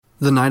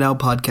The Night Owl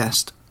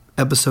Podcast,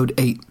 Episode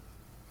 8,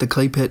 The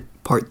Clay Pit,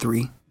 Part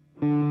 3.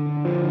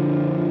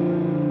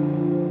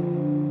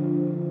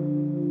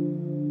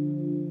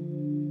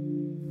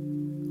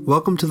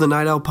 Welcome to the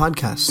Night Owl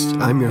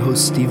Podcast. I'm your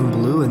host, Stephen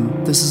Ballou,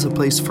 and this is a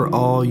place for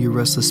all you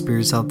restless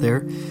spirits out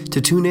there to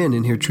tune in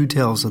and hear true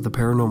tales of the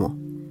paranormal.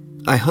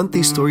 I hunt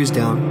these stories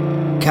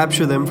down,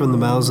 capture them from the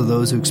mouths of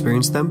those who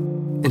experience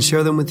them, and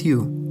share them with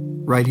you,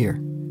 right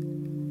here.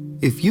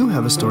 If you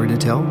have a story to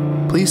tell,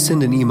 please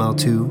send an email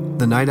to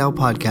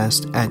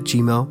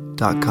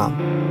thenightowlpodcast@gmail.com.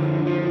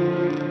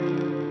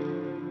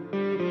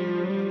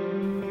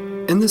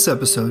 In this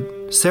episode,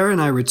 Sarah and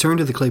I return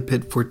to the clay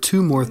pit for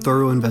 2 more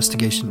thorough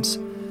investigations.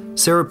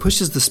 Sarah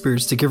pushes the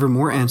spirits to give her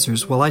more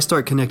answers while I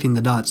start connecting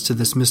the dots to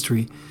this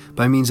mystery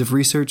by means of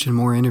research and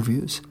more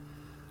interviews.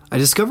 I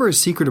discover a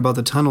secret about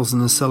the tunnels in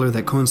the cellar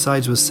that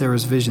coincides with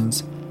Sarah's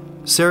visions.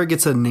 Sarah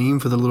gets a name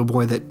for the little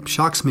boy that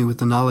shocks me with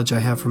the knowledge I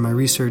have from my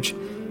research,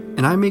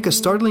 and I make a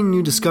startling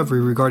new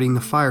discovery regarding the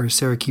fire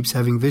Sarah keeps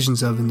having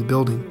visions of in the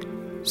building.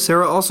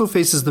 Sarah also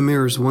faces the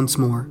mirrors once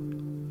more,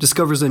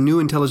 discovers a new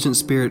intelligent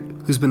spirit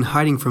who's been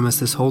hiding from us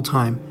this whole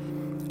time,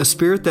 a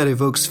spirit that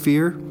evokes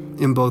fear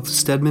in both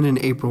Stedman and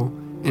April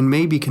and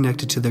may be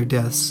connected to their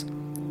deaths.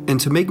 And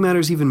to make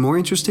matters even more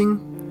interesting,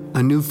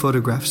 a new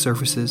photograph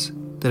surfaces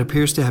that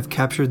appears to have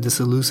captured this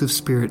elusive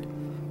spirit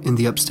in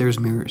the upstairs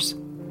mirrors.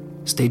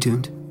 Stay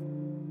tuned.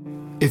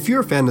 If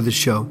you're a fan of the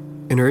show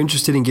and are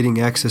interested in getting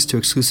access to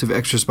exclusive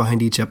extras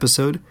behind each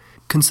episode,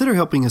 consider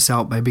helping us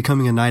out by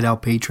becoming a Night Owl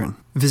patron.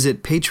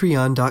 Visit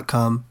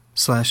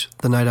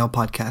patreon.com/The Night Owl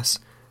Podcast.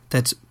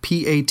 That's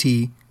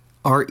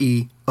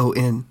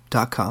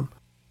patreon.com.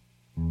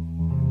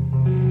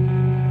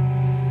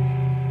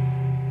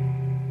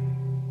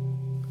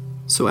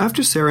 So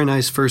after Sarah and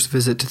I's first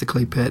visit to the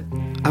clay pit,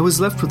 I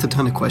was left with a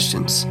ton of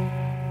questions.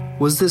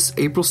 Was this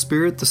April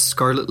spirit, the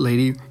Scarlet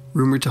Lady,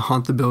 rumored to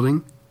haunt the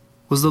building?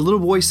 Was the little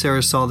boy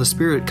Sarah saw the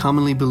spirit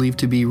commonly believed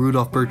to be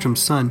Rudolph Bertram's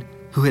son,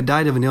 who had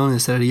died of an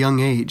illness at a young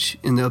age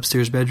in the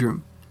upstairs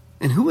bedroom?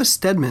 And who was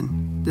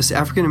Stedman, this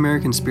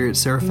African-American spirit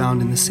Sarah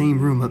found in the same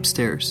room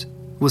upstairs?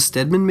 Was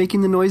Stedman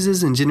making the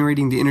noises and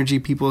generating the energy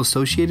people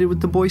associated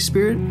with the boy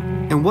spirit?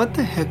 And what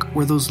the heck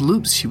were those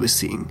loops she was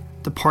seeing?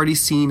 The party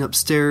scene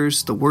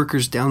upstairs, the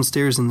workers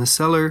downstairs in the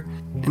cellar,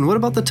 and what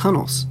about the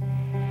tunnels?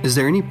 Is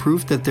there any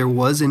proof that there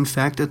was in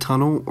fact a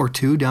tunnel or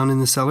two down in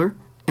the cellar?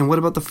 And what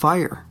about the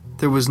fire?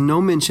 There was no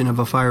mention of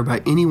a fire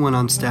by anyone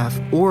on staff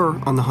or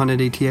on the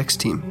Haunted ATX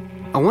team.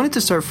 I wanted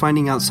to start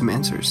finding out some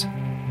answers.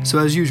 So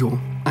as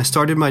usual, I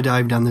started my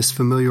dive down this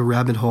familiar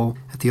rabbit hole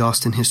at the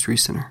Austin History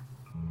Center.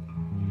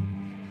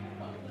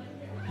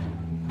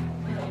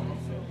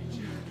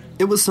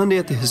 It was Sunday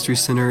at the History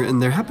Center,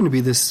 and there happened to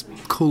be this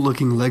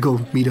cool-looking Lego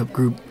meetup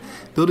group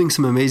building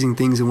some amazing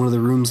things in one of the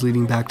rooms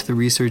leading back to the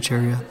research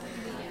area.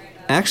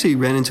 I actually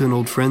ran into an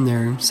old friend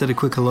there, said a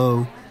quick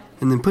hello,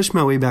 and then pushed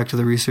my way back to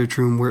the research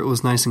room where it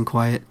was nice and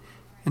quiet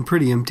and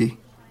pretty empty.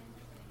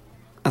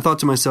 I thought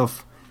to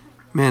myself,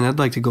 man, I'd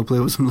like to go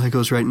play with some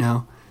Legos right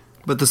now.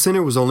 But the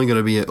center was only going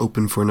to be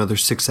open for another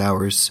 6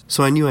 hours,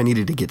 so I knew I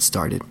needed to get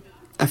started.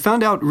 I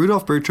found out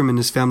Rudolph Bertram and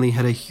his family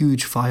had a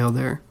huge file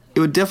there. It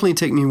would definitely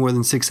take me more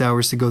than 6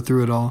 hours to go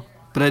through it all,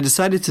 but I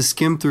decided to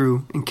skim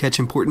through and catch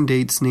important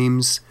dates,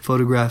 names,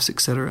 photographs,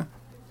 etc.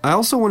 I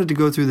also wanted to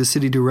go through the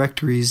city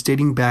directories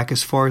dating back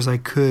as far as I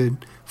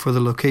could for the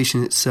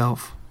location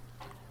itself.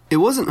 It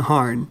wasn't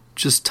hard,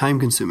 just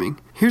time-consuming.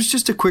 Here's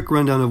just a quick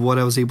rundown of what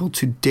I was able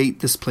to date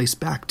this place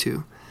back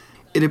to.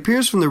 It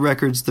appears from the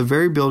records the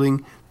very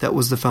building that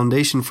was the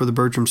foundation for the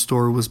Bertram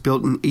store was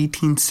built in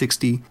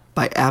 1860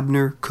 by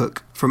Abner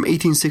Cook. From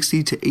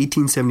 1860 to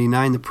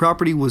 1879, the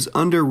property was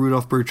under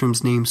Rudolph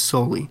Bertram's name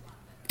solely.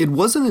 It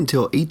wasn't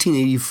until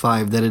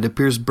 1885 that it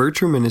appears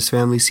Bertram and his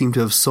family seemed to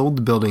have sold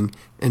the building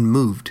and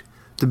moved.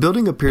 The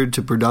building appeared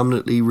to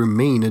predominantly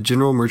remain a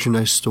general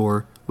merchandise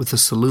store with a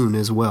saloon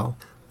as well.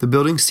 The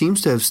building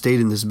seems to have stayed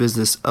in this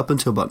business up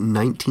until about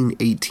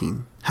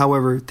 1918.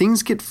 However,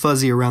 things get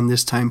fuzzy around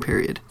this time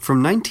period.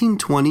 From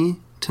 1920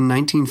 to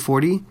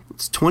 1940,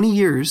 it's 20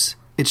 years,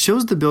 it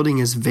shows the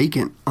building as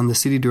vacant on the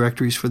city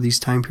directories for these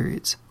time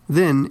periods.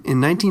 Then,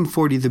 in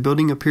 1940, the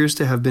building appears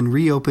to have been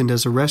reopened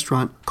as a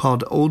restaurant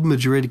called Old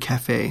Madrid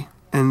Cafe.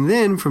 And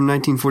then, from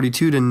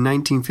 1942 to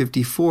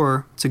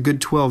 1954, it's a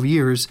good 12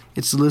 years,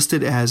 it's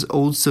listed as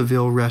Old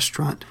Seville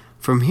Restaurant.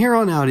 From here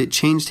on out, it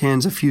changed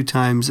hands a few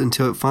times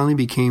until it finally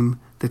became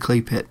the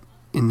Clay Pit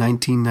in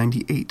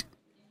 1998.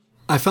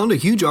 I found a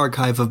huge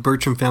archive of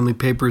Bertram family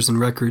papers and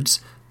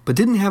records, but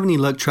didn't have any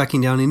luck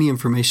tracking down any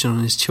information on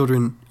his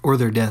children or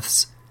their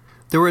deaths.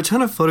 There were a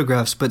ton of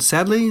photographs, but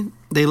sadly,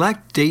 they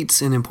lacked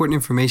dates and important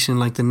information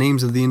like the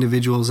names of the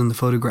individuals in the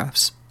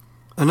photographs.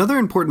 Another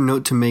important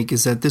note to make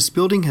is that this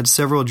building had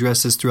several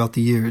addresses throughout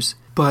the years,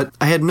 but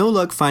I had no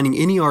luck finding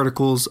any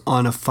articles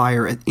on a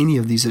fire at any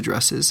of these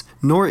addresses,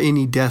 nor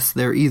any deaths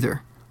there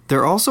either.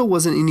 There also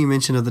wasn't any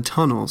mention of the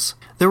tunnels.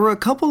 There were a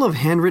couple of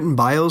handwritten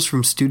bios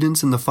from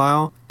students in the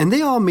file, and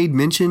they all made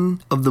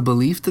mention of the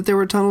belief that there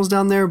were tunnels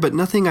down there, but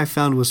nothing I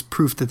found was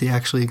proof that they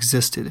actually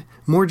existed,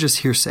 more just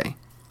hearsay.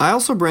 I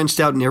also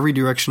branched out in every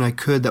direction I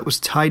could that was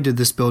tied to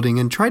this building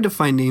and tried to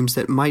find names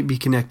that might be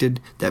connected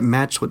that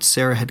matched what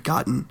Sarah had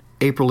gotten,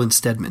 April and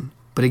Stedman.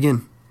 But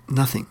again,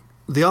 nothing.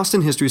 The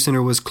Austin History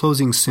Center was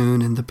closing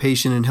soon, and the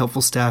patient and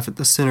helpful staff at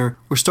the center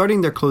were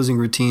starting their closing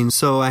routine,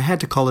 so I had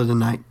to call it a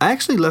night. I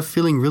actually left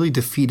feeling really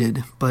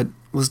defeated, but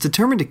was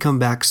determined to come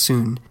back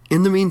soon.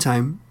 In the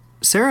meantime,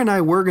 Sarah and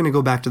I were going to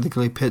go back to the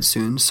clay pit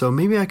soon, so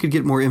maybe I could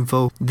get more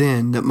info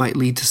then that might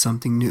lead to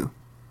something new.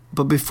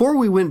 But before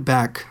we went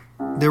back,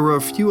 there were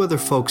a few other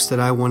folks that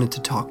I wanted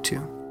to talk to.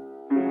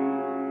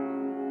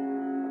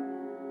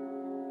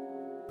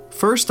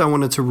 First, I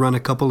wanted to run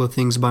a couple of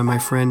things by my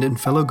friend and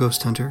fellow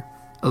ghost hunter,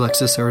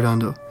 Alexis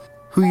Arredondo,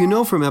 who you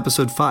know from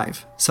episode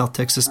 5, South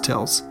Texas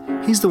Tells.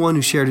 He's the one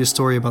who shared his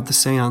story about the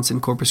seance in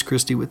Corpus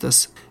Christi with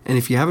us, and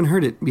if you haven't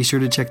heard it, be sure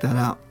to check that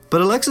out.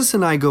 But Alexis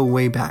and I go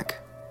way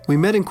back. We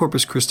met in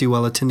Corpus Christi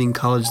while attending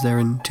college there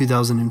in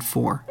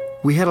 2004.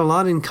 We had a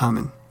lot in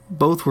common.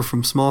 Both were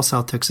from small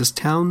South Texas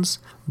towns,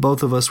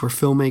 both of us were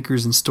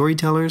filmmakers and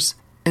storytellers,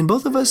 and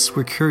both of us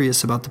were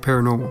curious about the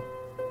paranormal.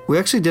 We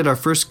actually did our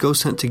first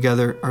ghost hunt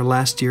together our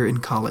last year in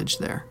college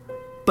there.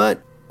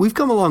 But we've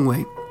come a long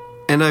way.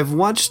 And I've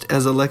watched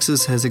as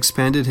Alexis has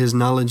expanded his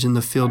knowledge in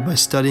the field by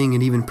studying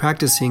and even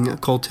practicing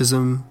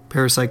occultism,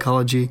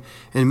 parapsychology,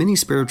 and many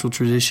spiritual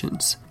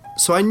traditions.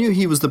 So I knew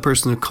he was the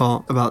person to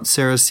call about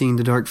Sarah seeing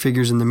the dark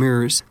figures in the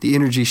mirrors, the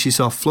energy she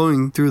saw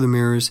flowing through the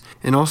mirrors,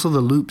 and also the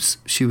loops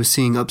she was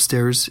seeing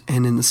upstairs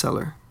and in the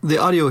cellar. The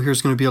audio here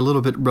is going to be a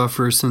little bit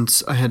rougher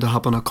since I had to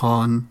hop on a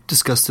call and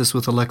discuss this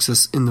with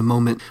Alexis in the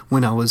moment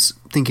when I was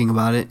thinking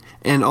about it.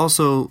 And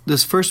also,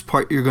 this first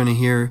part you're going to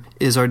hear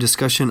is our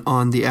discussion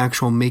on the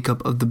actual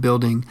makeup of the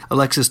building.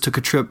 Alexis took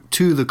a trip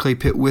to the clay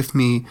pit with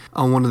me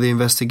on one of the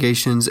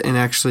investigations and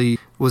actually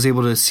was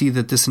able to see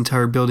that this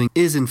entire building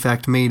is in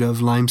fact made of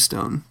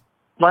limestone.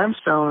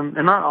 Limestone,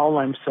 and not all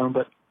limestone,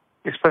 but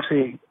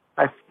especially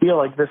I feel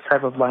like this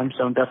type of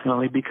limestone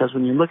definitely, because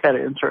when you look at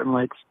it in certain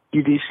lights,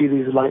 you do see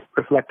these light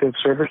reflective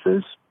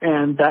surfaces,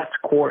 and that's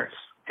quartz.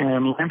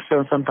 And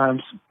limestone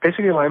sometimes,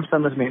 basically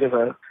limestone is made of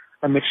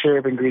a mixture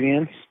of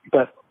ingredients,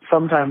 but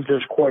sometimes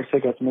there's quartz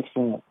that gets mixed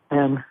in it.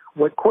 And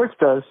what quartz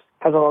does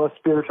has a lot of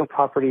spiritual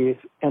properties,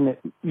 and it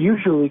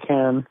usually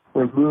can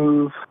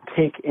remove,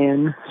 take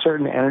in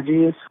certain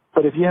energies.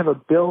 But if you have a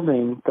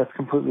building that's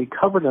completely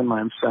covered in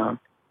limestone,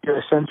 you're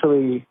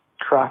essentially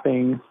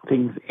trapping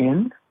things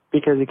in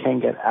because it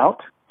can't get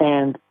out.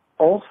 And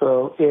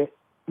also, it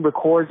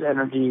records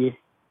energy,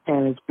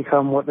 and it's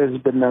become what has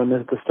been known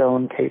as the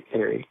stone tape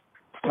theory.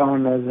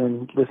 Stone as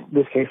in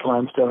this case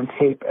limestone,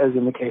 tape as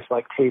in the case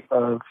like tape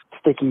of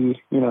sticking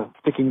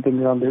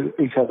things onto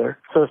each other.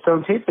 So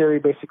stone tape theory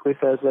basically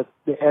says that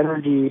the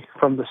energy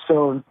from the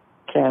stone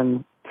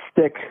can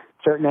stick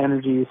certain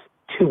energies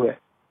to it.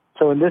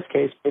 So in this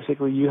case,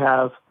 basically you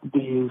have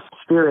these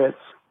spirits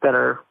that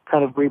are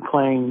kind of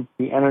replaying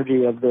the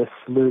energy of this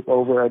loop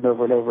over and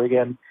over and over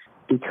again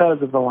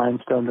because of the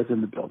limestone that's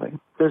in the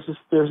building. There's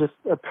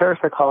a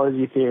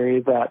parapsychology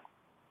theory that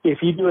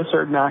if you do a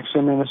certain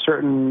action in a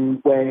certain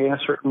way in a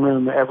certain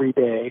room every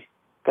day,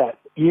 that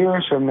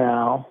years from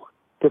now,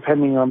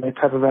 depending on the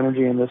type of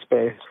energy in the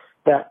space,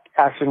 that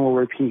action will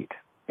repeat.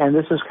 And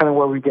this is kind of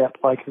where we get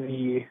like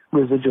the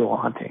residual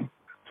haunting.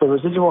 So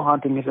residual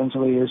haunting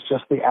essentially is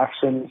just the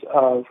actions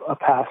of a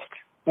past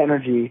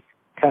energy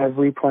kind of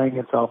replaying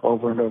itself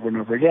over and over and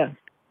over again.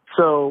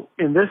 So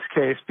in this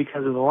case,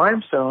 because of the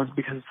limestones,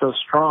 because it's so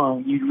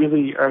strong, you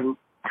really are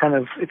kind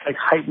of, it's like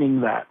heightening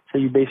that. So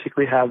you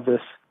basically have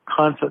this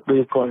constant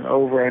loop going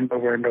over and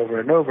over and over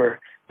and over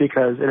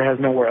because it has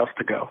nowhere else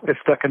to go. It's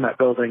stuck in that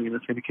building and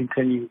it's going to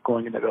continue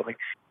going in that building.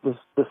 This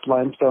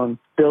limestone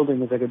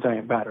building is like a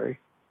giant battery.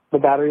 The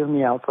battery is on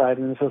the outside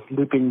and it's just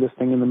looping this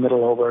thing in the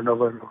middle over and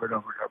over and over and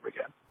over and over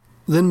again.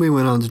 Then we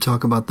went on to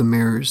talk about the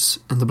mirrors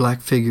and the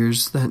black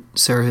figures that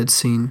Sarah had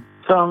seen.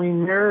 So, I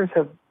mean, mirrors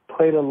have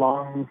played a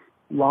long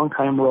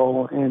time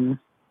role in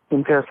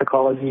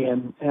parapsychology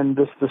and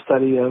the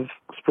study of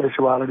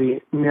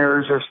spirituality.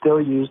 Mirrors are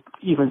still used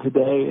even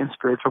today in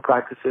spiritual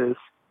practices.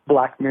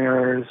 Black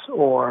mirrors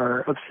or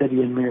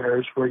obsidian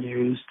mirrors were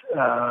used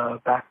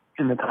back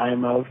in the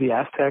time of the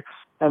Aztecs,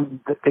 and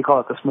they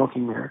call it the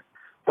smoking mirror.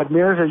 But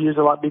mirrors are used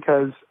a lot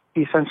because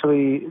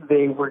essentially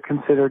they were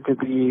considered to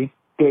be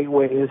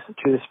gateways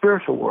to the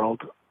spiritual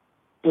world.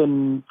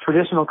 In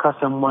traditional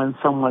custom, when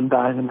someone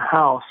dies in the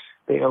house,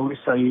 they always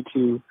tell you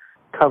to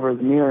cover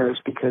the mirrors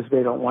because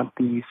they don't want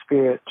the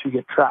spirit to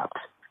get trapped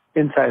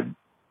inside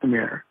the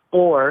mirror.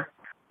 Or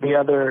the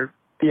other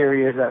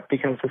theory is that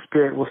because the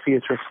spirit will see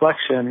its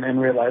reflection and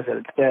realize that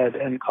it's dead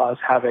and cause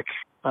havoc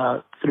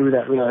through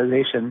that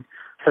realization,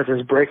 such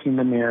as breaking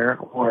the mirror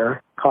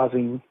or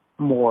causing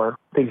more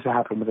things to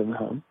happen within the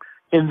home.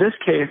 In this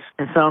case,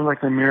 it sounds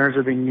like the mirrors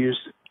are being used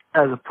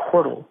as a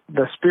portal.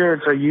 The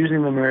spirits are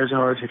using the mirrors in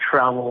order to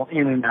travel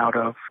in and out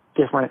of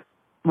different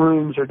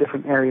rooms or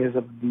different areas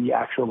of the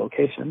actual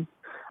location.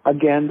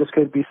 Again, this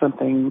could be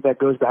something that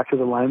goes back to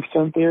the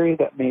limestone theory,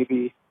 that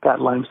maybe that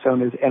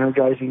limestone is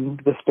energizing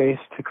the space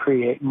to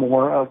create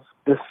more of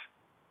this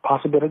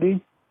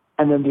possibility.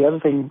 And then the other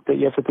thing that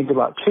you have to think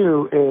about,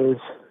 too, is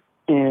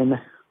in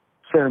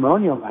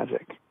ceremonial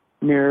magic,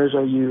 mirrors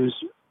are used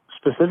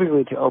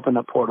specifically to open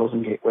up portals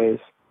and gateways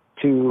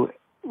to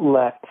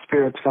let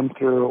spirits come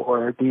through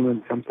or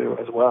demons come through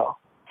as well.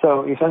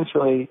 So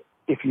essentially,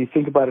 if you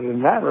think about it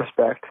in that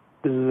respect,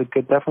 this is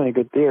definitely a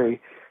good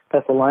theory,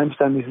 that the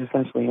limestone is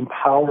essentially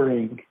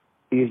empowering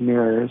these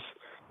mirrors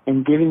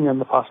and giving them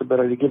the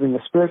possibility, giving the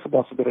spirits the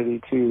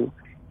possibility to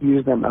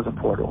use them as a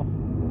portal.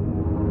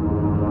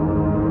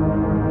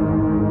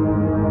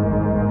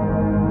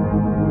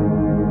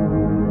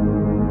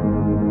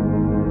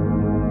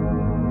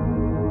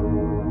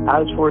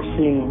 As we're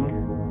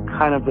seeing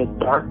kind of the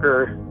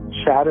darker,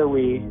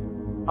 shadowy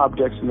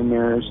objects in the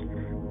mirrors,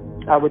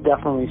 I would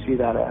definitely see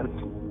that as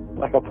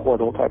like a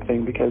portal type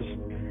thing, because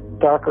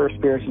darker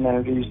spirits and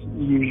energies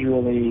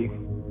usually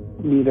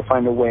need to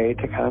find a way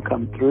to kind of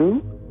come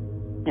through,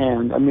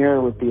 and a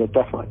mirror would be a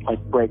definite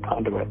like break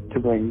conduit to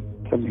bring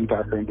something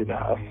darker into the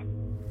house.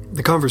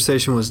 The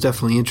conversation was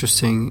definitely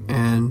interesting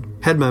and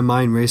had my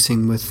mind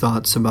racing with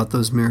thoughts about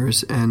those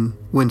mirrors and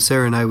when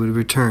Sarah and I would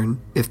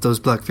return, if those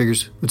black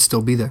figures would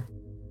still be there.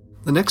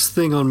 The next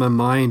thing on my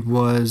mind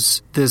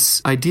was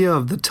this idea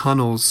of the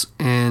tunnels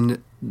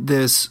and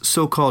this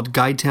so-called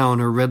Guytown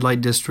or red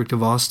light district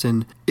of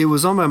Austin. It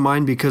was on my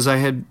mind because I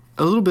had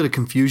a little bit of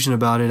confusion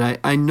about it.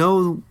 I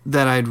know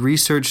that I'd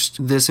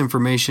researched this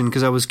information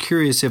because I was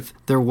curious if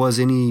there was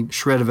any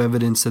shred of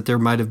evidence that there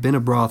might have been a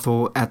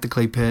brothel at the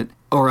clay pit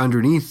or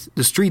underneath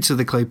the streets of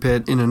the clay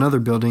pit in another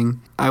building.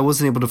 I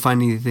wasn't able to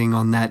find anything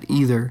on that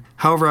either.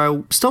 However,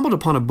 I stumbled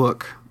upon a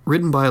book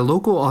written by a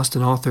local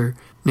Austin author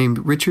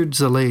named Richard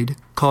Zalade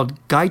called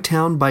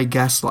Guytown by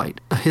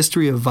Gaslight, A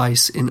History of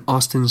Vice in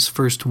Austin's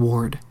First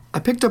Ward. I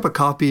picked up a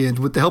copy, and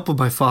with the help of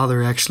my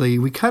father, actually,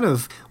 we kind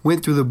of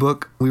went through the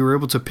book. We were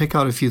able to pick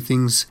out a few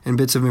things and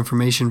bits of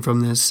information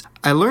from this.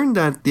 I learned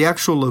that the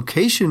actual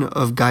location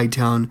of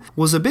Guytown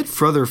was a bit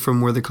further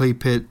from where the clay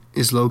pit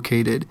is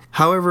located.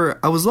 However,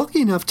 I was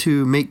lucky enough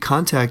to make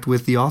contact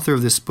with the author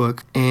of this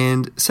book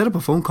and set up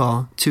a phone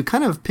call to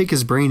kind of pick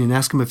his brain and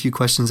ask him a few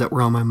questions that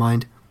were on my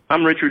mind.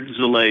 I'm Richard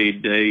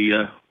Zalade,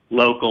 a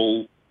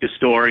local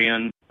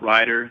historian,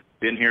 writer.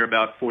 Been here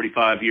about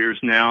 45 years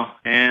now.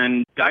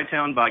 And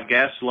Guytown by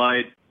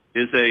Gaslight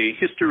is a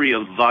history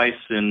of vice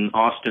in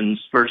Austin's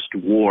First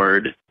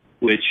Ward,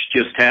 which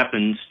just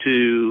happens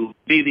to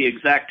be the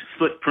exact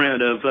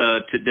footprint of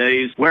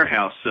today's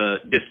warehouse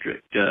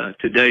district.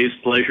 Today's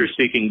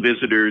pleasure-seeking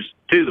visitors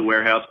to the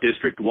warehouse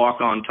district walk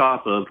on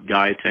top of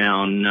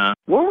Guytown.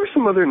 What were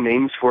some other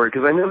names for it?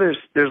 Because I know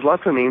there's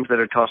lots of names that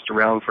are tossed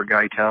around for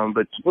Guytown,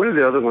 but what are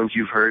the other ones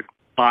you've heard?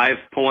 5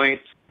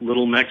 Points,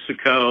 Little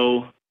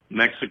Mexico,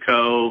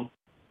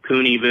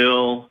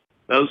 Cooneyville.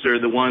 Those are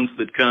the ones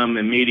that come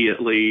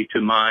immediately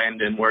to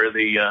mind and were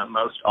the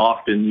most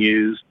often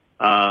used.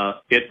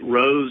 It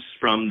rose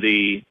from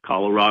the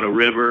Colorado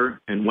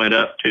River and went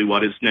up to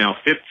what is now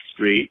 5th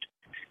Street,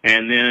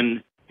 and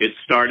then it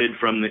started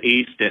from the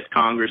east at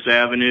Congress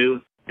Avenue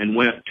and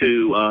went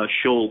to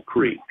Shoal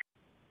Creek.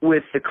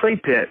 With the clay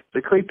pit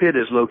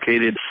is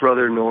located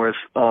further north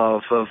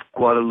of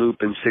Guadalupe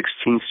and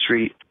 16th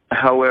Street.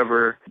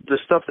 However, the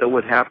stuff that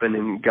would happen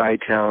in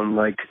Guytown,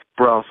 like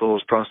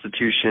brothels,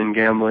 prostitution,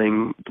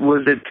 gambling,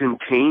 was it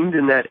contained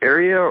in that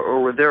area,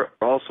 or were there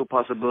also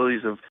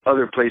possibilities of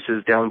other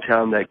places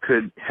downtown that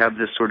could have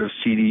this sort of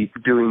seedy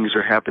doings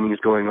or happenings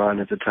going on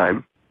at the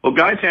time? Well,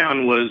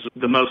 Guytown was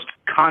the most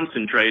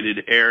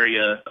concentrated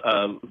area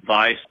of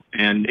vice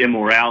and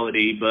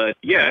immorality, but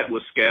yeah, it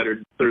was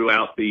scattered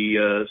throughout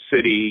the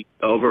city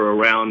over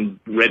around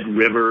Red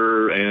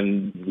River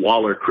and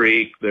Waller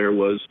Creek. There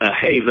was a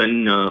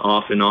haven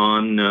off and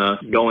on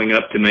going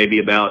up to maybe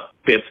about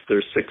 5th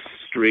or 6th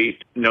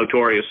Street,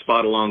 notorious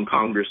spot along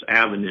Congress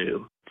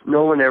Avenue.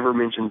 No one ever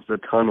mentions the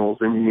tunnels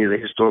in any of the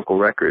historical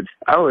records.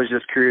 I was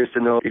just curious to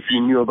know if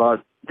you knew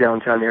about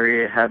downtown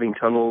area having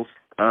tunnels,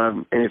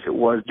 and if it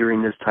was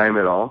during this time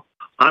at all.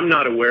 I'm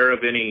not aware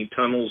of any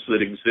tunnels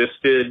that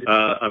existed.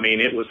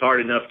 It was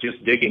hard enough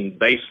just digging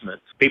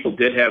basements. People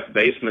did have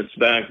basements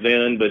back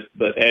then,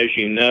 but as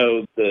you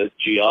know, the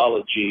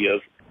geology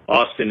of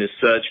Austin is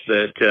such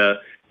that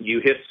you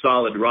hit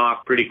solid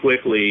rock pretty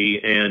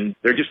quickly, and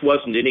there just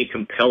wasn't any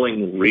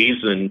compelling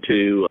reason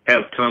to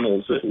have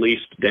tunnels, at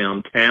least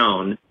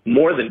downtown.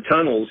 More than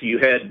tunnels, you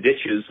had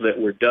ditches that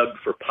were dug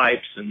for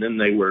pipes, and then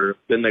they were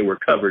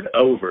covered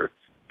over.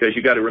 Because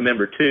you got to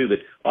remember too that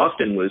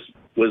Austin was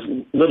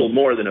little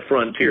more than a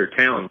frontier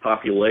town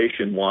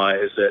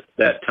population-wise at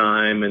that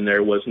time, and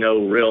there was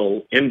no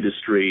real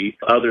industry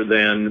other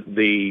than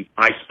the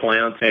ice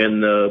plant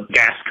and the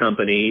gas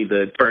company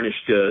that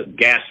furnished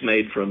gas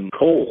made from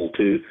coal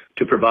to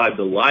provide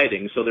the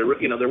lighting. So there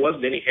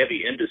wasn't any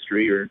heavy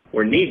industry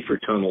or need for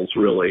tunnels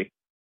really.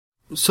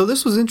 So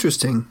this was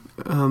interesting.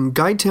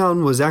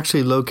 Guytown was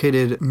actually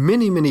located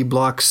many, many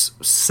blocks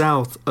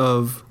south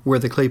of where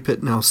the clay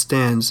pit now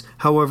stands.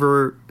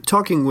 However,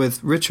 talking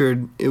with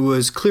Richard, it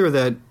was clear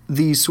that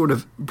these sort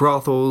of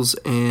brothels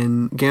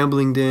and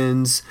gambling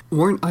dens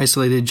weren't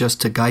isolated just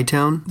to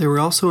Guytown. They were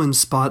also in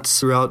spots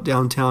throughout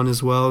downtown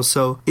as well.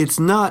 So it's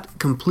not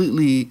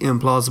completely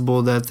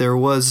implausible that there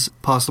was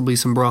possibly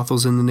some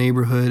brothels in the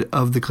neighborhood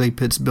of the Clay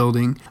Pits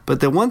building.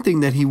 But the one thing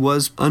that he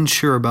was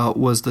unsure about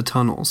was the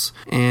tunnels.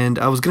 And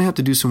I was going to have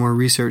to do some more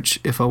research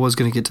if I was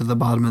going to get to the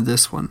bottom of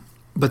this one.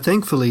 But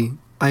thankfully,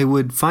 I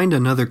would find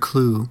another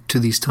clue to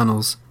these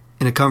tunnels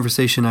in a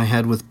conversation I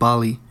had with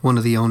Bali, one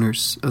of the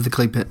owners of the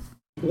Clay Pit.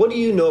 What do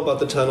you know about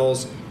the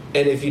tunnels?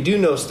 And if you do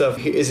know stuff,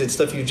 is it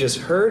stuff you just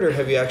heard, or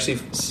have you actually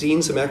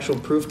seen some actual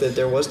proof that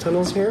there was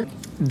tunnels here?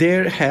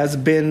 There has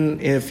been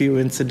a few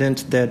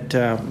incidents that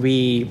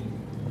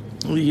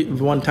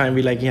one time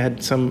we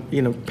had some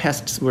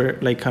pests were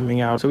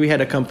coming out. So we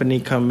had a company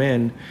come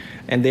in,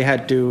 and they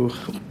had to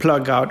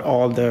plug out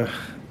all the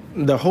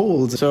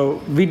holes. So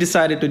we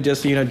decided to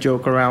just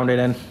joke around it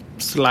and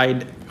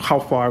slide how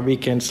far we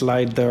can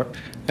slide the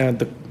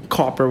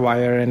copper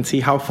wire and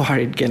see how far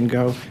it can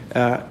go.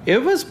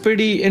 It was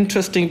pretty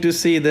interesting to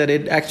see that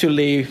it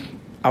actually,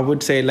 I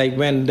would say,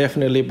 went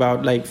definitely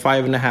about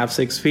 5.5,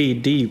 6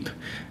 feet deep.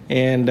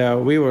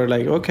 And we were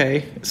like,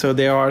 okay, so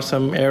there are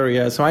some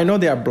areas. So I know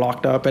they are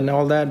blocked up and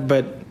all that,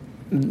 but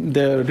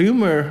the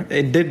rumor,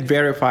 it did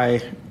verify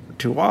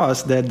to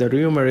us that the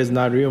rumor is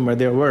not rumor.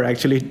 There were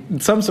actually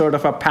some sort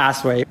of a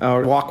passway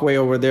or walkway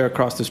over there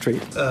across the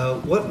street.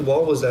 What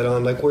wall was that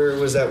on? Where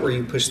was that where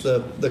you pushed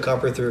the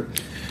copper through?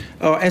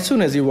 Oh, as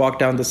soon as you walk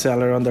down the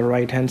cellar on the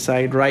right-hand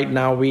side, right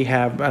now we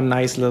have a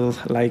nice little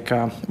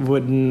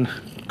wooden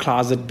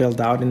closet built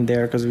out in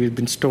there because we've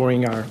been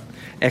storing our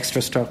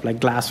extra stuff like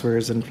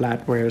glasswares and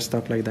flatware,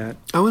 stuff like that.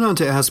 I went on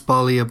to ask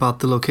Bali about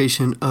the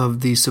location of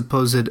the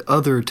supposed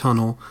other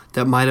tunnel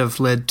that might have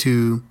led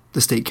to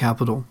the state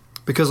capitol.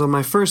 Because on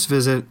my first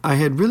visit, I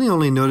had really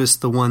only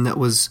noticed the one that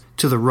was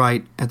to the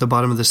right at the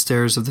bottom of the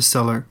stairs of the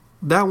cellar.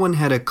 That one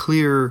had a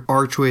clear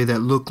archway that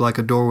looked like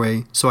a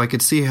doorway, so I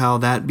could see how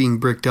that being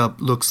bricked up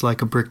looks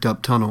like a bricked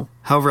up tunnel.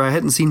 However, I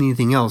hadn't seen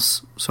anything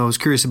else, so I was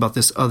curious about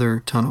this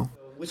other tunnel.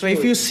 So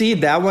if you see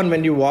that one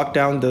when you walk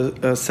down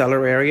the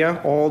cellar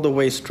area, all the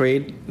way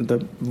straight,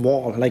 the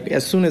wall,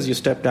 as soon as you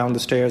step down the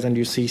stairs and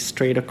you see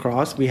straight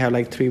across, we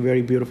have 3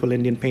 very beautiful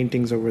Indian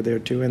paintings over there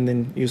too, and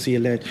then you see a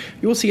ledge.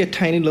 You will see a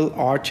tiny little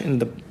arch in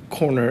the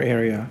corner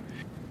area.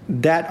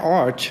 That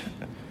arch,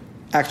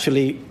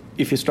 actually,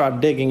 if you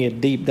start digging it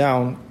deep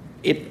down,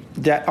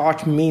 that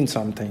arch means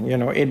something.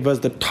 It was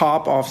the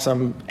top of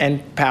some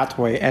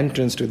pathway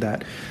entrance to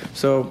that.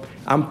 So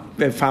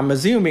if I'm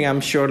assuming,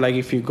 I'm sure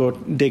if you go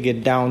dig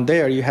it down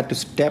there, you had to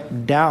step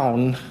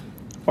down,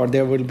 or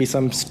there will be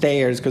some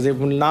stairs, because it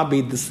will not be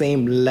the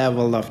same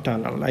level of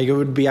tunnel. It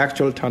would be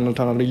actual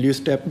tunnel. You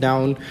step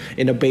down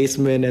in a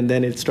basement, and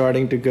then it's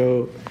starting to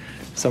go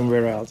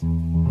somewhere else.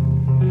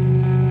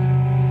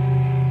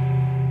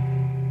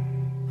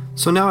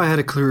 So now I had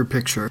a clearer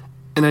picture,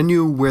 and I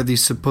knew where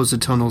these supposed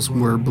tunnels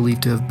were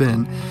believed to have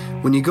been.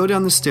 When you go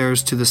down the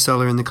stairs to the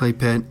cellar in the Clay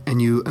Pit,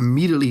 and you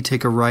immediately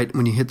take a right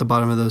when you hit the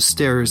bottom of those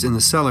stairs in the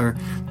cellar,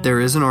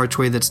 there is an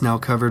archway that's now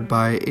covered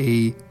by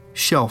a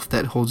shelf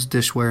that holds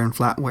dishware and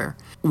flatware.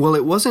 Well,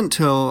 it wasn't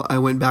until I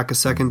went back a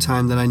second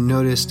time that I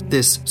noticed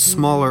this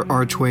smaller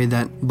archway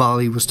that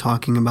Bali was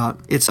talking about.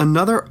 It's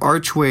another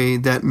archway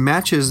that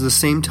matches the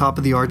same top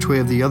of the archway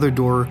of the other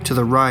door to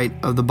the right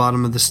of the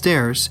bottom of the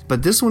stairs,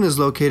 but this one is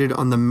located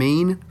on the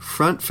main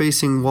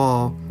front-facing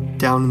wall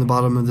down in the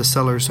bottom of the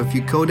cellar. So if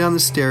you go down the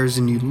stairs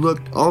and you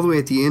look all the way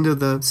at the end of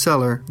the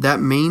cellar, that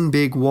main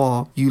big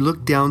wall, you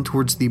look down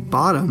towards the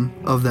bottom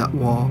of that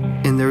wall,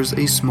 and there's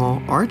a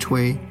small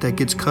archway that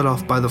gets cut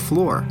off by the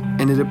floor.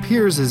 And it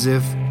appears as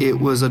if it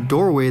was a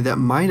doorway that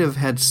might have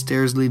had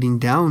stairs leading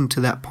down to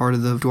that part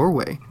of the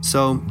doorway.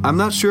 So I'm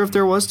not sure if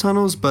there was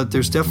tunnels, but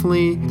there's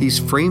definitely these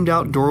framed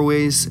out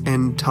doorways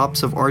and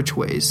tops of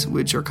archways,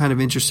 which are kind of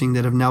interesting,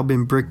 that have now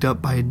been bricked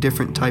up by a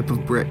different type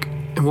of brick.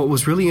 And what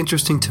was really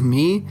interesting to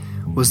me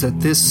was that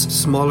this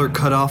smaller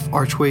cut-off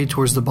archway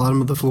towards the bottom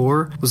of the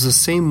floor was the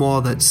same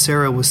wall that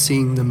Sarah was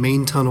seeing the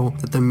main tunnel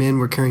that the men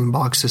were carrying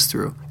boxes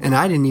through. And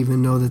I didn't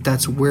even know that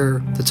that's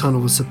where the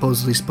tunnel was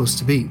supposedly supposed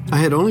to be. I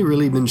had only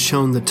really been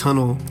shown the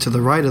tunnel to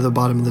the right of the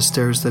bottom of the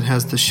stairs that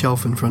has the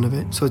shelf in front of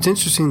it. So it's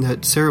interesting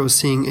that Sarah was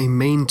seeing a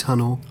main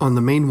tunnel on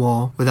the main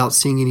wall without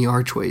seeing any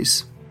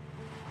archways.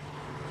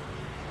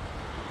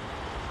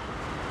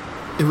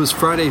 It was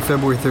Friday,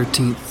 February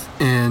 13th,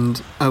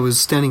 and I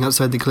was standing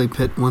outside the Clay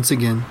Pit once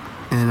again,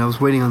 and I was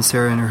waiting on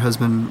Sarah and her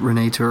husband,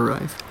 Renee, to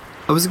arrive.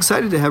 I was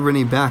excited to have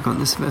Renee back on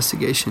this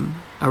investigation.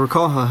 I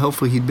recall how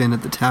helpful he'd been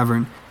at the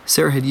tavern.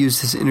 Sarah had used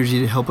his energy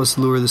to help us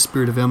lure the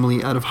spirit of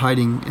Emily out of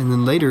hiding, and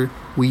then later,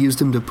 we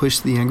used him to push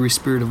the angry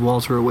spirit of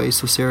Walter away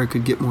so Sarah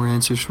could get more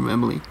answers from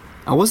Emily.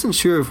 I wasn't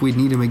sure if we'd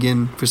need him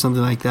again for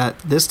something like that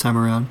this time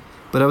around,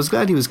 but I was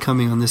glad he was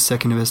coming on this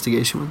second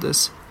investigation with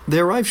us. They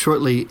arrived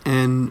shortly,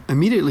 and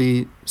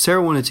immediately,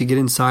 Sarah wanted to get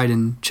inside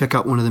and check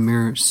out one of the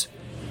mirrors.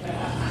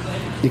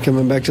 You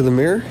coming back to the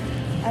mirror?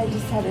 I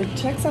just had to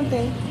check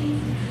something.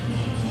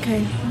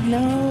 Okay,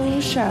 no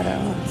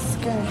shadows.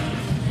 Good.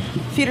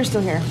 Feet are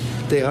still here.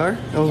 They are?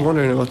 I was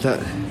wondering about that.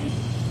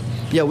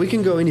 Yeah, we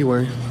can go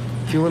anywhere.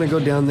 If you want to go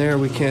down there,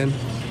 we can.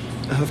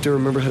 I have to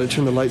remember how to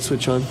turn the light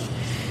switch on.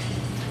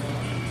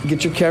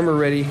 Get your camera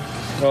ready.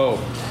 Oh.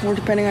 We're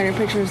depending on your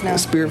pictures now.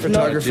 Spirit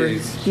photographer.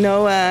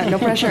 No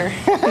pressure.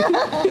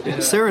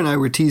 Sarah and I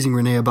were teasing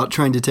Renee about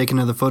trying to take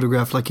another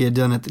photograph like he had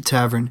done at the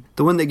tavern.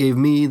 The one that gave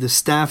me, the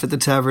staff at the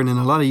tavern, and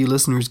a lot of you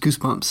listeners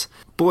goosebumps.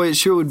 Boy, it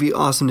sure would be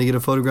awesome to get a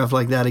photograph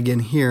like that again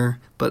here,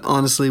 but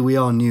honestly, we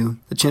all knew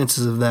the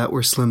chances of that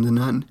were slim to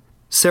none.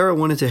 Sarah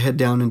wanted to head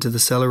down into the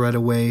cellar right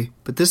away,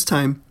 but this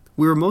time,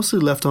 we were mostly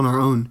left on our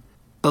own.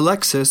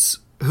 Alexis,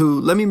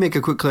 who, let me make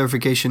a quick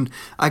clarification,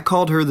 I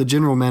called her the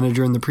general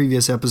manager in the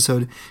previous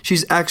episode.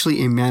 She's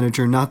actually a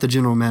manager, not the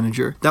general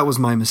manager. That was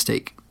my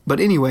mistake. But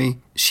anyway,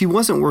 she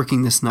wasn't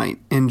working this night,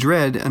 and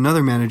Dredd,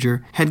 another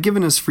manager, had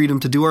given us freedom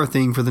to do our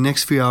thing for the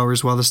next few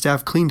hours while the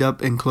staff cleaned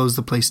up and closed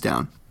the place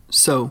down.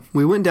 So,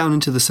 we went down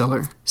into the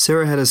cellar.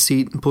 Sarah had a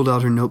seat and pulled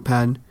out her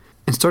notepad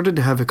and started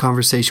to have a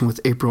conversation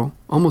with April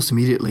almost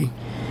immediately.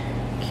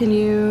 Can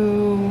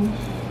you...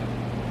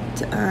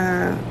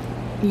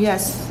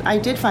 Yes, I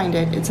did find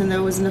it. It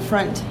was in the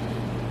front.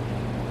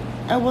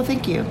 Oh, well,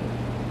 thank you.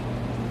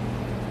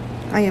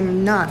 I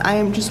am not. I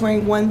am just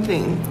wearing one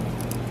thing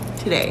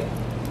today.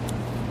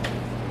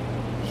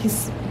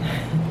 He's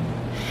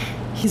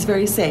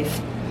very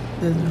safe.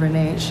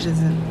 Renee, she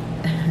doesn't...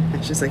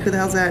 She's like, who the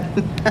hell's that?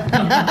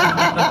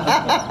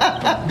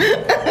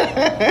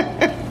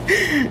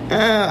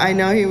 I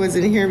know he was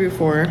in here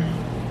before.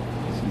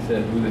 She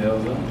said, who the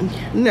hell's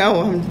that?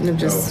 No, I'm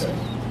just... Oh, okay.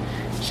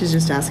 She's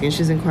just asking.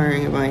 She's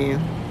inquiring about you.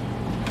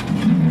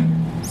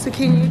 So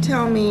can you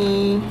tell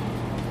me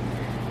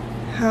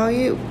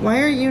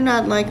why are you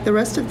not like the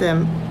rest of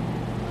them?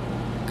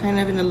 Kind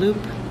of in a loop?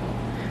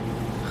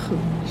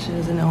 She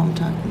doesn't know what I'm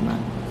talking about.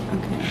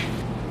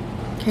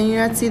 Okay. Can you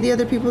not see the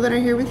other people that are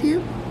here with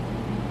you?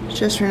 It's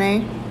just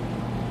Renee?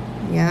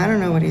 Yeah, I don't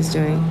know what he's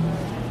doing.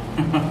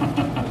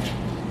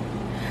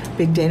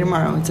 Big day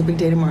tomorrow. It's a big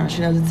day tomorrow. She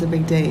knows it's a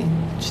big day.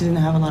 She's going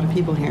to have a lot of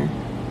people here.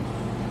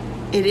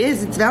 It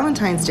is. It's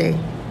Valentine's Day.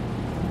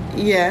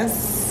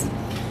 Yes.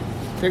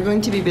 They're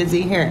going to be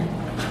busy here.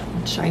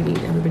 Shiny.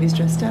 Everybody's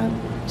dressed up.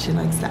 She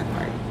likes that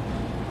part.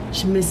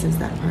 She misses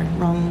that part.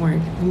 Wrong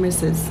word.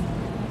 Misses.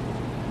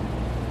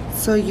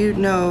 So you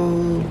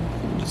know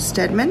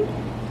Stedman?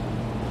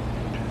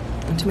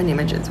 Too many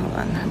images. Hold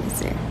on. Let me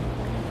see.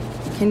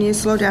 Can you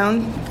slow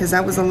down? Because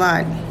that was a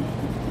lot.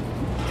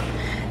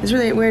 It's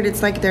really weird.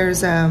 It's like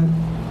there's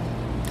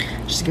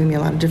she's giving me a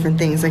lot of different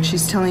things. Like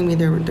she's telling me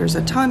there's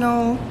a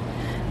tunnel,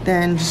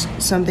 then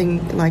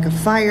something like a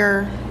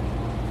fire.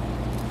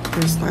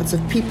 There's lots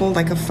of people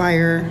like a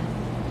fire,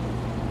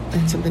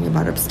 and something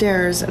about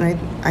upstairs. And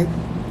I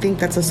think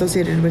that's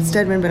associated with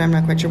Stedman, but I'm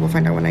not quite sure. We'll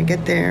find out when I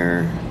get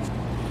there.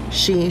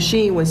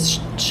 She was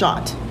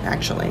shot,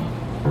 actually.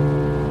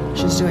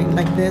 She's doing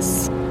like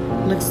this.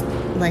 Looks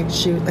like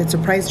it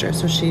surprised her,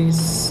 so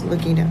she's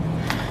looking down.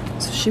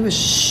 So she was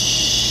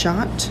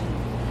shot,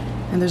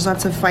 and there's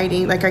lots of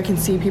fighting. Like I can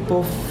see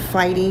people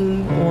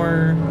fighting,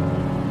 or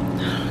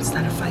it's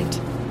not a fight.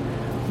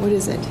 What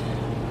is it?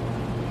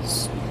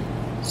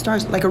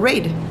 Stars, like a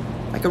raid.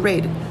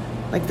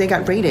 Like they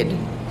got raided,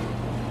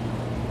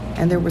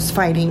 and there was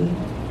fighting.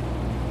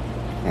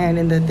 And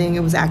in the thing,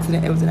 it was an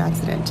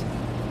accident.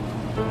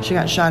 She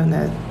got shot in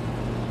the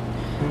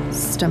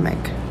stomach.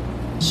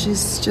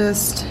 She's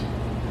just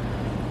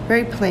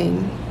very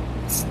plain.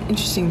 It's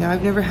interesting though.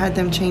 I've never had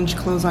them change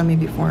clothes on me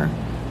before,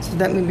 so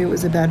that maybe it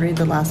was a bad read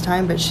the last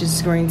time. But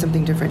she's wearing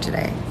something different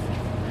today.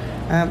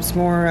 It's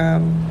more.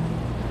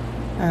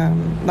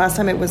 Last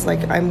time it was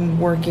like I'm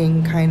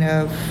working kind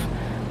of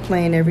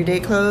plain everyday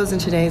clothes, and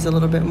today is a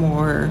little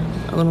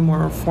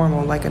more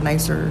formal, like a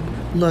nicer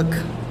look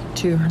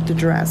to the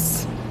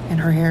dress, and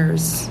her hair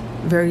is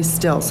very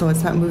still, so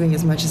it's not moving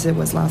as much as it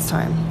was last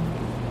time.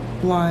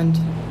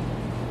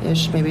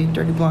 Blonde-ish, maybe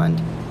dirty blonde,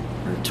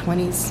 or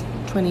 20s,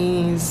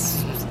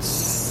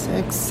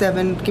 6,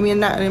 7. Give me a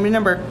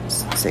number.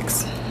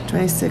 6,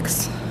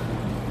 26.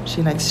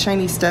 She likes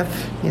shiny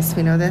stuff. Yes,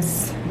 we know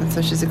this. That's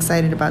what she's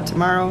excited about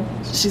tomorrow.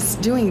 She's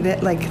doing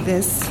that like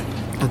this.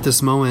 At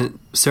this moment,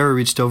 Sarah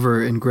reached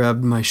over and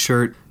grabbed my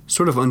shirt,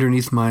 sort of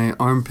underneath my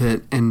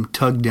armpit, and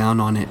tugged down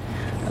on it.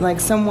 Like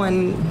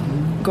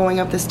someone going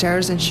up the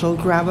stairs, and she'll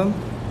grab them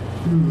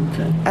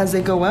as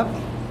they go up.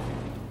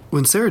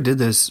 When Sarah did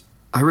this,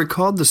 I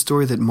recalled the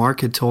story that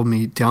Mark had told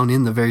me down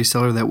in the very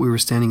cellar that we were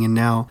standing in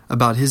now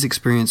about his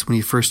experience when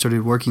he first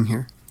started working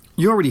here.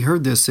 You already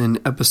heard this in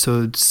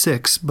episode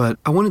 6, but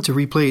I wanted to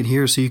replay it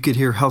here so you could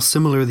hear how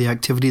similar the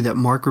activity that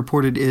Mark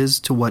reported is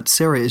to what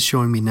Sarah is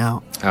showing me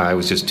now. It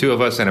was just 2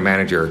 of us and a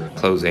manager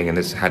closing, and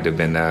this had to have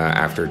been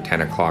after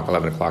 10 o'clock,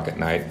 11 o'clock at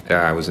night.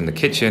 I was in the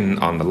kitchen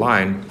on the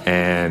line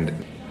and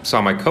saw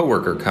my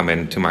coworker come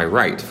in to my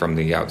right from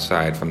the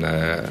outside, from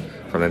the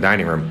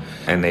dining room,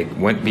 and they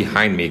went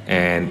behind me,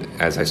 and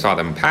as I saw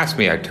them pass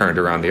me, I turned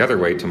around the other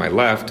way to my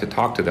left to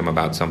talk to them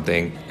about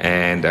something,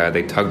 and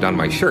they tugged on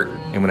my shirt.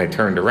 And when I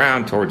turned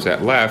around towards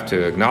that left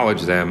to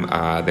acknowledge them,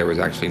 there was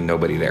actually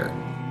nobody there.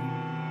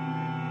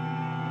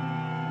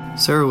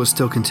 Sarah was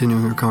still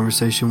continuing her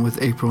conversation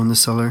with April in the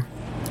cellar.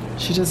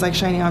 She does like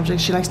shiny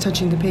objects. She likes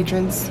touching the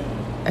patrons,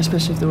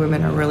 especially if the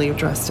women are really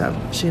dressed up.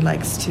 She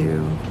likes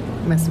to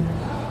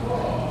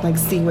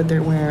see what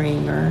they're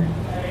wearing. Or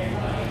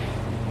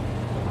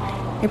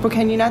April,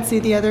 can you not see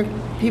the other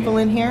people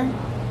in here?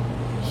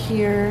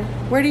 Here.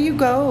 Where do you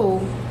go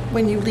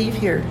when you leave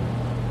here?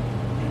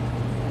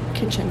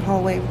 Kitchen,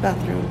 hallway,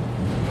 bathroom.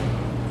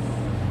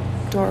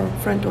 Door,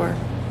 front door.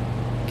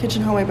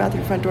 Kitchen, hallway,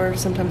 bathroom, front door,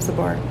 sometimes the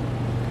bar.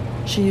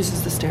 She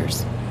uses the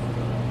stairs.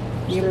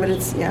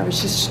 Yeah, but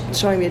she's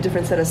showing me a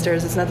different set of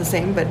stairs. It's not the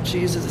same, but she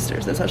uses the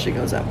stairs. That's how she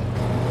goes up.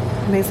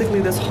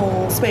 Basically, this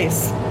whole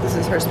space, this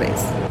is her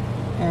space.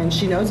 And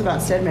she knows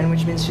about Stedman,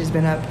 which means she's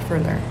been up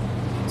further.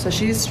 So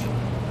she's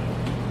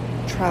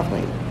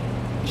traveling.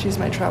 She's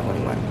my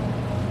traveling one.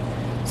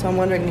 So I'm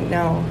wondering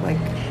now,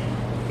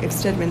 if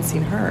Stedman's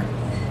seen her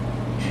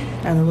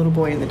and the little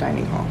boy in the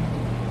dining hall.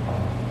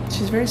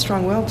 She's very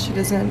strong-willed. She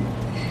doesn't...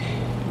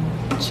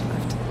 She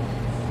left.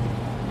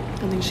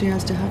 I think she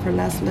has to have her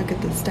last look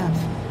at the stuff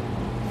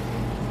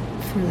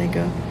before they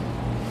go.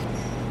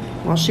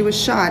 While she was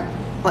shot,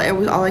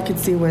 all I could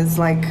see was,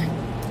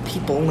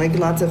 people,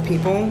 lots of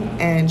people,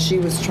 and she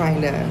was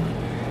trying to,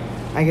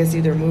 I guess,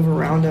 either move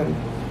around them,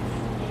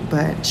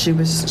 but it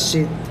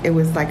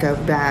was like a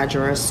badge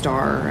or a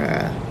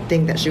star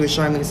thing that she was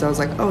showing me, so I was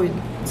like, oh,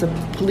 it's a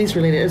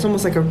police-related. It's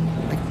almost like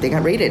they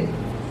got raided.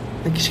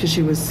 Because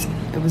it was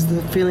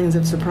the feelings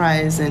of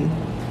surprise, and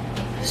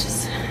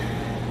just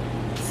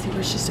see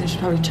where she stays. She's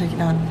probably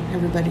checking out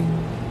everybody,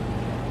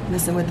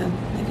 messing with them,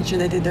 making sure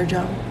they did their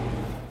job.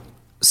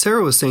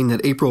 Sarah was saying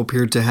that April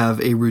appeared to have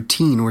a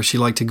routine where she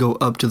liked to go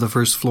up to the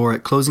first floor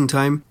at closing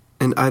time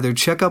and either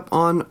check up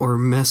on or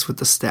mess with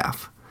the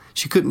staff.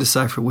 She couldn't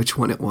decipher which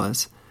one it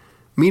was.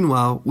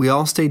 Meanwhile, we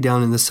all stayed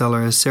down in the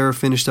cellar as Sarah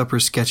finished up her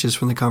sketches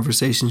from the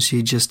conversation she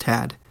had just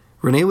had.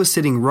 Renee was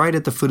sitting right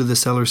at the foot of the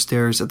cellar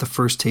stairs at the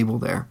first table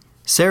there.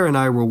 Sarah and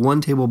I were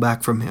one table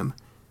back from him.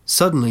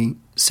 Suddenly,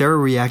 Sarah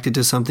reacted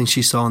to something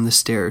she saw on the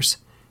stairs,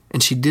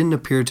 and she didn't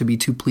appear to be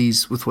too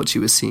pleased with what she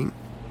was seeing.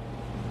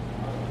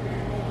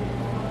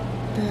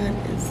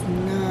 That is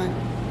not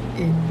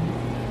it.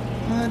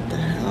 What the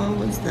hell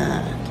was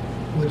that?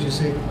 What'd you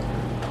see?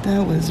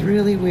 That was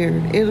really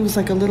weird. It was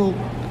like a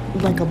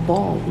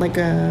ball, like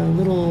a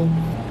little,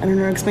 I don't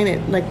know how to explain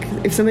it. Like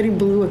if somebody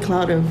blew a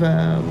cloud of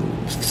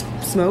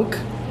smoke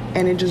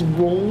and it just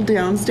rolled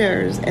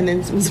downstairs and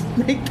then it was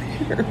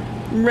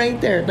right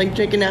there, like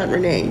checking out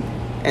Renee.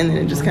 And then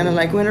it just kind of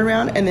went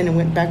around and then it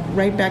went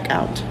right back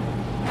out.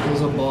 It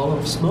was a ball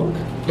of smoke?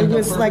 It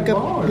was like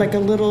a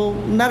little,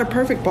 not a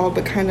perfect ball,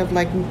 but kind of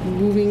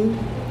moving.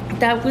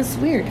 That was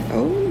weird.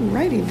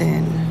 Alrighty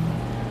then.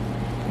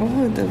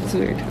 Oh, that was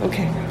weird.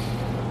 Okay.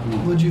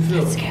 What'd you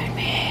feel? It scared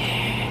me.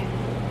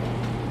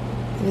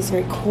 It was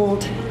very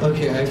cold.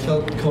 Okay, I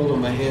felt cold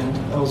on my hand.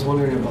 I was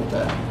wondering about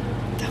that.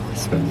 That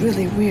was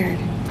really weird.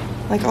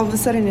 All of a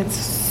sudden, it's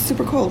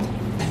super cold.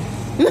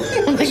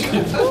 I'm like,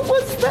 what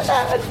was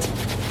that?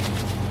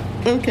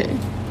 Okay.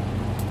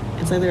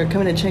 It's like they were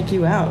coming to check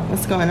you out.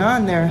 What's going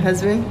on there,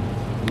 husband?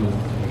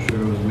 You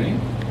sure it was me?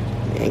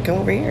 Hey, come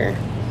over here.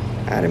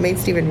 I'd have made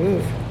Steven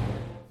move.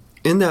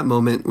 In that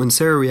moment, when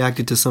Sarah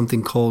reacted to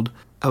something cold,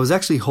 I was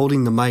actually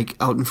holding the mic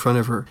out in front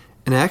of her,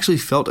 and I actually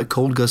felt a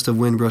cold gust of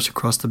wind brush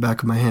across the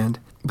back of my hand.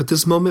 But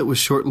this moment was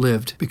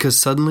short-lived, because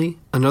suddenly,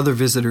 another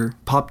visitor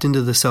popped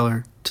into the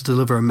cellar to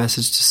deliver a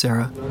message to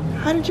Sarah.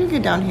 How did you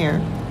get down here?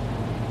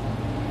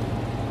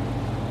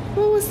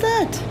 What was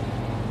that?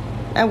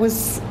 That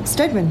was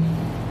Stedman.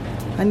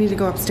 I need to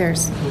go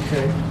upstairs.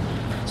 Okay.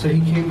 So he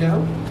came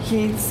down?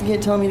 He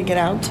told me to get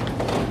out.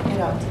 Get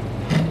out.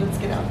 Let's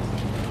get out.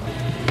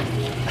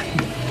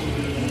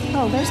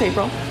 Oh, there's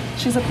April.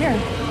 She's up here.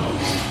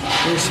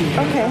 Where's she?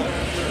 Okay.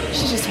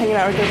 She's just hanging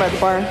out right there by the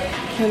bar.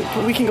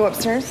 We can go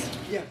upstairs?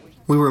 Yeah.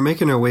 We were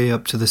making our way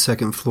up to the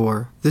second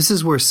floor. This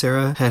is where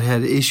Sarah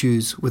had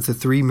issues with the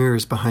 3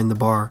 mirrors behind the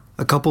bar.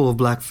 A couple of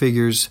black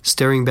figures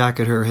staring back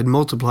at her had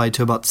multiplied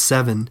to about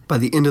 7 by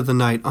the end of the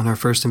night on our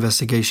first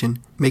investigation,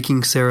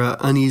 making Sarah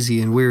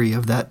uneasy and weary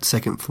of that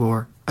second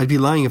floor. I'd be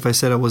lying if I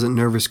said I wasn't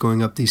nervous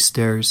going up these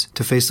stairs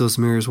to face those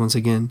mirrors once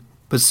again.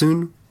 But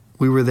soon,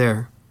 we were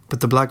there.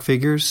 But the black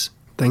figures,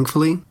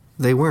 thankfully,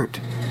 they weren't.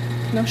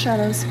 No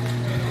shadows.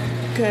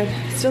 Good.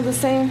 Still the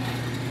same.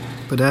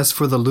 But as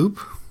for the loop,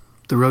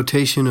 the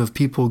rotation of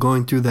people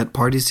going through that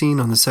party scene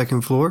on the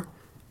second floor,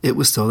 it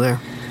was still there.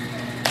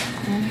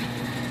 And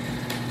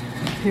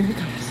here it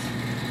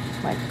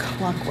goes. Like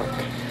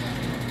clockwork.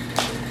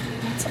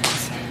 That's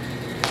awesome.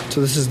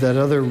 So this is that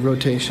other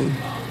rotation.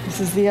 This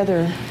is the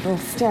other little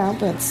stamp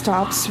that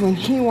stops when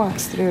he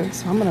walks through,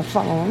 so I'm going to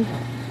follow him.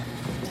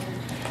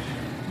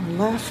 We're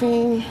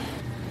laughing.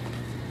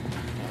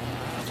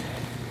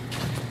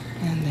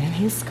 And then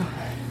he's gone.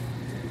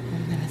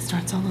 And then it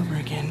starts all over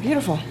again.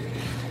 Beautiful.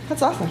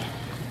 That's awesome.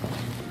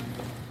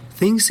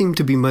 Things seemed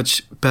to be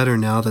much better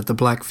now that the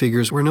black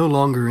figures were no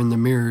longer in the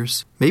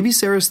mirrors. Maybe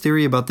Sarah's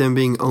theory about them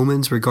being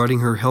omens regarding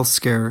her health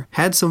scare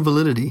had some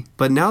validity,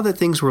 but now that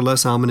things were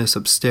less ominous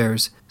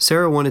upstairs,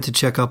 Sarah wanted to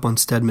check up on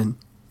Stedman,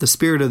 the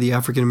spirit of the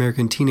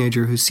African-American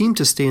teenager who seemed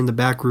to stay in the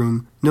back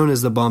room, known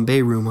as the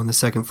Bombay Room on the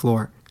second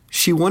floor.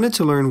 She wanted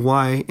to learn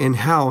why and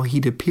how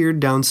he'd appeared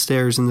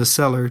downstairs in the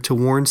cellar to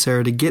warn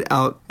Sarah to get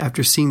out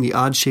after seeing the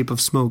odd shape of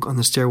smoke on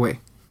the stairway.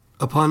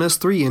 Upon us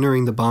three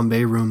entering the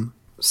Bombay Room,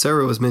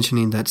 Sarah was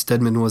mentioning that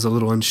Stedman was a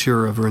little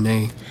unsure of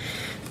Renee.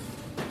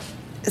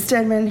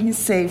 Stedman, he's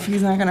safe.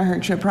 He's not going to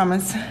hurt you, I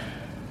promise.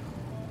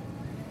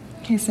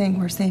 He's saying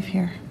we're safe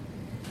here.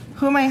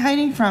 Who am I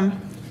hiding from?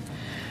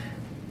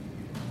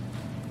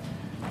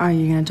 Are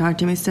you going to talk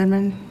to me,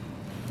 Stedman?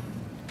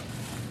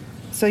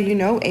 So you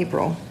know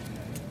April.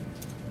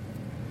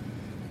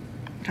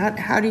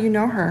 How do you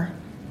know her?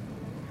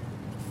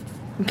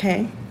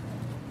 Okay.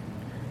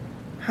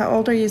 How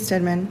old are you,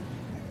 Stedman?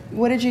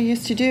 What did you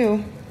used to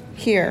do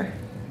here?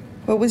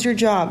 What was your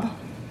job?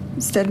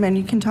 Stedman,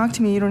 you can talk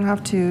to me. You don't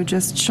have to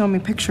just show me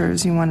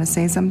pictures. You want to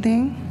say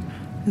something?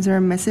 Is there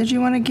a message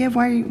you want to give?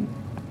 Why are you...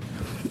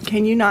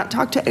 Can you not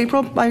talk to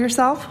April by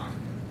yourself?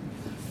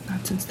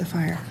 Not since the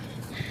fire.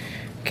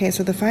 Okay,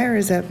 so the fire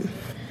is at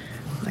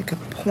like a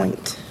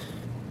point.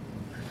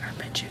 I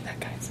bet you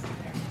that guy's over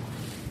there.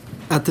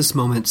 At this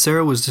moment,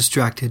 Sarah was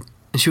distracted,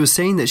 and she was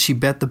saying that she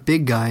bet the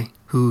big guy,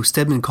 who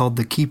Stedman called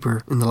the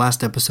Keeper in the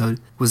last episode,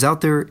 was out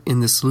there in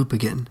this loop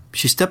again.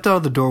 She stepped out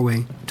of the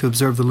doorway to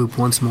observe the loop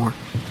once more.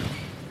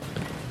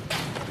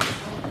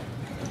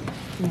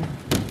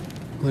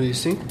 What do you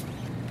see?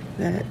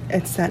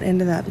 It's that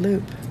end of that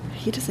loop.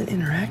 He doesn't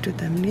interact with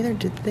them, neither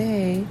did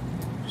they.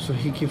 So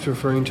he keeps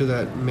referring to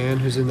that man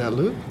who's in that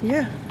loop?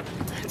 Yeah.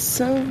 It's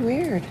so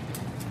weird.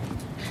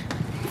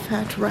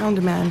 Fat,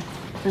 round man.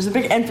 There's a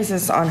big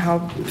emphasis on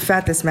how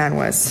fat this man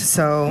was.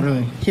 So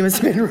really? He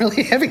must have been a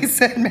really heavy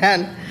set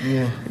man.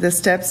 Yeah. The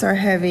steps are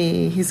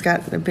heavy. He's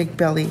got a big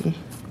belly.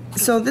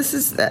 So this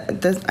is,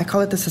 I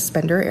call it the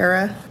suspender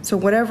era. So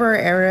whatever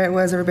era it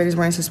was, everybody's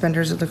wearing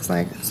suspenders, it looks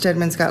like.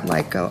 Stedman's got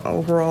like a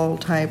overall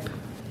type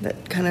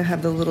that kind of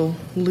have the little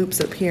loops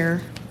up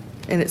here.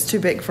 And it's too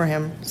big for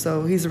him.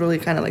 So he's really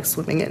kind of like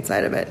swimming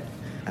inside of it.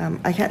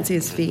 I can't see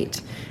his feet.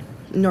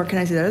 Nor can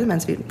I see the other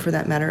man's feet, for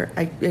that matter.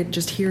 I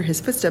just hear his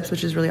footsteps,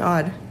 which is really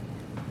odd.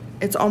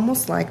 It's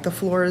almost like the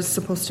floor is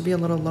supposed to be a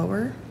little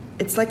lower.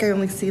 It's like I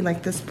only see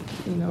like this,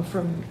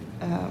 from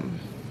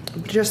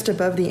just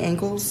above the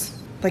ankles,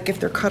 like if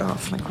they're cut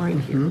off, like right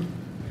here.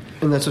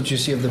 And that's what you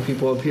see of the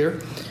people up here?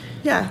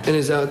 Yeah. And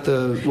is that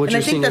what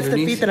you're seeing underneath? And I think that's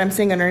the feet that I'm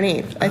seeing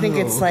underneath. I think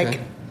it's okay.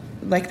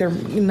 like they're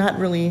not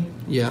really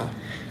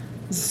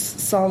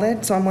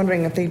solid. So I'm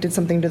wondering if they did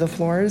something to the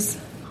floors.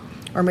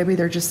 Or maybe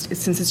they're just,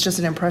 since it's just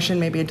an impression,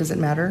 maybe it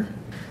doesn't matter.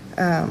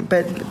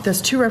 But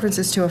there's two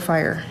references to a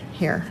fire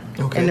here.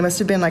 Okay. And it must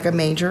have been like a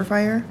major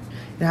fire.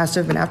 It has to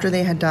have been after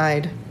they had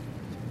died,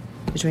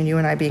 between you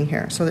and I being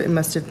here. So it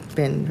must have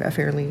been a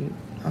fairly,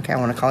 I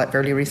want to call it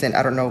fairly recent.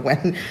 I don't know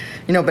when,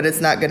 but it's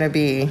not going to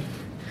be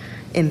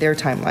in their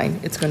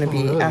timeline. It's going to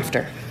be really?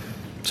 after.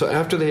 So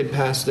after they had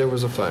passed, there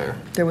was a fire?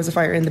 There was a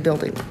fire in the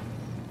building.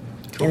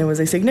 Cool. And it was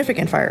a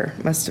significant fire,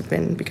 must have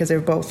been, because they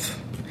were both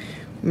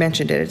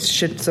mentioned it.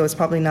 So it's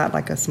probably not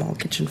like a small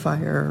kitchen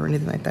fire or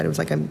anything like that. It was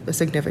like a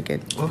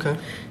significant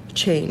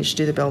change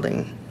to the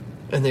building.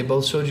 And they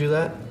both showed you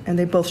that? And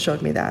they both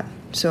showed me that.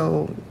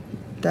 So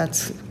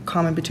that's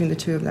common between the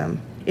two of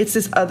them. It's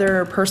this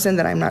other person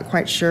that I'm not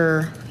quite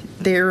sure.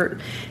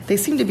 They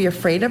seem to be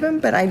afraid of him,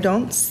 but I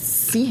don't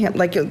see him.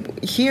 Like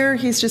here,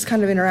 he's just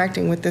kind of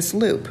interacting with this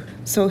loop.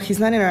 So he's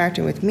not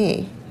interacting with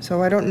me.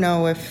 So I don't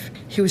know if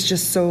he was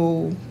just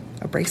so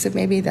abrasive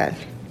maybe that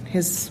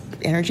his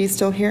energy is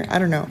still here. I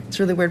don't know. It's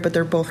really weird, but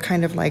they're both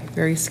kind of like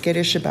very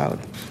skittish about.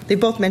 They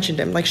both mentioned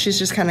him. Like she's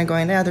just kind of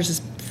going, there's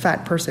this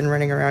fat person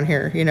running around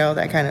here,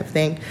 that kind of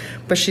thing.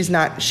 But she's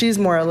not. She's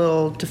more a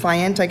little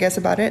defiant, I guess,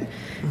 about it.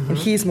 Mm-hmm. And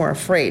he's more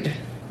afraid.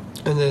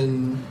 And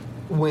then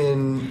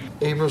when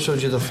April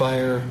showed you the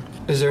fire,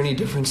 is there any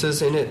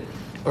differences in it?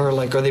 Or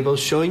are they both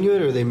showing you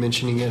it, or are they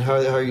mentioning it? How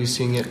are you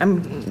seeing it?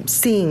 I'm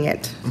seeing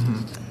it.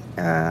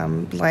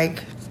 Mm-hmm.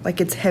 Like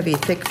it's heavy,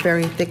 thick,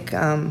 very thick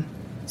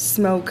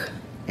smoke.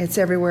 It's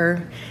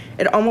everywhere.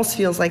 It almost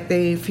feels like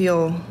they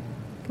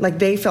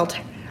felt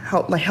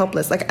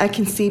helpless. Like I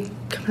can see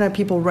kind of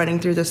people running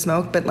through the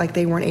smoke, but like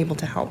they weren't able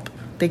to help.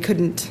 They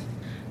couldn't.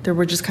 They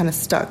were just kind of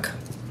stuck.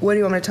 What do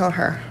you want me to tell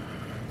her?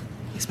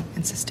 He's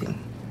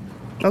insisting.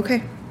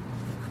 Okay.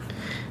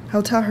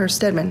 I'll tell her,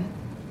 Stedman.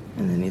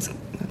 And then he's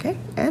okay.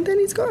 And then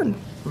he's gone.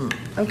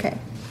 Okay.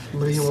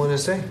 What do you want to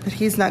say? But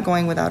he's not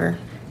going without her.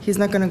 He's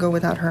not going to go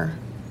without her.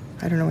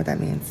 I don't know what that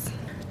means.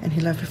 And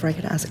he left before I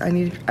could ask. I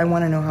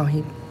want to know how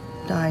he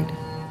died.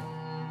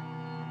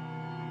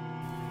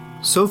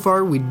 So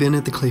far, we'd been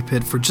at the clay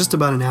pit for just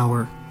about an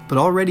hour, but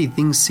already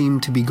things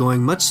seemed to be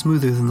going much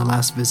smoother than the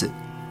last visit.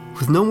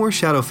 With no more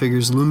shadow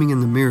figures looming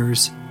in the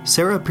mirrors,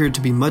 Sarah appeared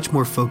to be much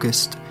more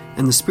focused,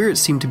 and the spirits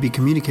seemed to be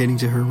communicating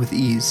to her with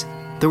ease.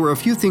 There were a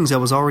few things I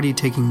was already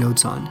taking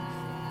notes on.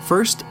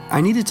 First,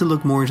 I needed to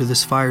look more into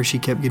this fire she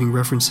kept getting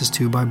references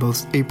to by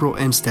both April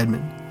and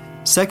Stedman.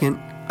 Second,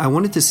 I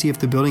wanted to see if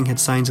the building had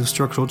signs of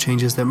structural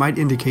changes that might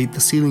indicate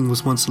the ceiling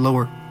was once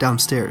lower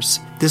downstairs.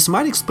 This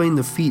might explain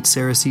the feet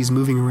Sarah sees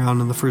moving around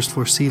on the first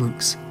floor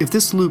ceilings. If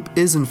this loop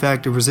is in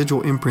fact a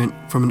residual imprint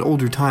from an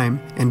older time,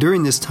 and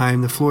during this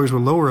time the floors were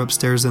lower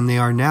upstairs than they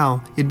are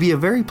now, it'd be a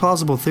very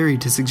plausible theory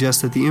to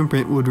suggest that the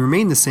imprint would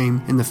remain the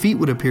same and the feet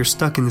would appear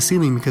stuck in the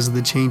ceiling because of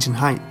the change in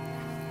height.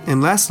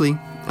 And lastly,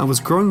 I was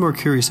growing more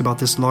curious about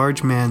this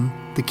large man,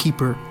 the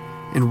keeper,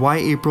 and why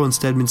April and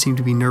Stedman seemed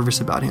to be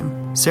nervous about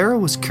him. Sarah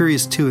was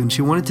curious too, and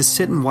she wanted to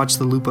sit and watch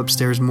the loop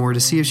upstairs more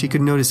to see if she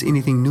could notice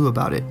anything new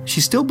about it.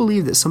 She still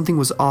believed that something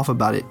was off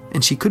about it,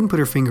 and she couldn't put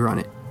her finger on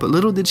it. But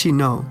little did she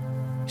know,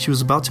 she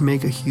was about to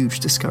make a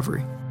huge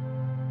discovery.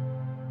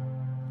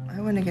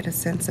 I want to get a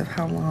sense of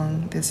how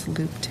long this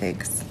loop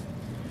takes.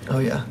 Oh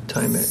yeah,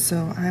 time it.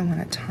 So I want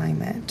to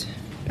time it.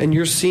 And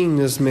you're seeing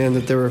this man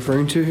that they're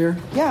referring to here?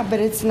 Yeah, but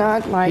it's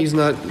not like... He's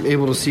not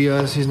able to see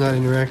us, he's not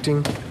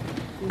interacting?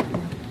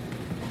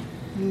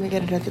 I'm going to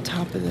get it at the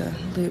top of the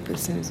loop as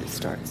soon as it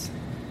starts.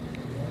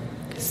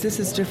 Because this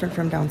is different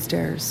from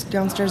downstairs.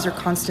 Downstairs are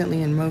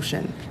constantly in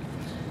motion.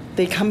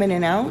 They come in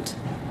and out,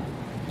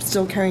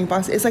 still carrying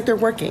boxes. It's like they're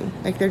working,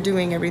 like they're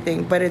doing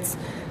everything, but it's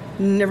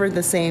never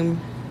the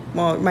same.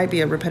 Well, it might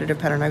be a repetitive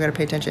pattern. I've got to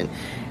pay attention.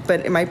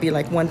 But it might be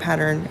like one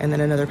pattern, and then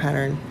another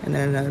pattern, and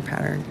then another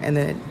pattern, and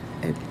then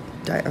it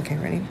died. Okay,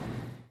 ready?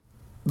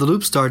 The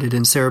loop started,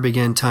 and Sarah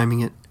began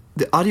timing it.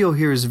 The audio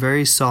here is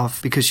very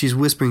soft because she's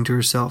whispering to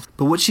herself,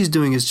 but what she's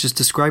doing is just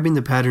describing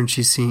the pattern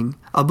she's seeing.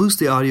 I'll boost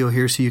the audio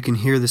here so you can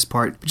hear this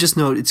part, but just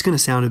note it's going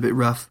to sound a bit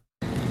rough.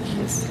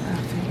 He's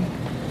laughing.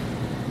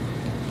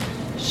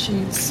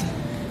 She's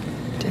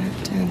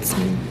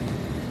dancing.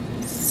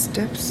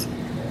 Steps,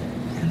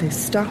 and they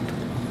stop,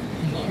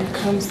 and here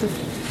comes the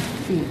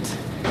feet.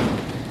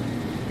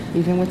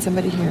 Even with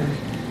somebody here.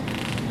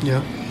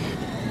 Yeah.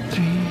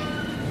 3,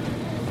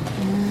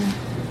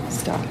 4,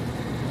 stop.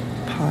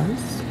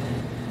 Pause.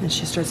 And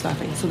she starts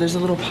laughing. So there's a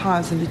little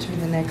pause in between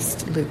the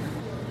next loop.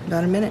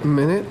 About a minute. A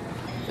minute?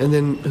 And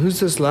then who's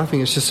this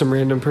laughing? It's just some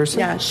random person?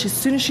 Yeah, as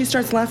soon as she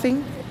starts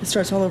laughing, it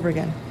starts all over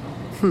again.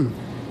 Who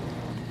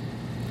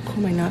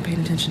am I not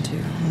paying attention to?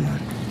 Hold on.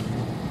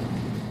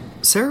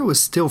 Sarah was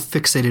still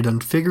fixated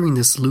on figuring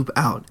this loop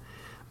out.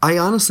 I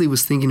honestly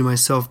was thinking to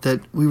myself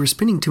that we were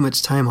spending too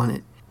much time on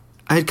it.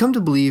 I had come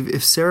to believe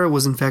if Sarah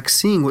was in fact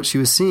seeing what she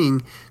was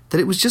seeing, that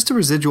it was just a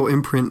residual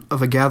imprint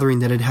of a gathering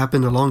that had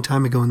happened a long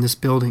time ago in this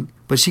building.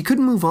 But she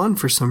couldn't move on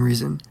for some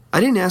reason. I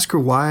didn't ask her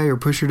why or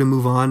push her to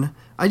move on.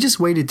 I just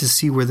waited to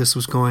see where this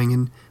was going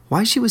and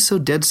why she was so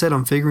dead set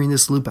on figuring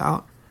this loop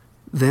out.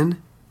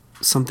 Then,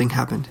 something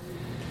happened.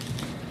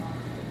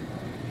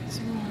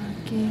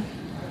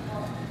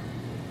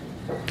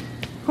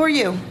 Who are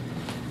you?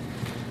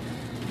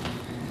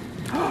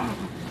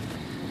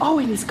 Oh,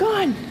 and he's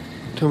gone.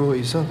 Tell me what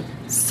you saw.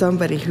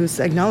 Somebody who's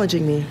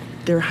acknowledging me.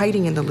 They're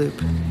hiding in the loop.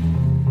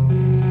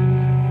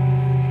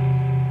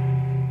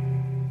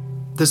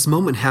 This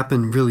moment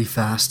happened really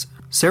fast.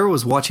 Sarah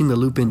was watching the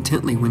loop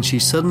intently when she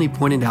suddenly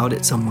pointed out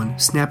at someone,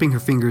 snapping her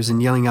fingers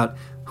and yelling out,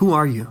 "Who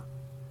are you?"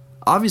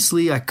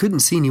 Obviously, I couldn't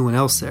see anyone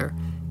else there.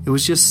 It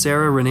was just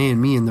Sarah, Renee,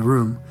 and me in the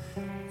room.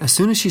 As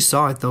soon as she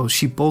saw it, though,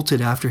 she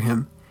bolted after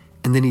him,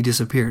 and then he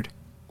disappeared.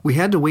 We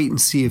had to wait and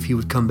see if he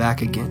would come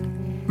back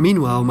again.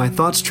 Meanwhile, my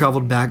thoughts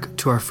traveled back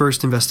to our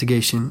first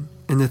investigation,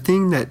 and the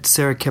thing that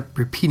Sarah kept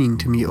repeating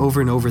to me over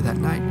and over that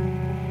night.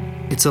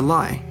 "It's a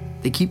lie.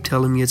 They keep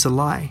telling me it's a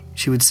lie,"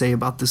 she would say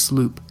about this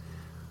loop.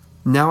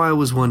 Now I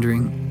was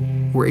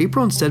wondering, were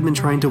April and Stedman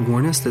trying to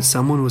warn us that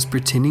someone was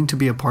pretending to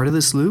be a part of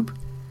this loop?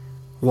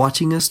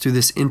 Watching us through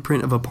this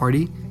imprint of a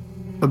party?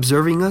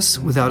 Observing us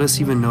without us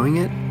even knowing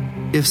it?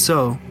 If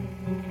so,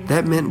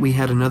 that meant we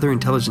had another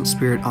intelligent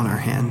spirit on our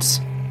hands,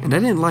 and I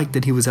didn't like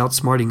that he was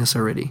outsmarting us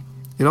already.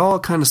 It all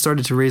kind of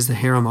started to raise the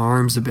hair on my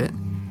arms a bit.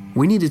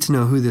 We needed to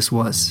know who this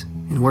was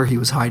and where he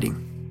was hiding.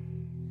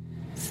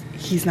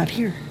 He's not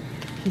here.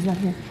 He's not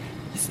here.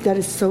 That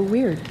is so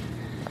weird.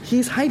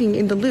 He's hiding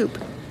in the loop.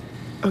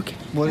 Okay,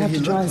 What I have did to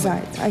he draw look his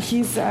like? eyes.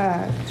 He's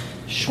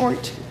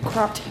short,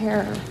 cropped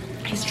hair.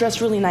 He's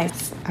dressed really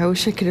nice. I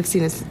wish I could have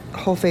seen his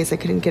whole face. I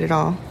couldn't get it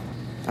all.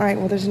 All right,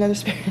 well, there's another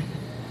spirit.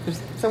 There's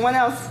someone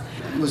else.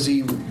 Was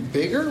he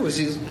bigger? Was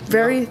he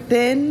Very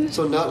thin.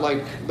 So not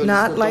like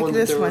Not like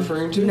this one.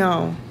 referring to?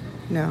 No.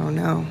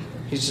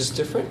 He's just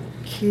different?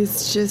 He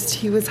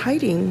was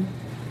hiding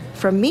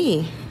from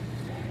me.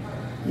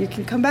 You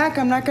can come back.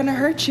 I'm not going to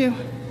hurt you.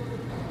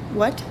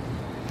 What?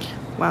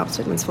 Wow,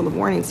 Stedman's full of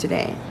warnings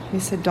today. He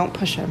said, don't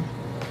push him.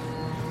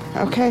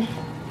 Okay.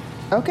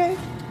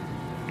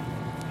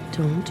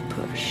 Don't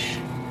push.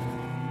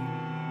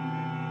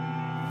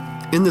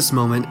 In this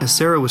moment, as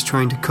Sarah was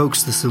trying to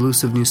coax this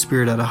elusive new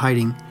spirit out of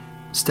hiding,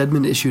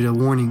 Stedman issued a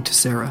warning to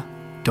Sarah.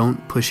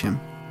 Don't push him.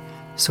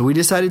 So we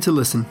decided to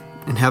listen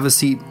and have a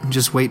seat and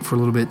just wait for a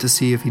little bit to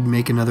see if he'd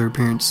make another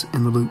appearance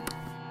in the loop.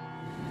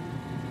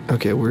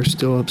 Okay, we're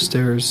still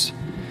upstairs,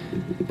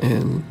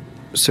 and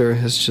Sarah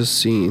has just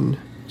seen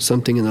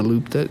something in the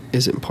loop that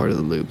isn't part of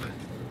the loop.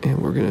 And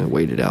we're going to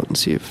wait it out and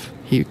see if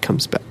he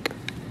comes back.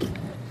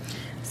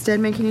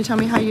 Stedman, can you tell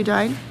me how you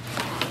died?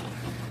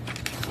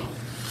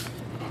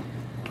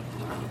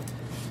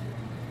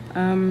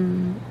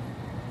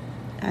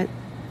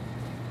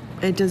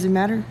 It doesn't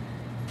matter.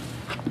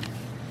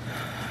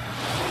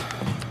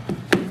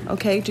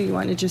 Okay, do you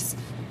want to just...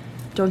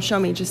 Don't show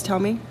me, just tell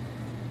me.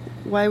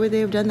 Why would they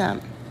have done that?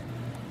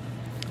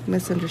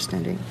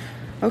 Misunderstanding.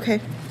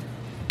 Okay.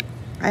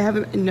 I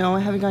haven't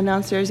gone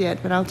downstairs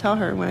yet, but I'll tell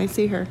her when I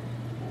see her.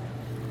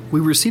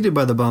 We were seated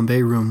by the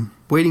Bombay room,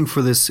 waiting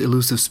for this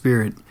elusive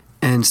spirit,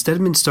 and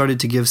Stedman started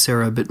to give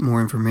Sarah a bit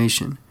more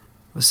information.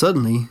 But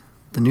suddenly,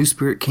 the new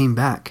spirit came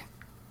back,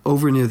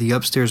 over near the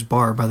upstairs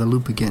bar by the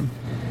loop again.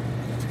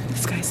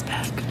 This guy's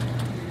back.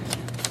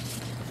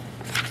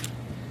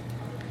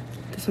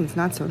 This one's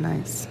not so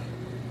nice.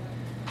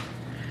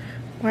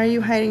 Why are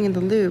you hiding in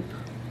the loop?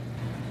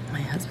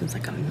 My husband's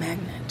like a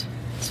magnet.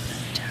 It's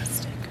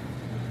fantastic.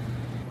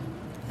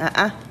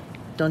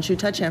 Don't you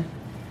touch him.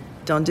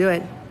 Don't do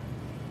it.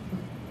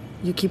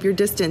 You keep your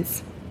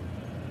distance.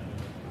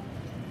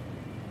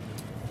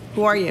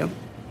 Who are you?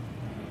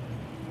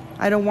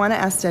 I don't want to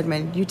ask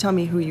Stedman. You tell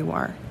me who you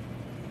are.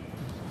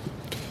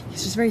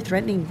 He's just very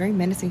threatening, very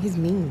menacing. He's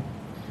mean.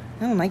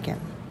 I don't like him.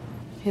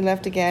 He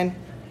left again.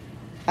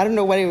 I don't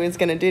know what he was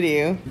going to do to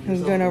you. He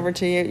was going over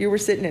to you. You were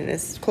sitting in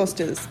this, close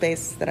to the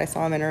space that I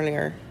saw him in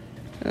earlier.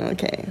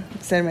 Okay.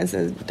 Stedman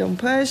says, don't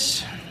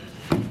push.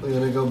 We're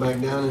going to go back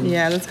down?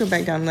 Yeah, let's go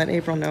back down and let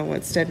April know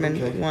what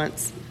Stedman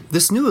wants.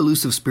 This new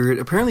elusive spirit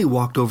apparently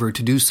walked over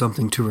to do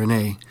something to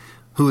Renee,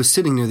 who was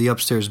sitting near the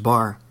upstairs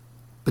bar.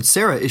 But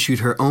Sarah issued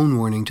her own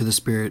warning to the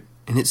spirit,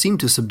 and it seemed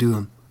to subdue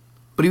him.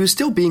 But he was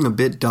still being a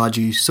bit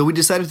dodgy, so we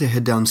decided to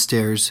head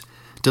downstairs,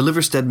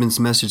 deliver Stedman's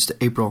message to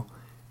April,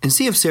 and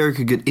see if Sarah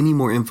could get any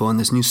more info on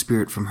this new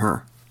spirit from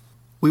her.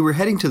 We were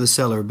heading to the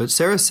cellar, but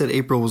Sarah said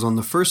April was on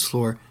the first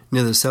floor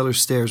near the cellar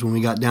stairs when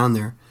we got down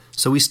there,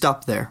 so we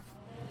stopped there.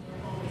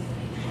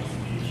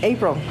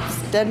 April,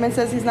 Stedman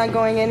says he's not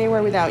going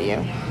anywhere without you.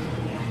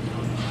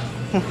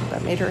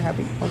 That made her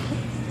happy. Okay.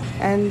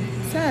 And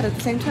sad at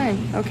the same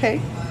time. Okay.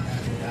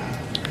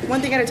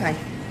 One thing at a time.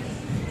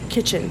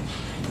 Kitchen.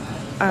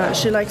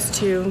 She likes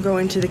to go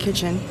into the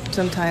kitchen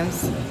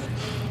sometimes.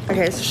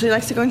 Okay, so she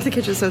likes to go into the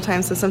kitchen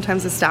sometimes, so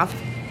sometimes the staff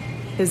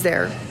is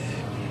there.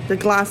 The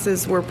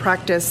glasses were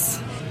practice.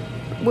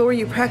 What were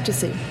you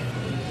practicing?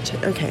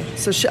 Okay,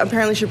 so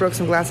apparently she broke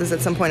some glasses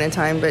at some point in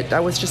time, but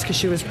that was just because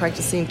she was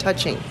practicing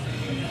touching.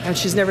 And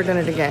she's never done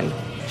it again.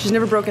 She's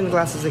never broken the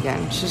glasses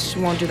again. She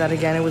won't do that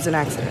again. It was an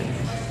accident.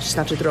 She's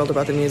not too thrilled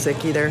about the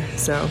music either,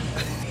 so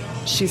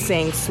she's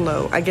saying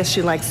slow. I guess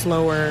she likes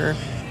slower.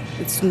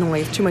 It's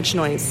noise, too much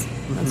noise.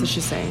 That's what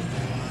she's saying.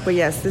 But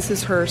yes, this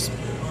is her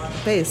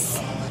space.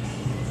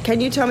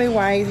 Can you tell me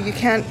why you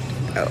can't,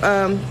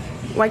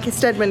 why can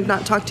Stedman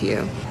not talk to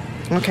you?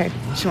 Okay,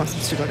 she wants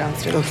us to go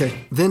downstairs.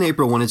 Okay. Then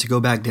April wanted to go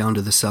back down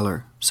to the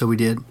cellar, so we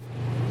did.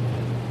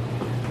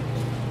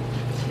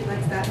 She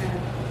likes that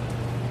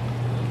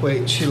man.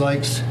 Wait, she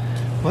likes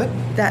what?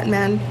 That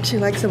man, she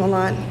likes him a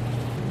lot.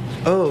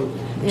 Oh,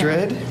 Yeah.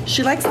 Dredd?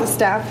 She likes the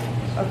staff,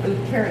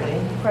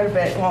 apparently, quite a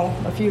bit. Well,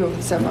 a few of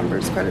the staff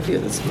members, quite a few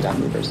of the staff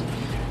members.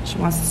 She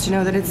wants us to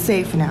know that it's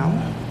safe now.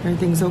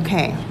 Everything's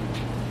okay.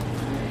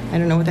 I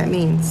don't know what that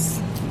means.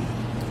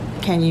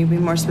 Can you be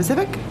more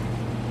specific?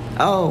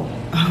 Oh,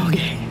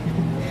 okay.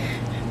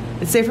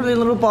 It's safe from the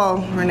little ball,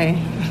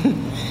 Renee.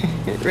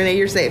 Renee,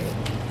 you're safe.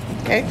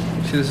 Okay?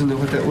 She doesn't know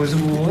what that was.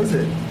 What was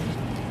it?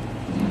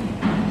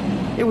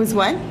 It was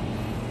what?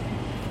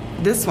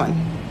 This one.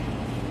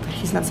 But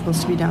he's not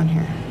supposed to be down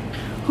here.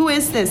 Who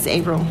is this,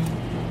 April?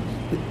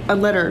 A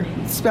letter.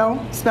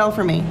 Spell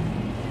for me.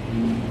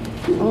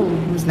 Oh,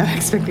 I was not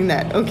expecting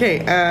that. Okay,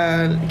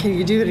 can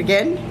you do it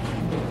again?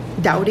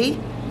 Dowdy?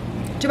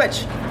 Too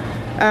much.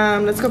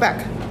 Let's go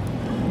back.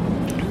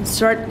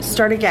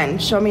 Start again.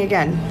 Show me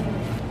again.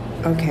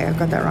 Okay, I've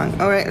got that wrong.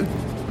 All right.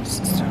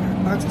 Star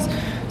boxes.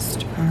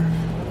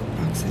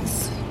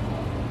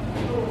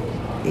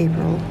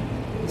 April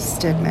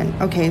Stedman.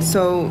 Okay,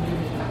 so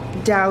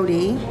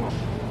Dowdy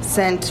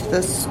sent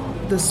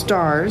the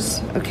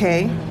stars,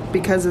 okay,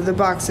 because of the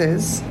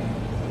boxes,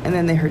 and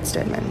then they heard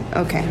Stedman.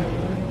 Okay,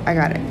 I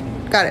got it.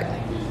 Got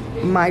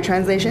it. My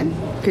translation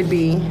could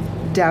be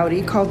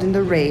Dowdy called in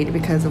the raid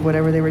because of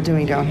whatever they were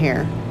doing down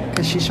here.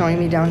 Because she's showing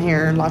me down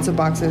here lots of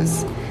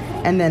boxes,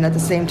 and then at the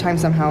same time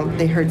somehow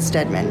they heard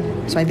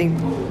Stedman. So I think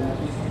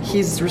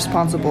he's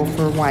responsible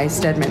for why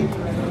Stedman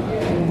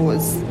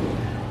was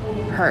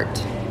hurt,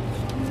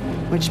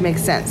 which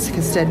makes sense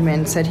because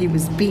Stedman said he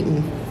was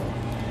beaten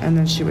and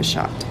then she was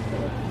shot.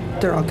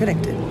 They're all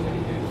connected.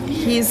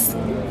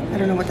 I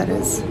don't know what that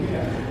is.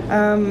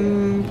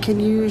 Can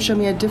you show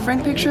me a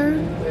different picture?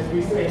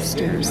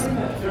 Stairs.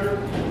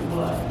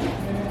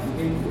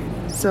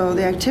 So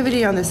the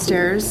activity on the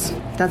stairs,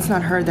 that's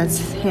not her, that's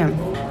him.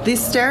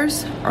 These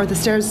stairs are the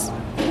stairs,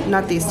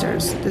 not these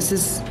stairs. This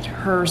is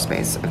her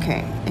space,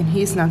 okay. And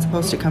he's not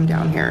supposed to come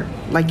down here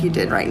like you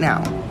did right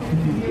now.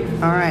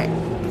 All right,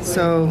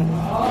 so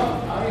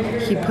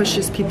he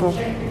pushes people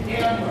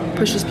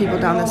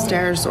down the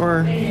stairs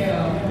or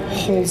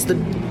holds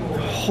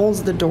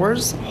the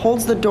doors,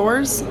 locks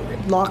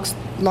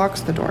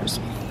the doors.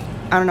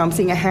 I don't know, I'm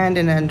seeing a hand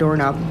and a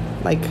doorknob.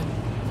 Like,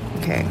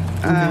 okay.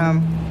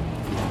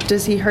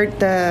 Does he hurt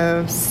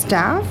the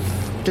staff?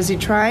 Does he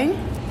try?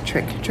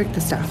 Trick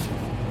the staff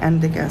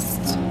and the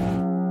guests.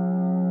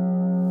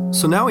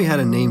 So now we had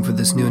a name for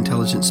this new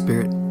intelligent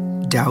spirit,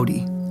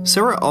 Dowdy.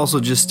 Sarah also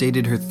just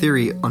stated her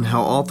theory on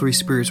how all three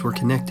spirits were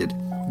connected.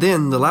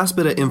 Then, the last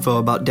bit of info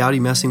about Dowdy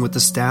messing with the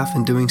staff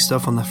and doing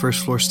stuff on the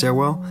first floor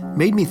stairwell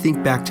made me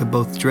think back to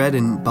both Dredd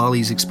and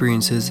Bali's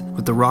experiences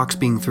with the rocks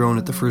being thrown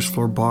at the first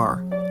floor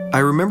bar. I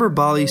remember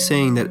Bali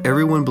saying that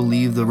everyone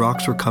believed the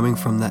rocks were coming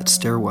from that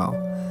stairwell.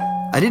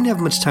 I didn't have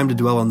much time to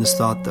dwell on this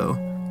thought though,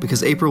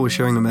 because April was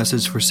sharing a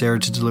message for Sarah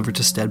to deliver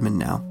to Stedman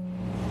now.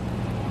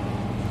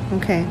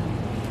 Okay.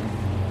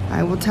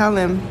 I will tell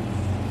him,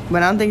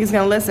 but I don't think he's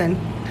going to listen.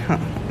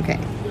 Okay.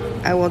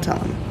 I will tell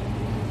him.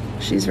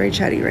 She's very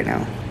chatty right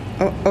now.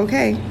 Oh,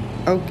 okay.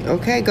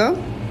 Okay,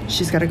 go.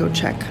 She's got to go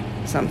check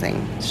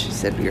something. She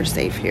said, you're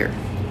safe here.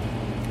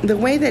 The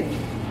way that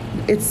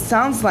it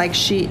sounds like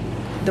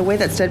the way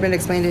that Stedman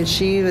explained it,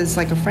 she was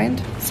like a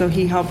friend. So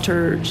he helped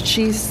her.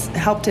 She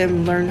helped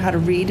him learn how to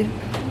read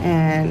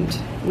and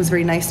was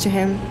very nice to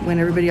him when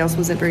everybody else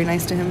wasn't very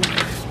nice to him.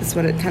 That's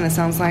what it kind of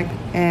sounds like.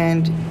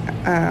 And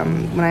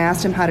when I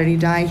asked him how did he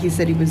die, he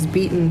said he was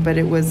beaten, but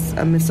it was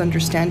a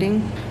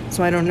misunderstanding.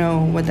 So I don't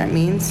know what that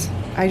means.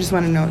 I just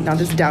want to know, now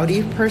this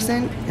Dowdy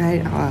person,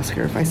 and I'll ask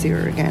her if I see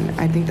her again.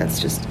 I think that's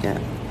just,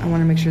 I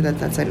want to make sure that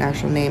that's an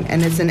actual name.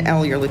 And it's an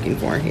L you're looking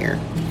for here,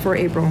 for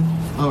April.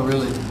 Oh,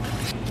 really?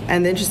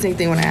 And the interesting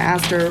thing, when I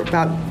asked her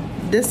about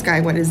this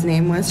guy, what his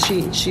name was,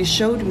 she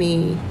showed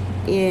me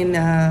in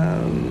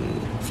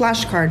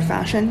flashcard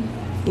fashion.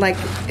 Like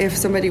if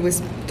somebody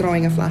was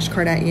throwing a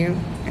flashcard at you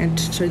and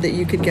so that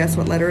you could guess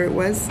what letter it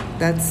was,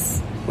 that's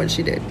what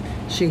she did.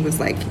 She was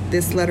like,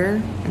 this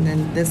letter, and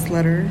then this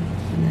letter,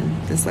 and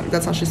then this letter.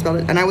 That's how she spelled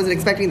it. And I wasn't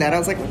expecting that. I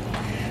was like,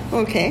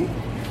 okay.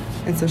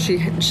 And so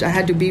I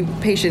had to be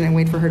patient and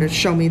wait for her to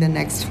show me the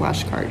next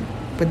flashcard.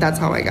 But that's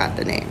how I got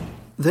the name.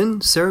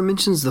 Then Sarah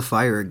mentions the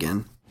fire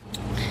again.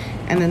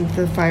 And then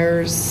the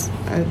fire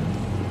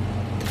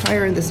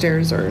and the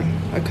stairs are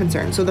a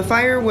concern. So the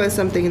fire was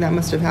something that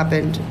must have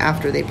happened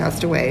after they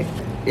passed away.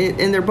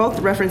 And they're both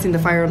referencing the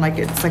fire like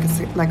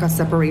it's like a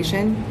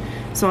separation.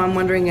 So I'm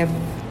wondering if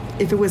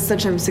it was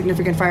such a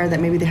significant fire that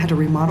maybe they had to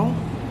remodel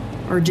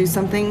or do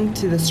something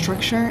to the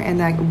structure and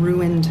that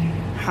ruined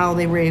how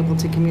they were able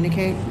to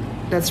communicate.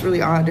 That's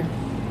really odd.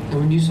 And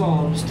when you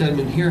saw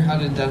Stedman here, how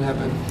did that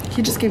happen?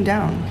 He just came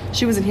down.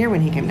 She wasn't here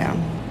when he came down.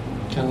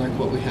 Kind of like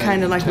what we had.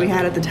 Kind of like we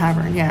had at the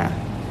tavern, yeah.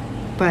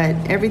 But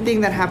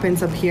everything that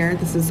happens up here,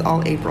 this is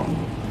all April,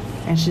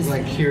 and she's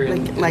like here,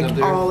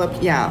 like all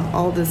up,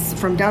 all this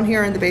from down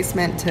here in the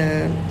basement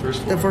to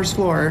the first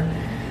floor.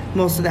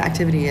 Most of the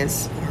activity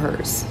is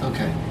hers.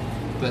 Okay,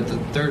 but the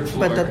third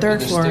floor. But the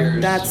third floor,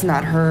 stairs. That's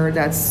not her.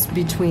 That's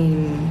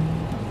between.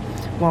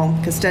 Well,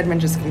 because Stedman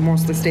just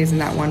mostly stays in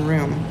that one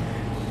room.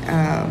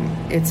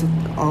 It's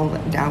all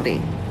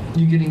Dowdy.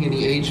 You getting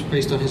any age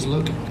based on his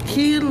look?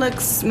 He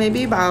looks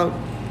maybe about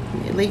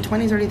late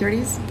 20s, early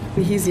 30s.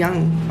 He's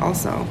young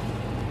also.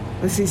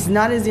 He's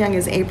not as young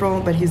as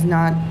April, but he's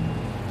not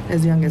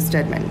as young as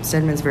Stedman.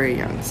 Stedman's very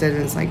young.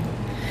 Stedman's like,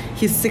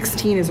 he's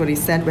 16 is what he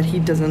said, but he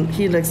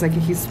looks like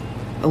he's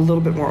a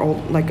little bit more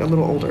old, like a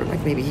little older.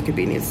 Like maybe he could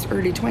be in his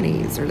early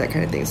 20s or that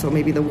kind of thing. So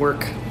maybe the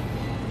work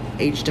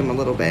aged him a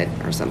little bit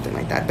or something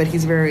like that. But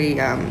he's very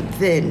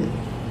thin,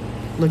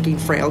 looking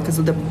frail because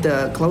of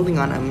the clothing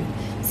on him.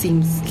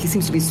 He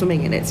seems to be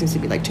swimming in it. It seems to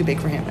be like too big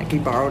for him, like he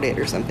borrowed it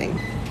or something.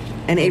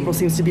 And April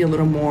seems to be a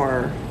little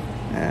more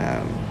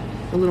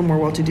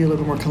well-to-do, a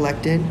little more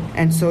collected.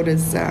 And so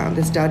does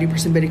this Dowdy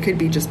person, but it could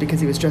be just because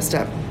he was dressed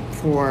up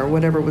for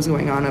whatever was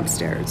going on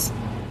upstairs.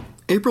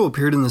 April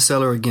appeared in the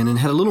cellar again and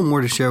had a little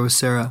more to share with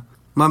Sarah.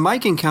 My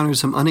mic encountered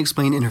some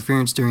unexplained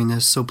interference during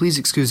this, so please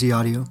excuse the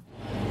audio.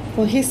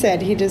 Well, he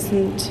said he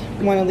doesn't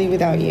want to leave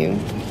without you.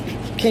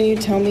 Can you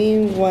tell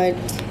me what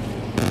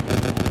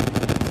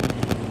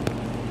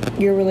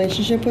your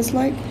relationship was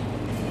like?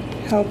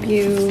 Help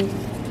you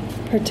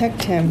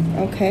protect him,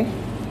 okay?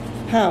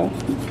 How?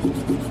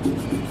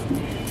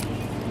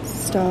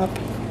 Stop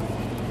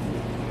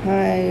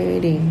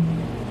hiding.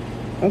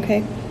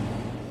 Okay.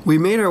 We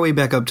made our way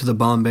back up to the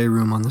Bombay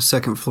room on the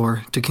second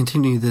floor to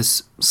continue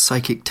this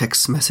psychic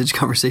text message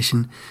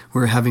conversation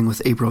we were having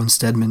with April and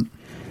Stedman.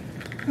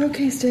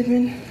 Okay,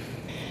 Stedman.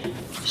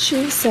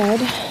 She said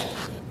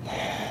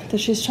that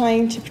she's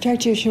trying to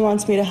protect you. She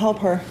wants me to help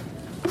her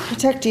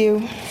protect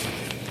you.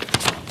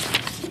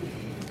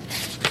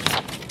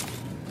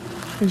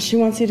 And she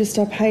wants you to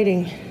stop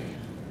hiding.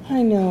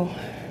 I know,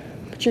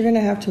 but you're going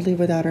to have to leave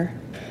without her.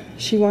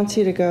 She wants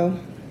you to go.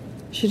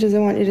 She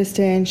doesn't want you to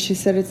stay, and she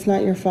said it's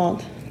not your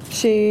fault.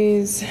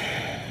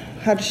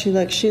 How does she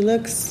look? She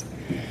looks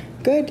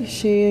good.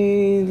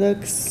 She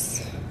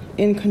looks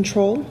in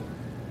control,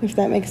 if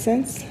that makes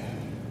sense.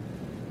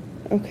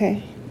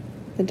 Okay.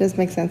 That does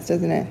make sense,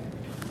 doesn't it?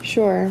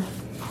 Sure.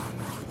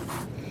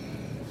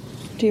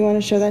 Do you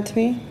want to show that to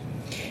me?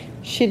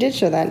 She did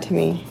show that to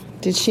me.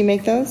 Did she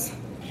make those?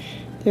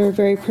 They were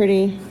very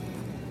pretty.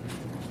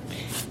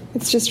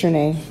 It's just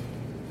Renee.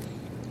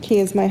 He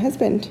is my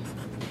husband.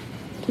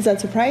 Does that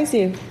surprise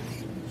you?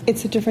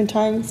 It's a different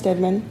time,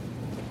 Stedman.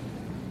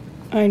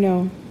 I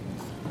know.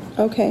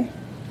 Okay.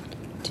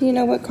 Do you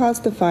know what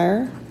caused the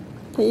fire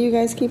that you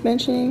guys keep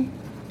mentioning?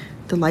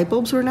 The light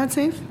bulbs were not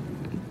safe?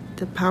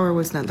 The power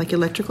was not, like,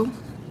 electrical?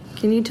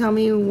 Can you tell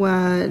me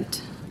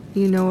what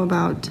you know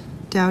about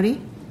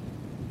Dowdy?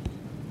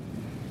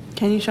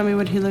 Can you show me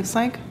what he looks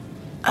like?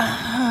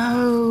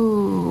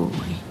 Oh,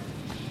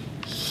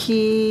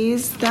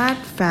 he's that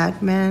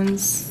fat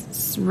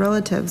man's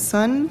relative,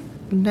 son,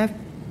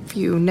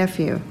 nephew.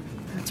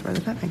 That's where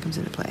the fat man comes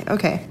into play.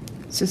 Okay,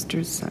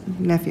 sister's son,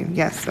 nephew.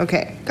 Yes,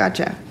 okay,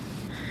 gotcha.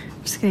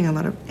 I'm just getting a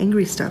lot of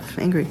angry stuff.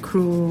 Angry,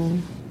 cruel,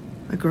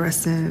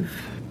 aggressive,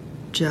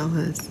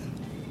 jealous.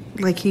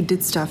 Like he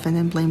did stuff and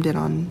then blamed it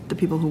on the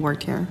people who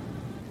worked here.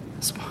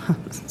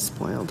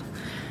 Spoiled.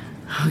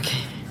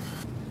 Okay.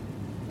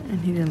 And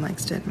he didn't like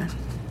Stedman.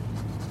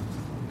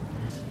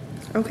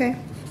 Okay.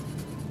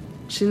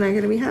 She's not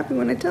going to be happy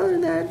when I tell her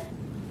that.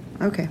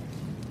 Okay.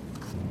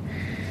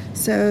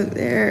 So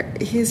there,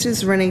 he's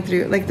just running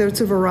through, like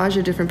there's a barrage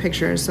of different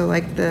pictures. So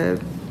like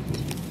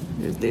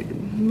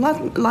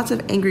lots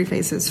of angry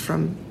faces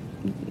from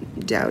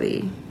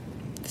Dowdy.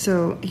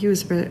 So he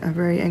was a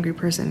very angry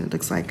person, it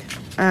looks like.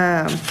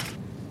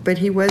 But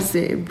he was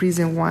the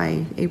reason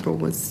why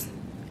April is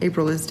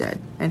dead,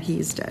 and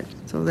he's dead.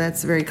 So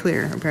that's very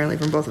clear, apparently,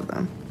 from both of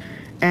them.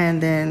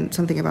 And then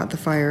something about the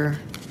fire.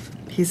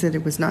 He said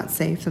it was not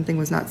safe. Something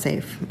was not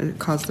safe. It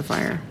caused the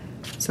fire.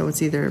 So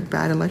it's either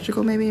bad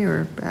electrical, maybe,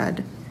 or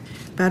bad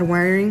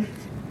wiring.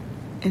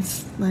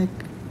 It's like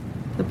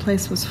the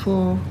place was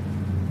full.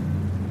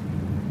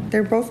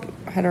 They both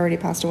had already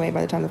passed away by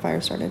the time the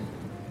fire started.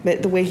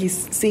 But the way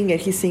he's seeing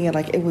it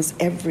like it was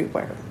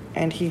everywhere.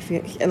 And he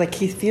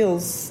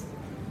feels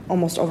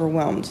almost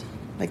overwhelmed.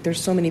 Like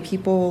there's so many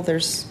people,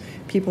 there's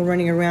people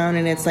running around,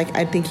 and it's like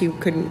I think he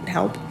couldn't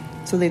help.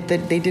 So they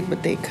did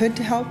what they could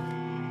to help.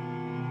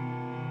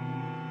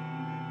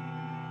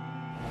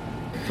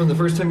 From the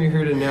first time you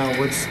heard it now,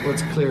 what's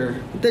clearer?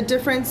 The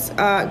difference,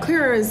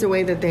 clearer is the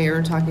way that they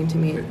are talking to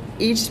me.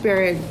 Each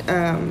spirit,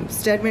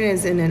 Stedman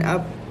is in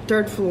an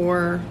third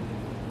floor,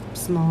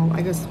 small,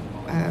 I guess,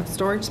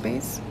 storage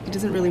space. He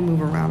doesn't really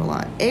move around a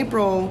lot.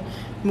 April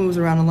moves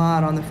around a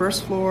lot on the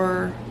first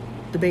floor,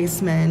 the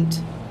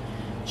basement.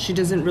 She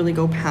doesn't really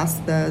go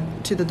past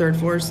to the third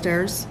floor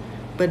stairs,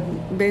 but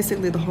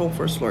basically the whole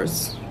first floor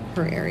is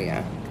her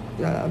area.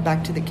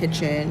 Back to the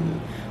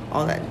kitchen,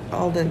 all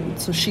that.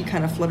 So she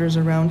kind of flutters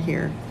around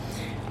here.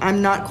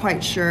 I'm not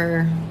quite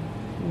sure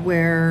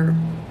where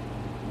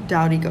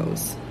Dowdy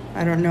goes.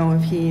 I don't know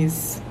if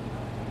he's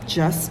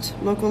just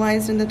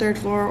localized in the third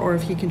floor or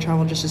if he can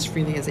travel just as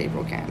freely as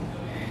April can.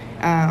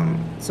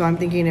 So I'm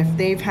thinking if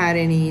they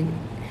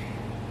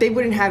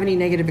wouldn't have any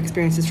negative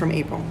experiences from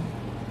April.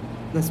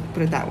 Let's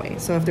put it that way.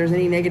 So if there's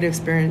any negative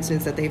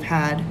experiences that they've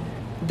had,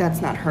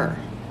 that's not her.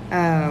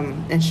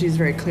 And she's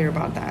very clear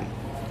about that.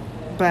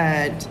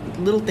 But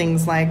little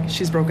things like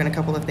she's broken a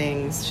couple of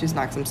things, she's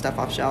knocked some stuff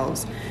off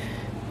shelves.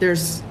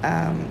 There's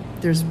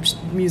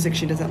music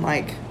she doesn't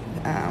like.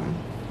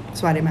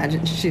 So I'd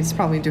imagine she's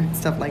probably doing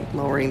stuff like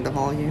lowering the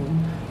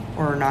volume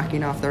or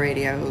knocking off the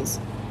radios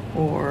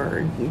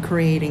or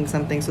creating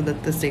something so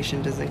that the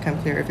station doesn't come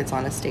clear if it's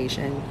on a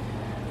station.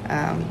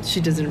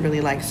 She doesn't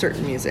really like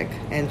certain music,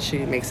 and she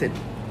makes it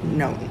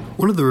known.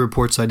 One of the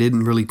reports I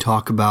didn't really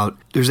talk about,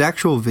 there's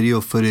actual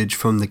video footage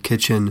from the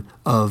kitchen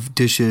of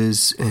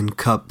dishes and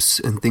cups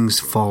and things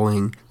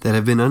falling that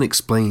have been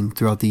unexplained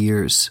throughout the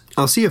years.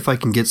 I'll see if I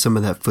can get some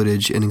of that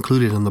footage and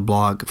include it on the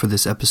blog for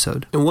this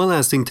episode. And one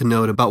last thing to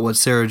note about what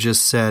Sarah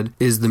just said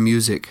is the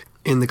music.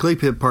 In the Clay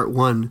Pit Part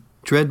 1,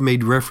 Dredd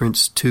made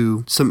reference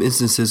to some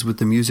instances with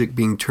the music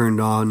being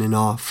turned on and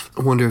off.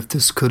 I wonder if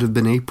this could have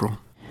been April.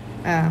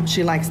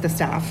 She likes the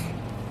staff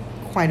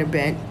quite a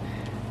bit,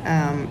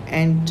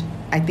 and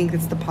I think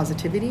it's the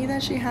positivity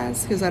that she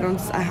has, because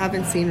I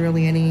haven't seen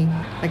really any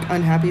like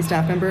unhappy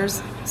staff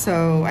members,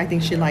 so I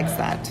think she likes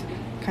that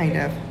kind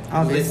of,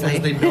 obviously,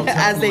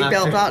 as they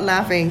belt out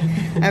laughing.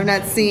 I've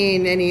not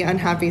seen any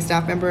unhappy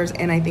staff members,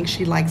 and I think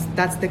she likes,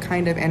 that's the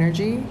kind of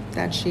energy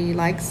that she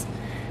likes.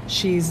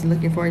 She's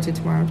looking forward to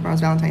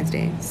tomorrow's Valentine's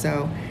Day,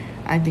 so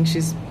I think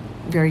she's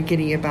very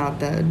giddy about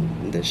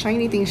the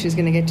shiny things she's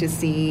going to get to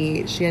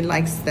see. She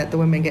likes that the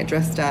women get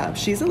dressed up.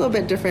 She's a little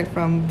bit different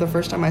from the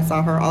first time I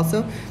saw her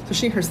also, so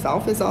she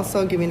herself is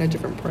also giving a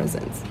different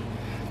presence.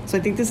 So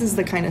I think this is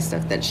the kind of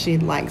stuff that she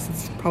likes.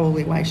 It's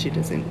probably why she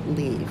doesn't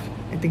leave.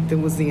 I think there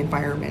was the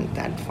environment,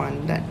 that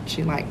fun that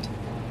she liked.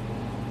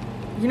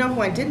 You know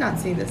who I did not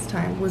see this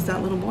time was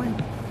that little boy.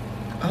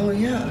 Oh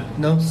yeah,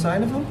 no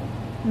sign of him?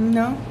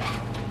 No.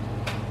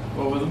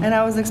 What was him? And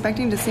I was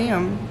expecting to see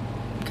him,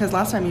 because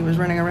last time he was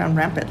running around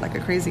rampant like a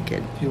crazy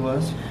kid. He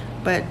was?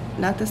 But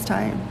not this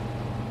time.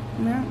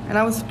 No. And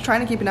I was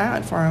trying to keep an eye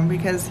out for him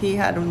because he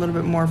had a little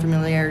bit more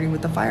familiarity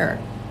with the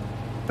fire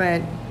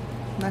but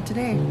not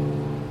today.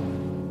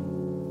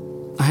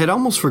 I had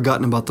almost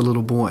forgotten about the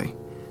little boy.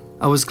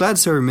 I was glad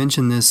Sarah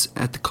mentioned this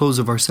at the close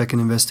of our second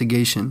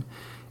investigation.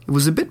 It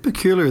was a bit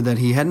peculiar that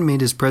he hadn't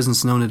made his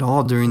presence known at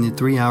all during the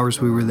 3 hours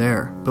we were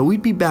there, but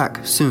we'd be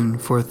back soon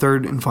for a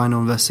third and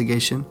final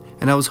investigation,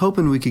 and I was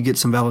hoping we could get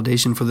some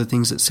validation for the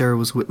things that Sarah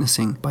was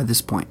witnessing by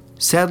this point.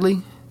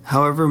 Sadly,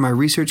 however, my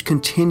research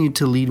continued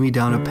to lead me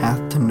down a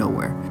path to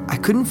nowhere. I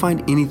couldn't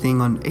find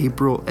anything on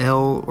April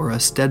L. or a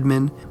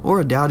Stedman, or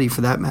a Dowdy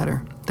for that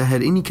matter, that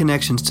had any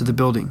connections to the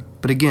building.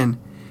 But again,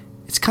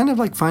 it's kind of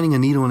like finding a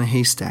needle in a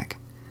haystack.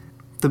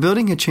 The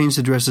building had changed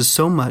addresses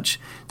so much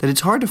that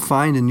it's hard to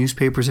find in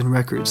newspapers and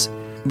records.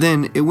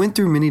 Then, it went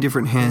through many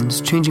different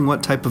hands, changing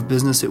what type of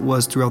business it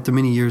was throughout the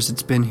many years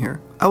it's been here.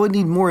 I would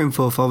need more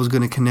info if I was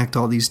going to connect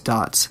all these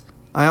dots.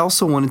 I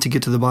also wanted to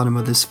get to the bottom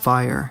of this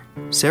fire.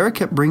 Sarah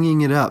kept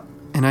bringing it up,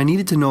 and I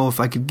needed to know if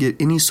I could get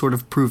any sort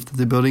of proof that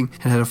the building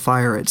had had a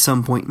fire at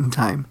some point in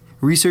time.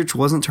 Research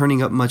wasn't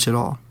turning up much at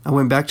all. I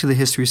went back to the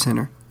History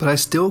Center, but I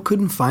still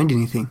couldn't find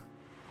anything.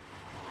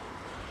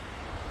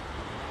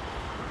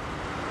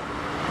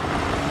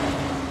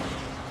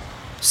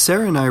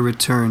 Sarah and I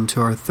returned to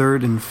our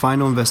third and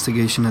final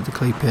investigation at the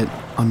clay pit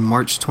on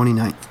March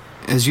 29th.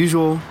 As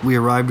usual, we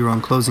arrived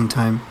around closing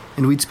time,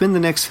 and we'd spend the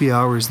next few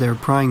hours there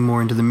prying more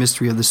into the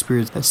mystery of the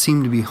spirits that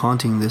seemed to be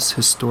haunting this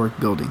historic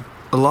building.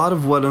 A lot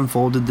of what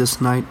unfolded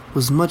this night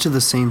was much of the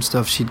same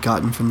stuff she'd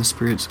gotten from the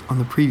spirits on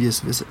the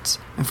previous visits.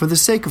 And for the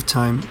sake of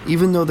time,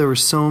 even though there were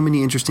so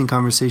many interesting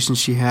conversations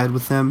she had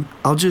with them,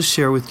 I'll just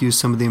share with you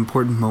some of the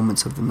important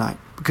moments of the night,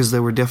 because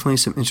there were definitely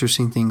some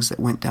interesting things that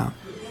went down.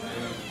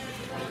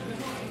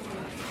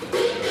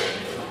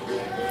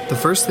 The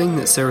first thing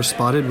that Sarah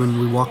spotted when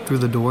we walked through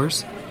the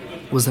doors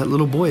was that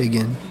little boy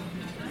again.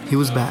 He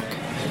was back.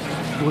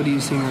 What are you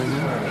seeing right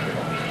now?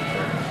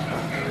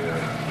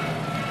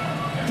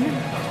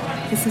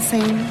 Yeah, it's the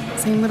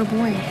same little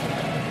boy.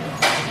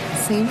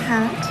 Same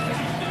hat.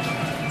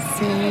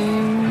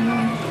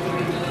 Same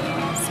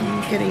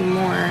getting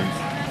more.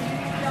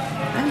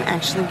 I'm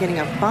actually getting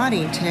a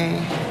body today.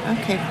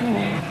 Okay,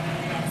 cool.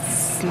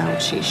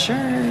 Slouchy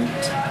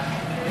shirt.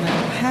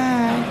 Little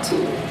hat.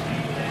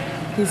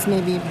 He's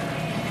maybe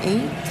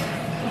 8.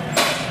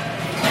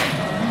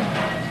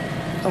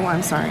 Oh,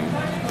 I'm sorry,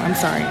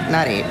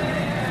 not 8.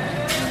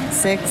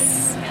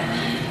 6,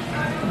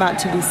 about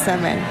to be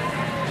 7.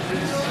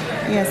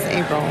 Yes,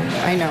 April,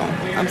 I know,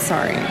 I'm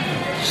sorry.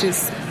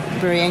 She's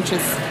very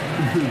anxious.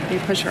 You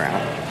push her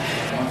out.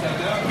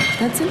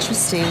 That's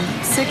interesting.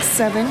 6,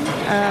 7,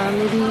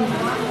 maybe,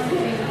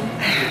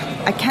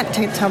 I can't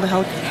tell the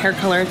hair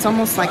color. It's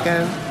almost like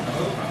a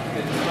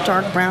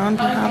dark brown,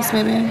 perhaps,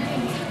 maybe.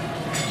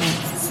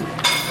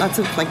 Lots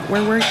of like,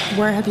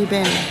 where have you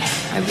been?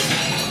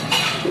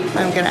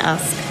 I'm gonna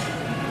ask.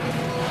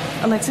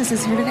 Alexis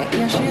is here today?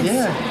 Yeah, she is.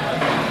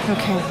 Yeah.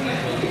 Okay.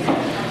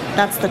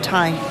 That's the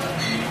tie.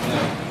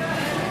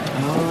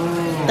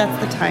 Oh.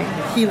 That's the tie.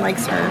 He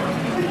likes her.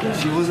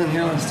 She wasn't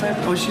here last time?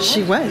 Oh,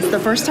 she was. The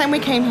first time we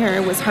came here,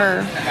 it was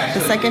her.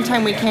 The second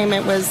time we came,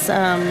 it was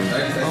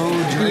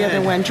the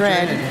other one,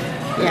 Dread.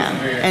 Yeah.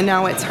 And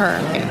now it's her.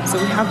 Okay. So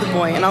we have the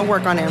boy, and I'll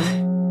work on him.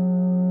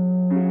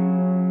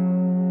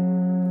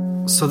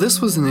 So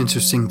this was an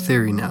interesting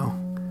theory now.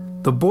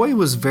 The boy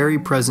was very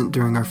present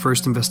during our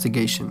first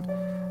investigation,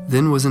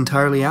 then was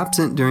entirely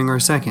absent during our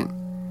second,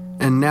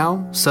 and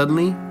now,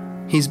 suddenly,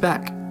 he's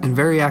back and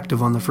very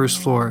active on the first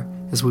floor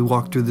as we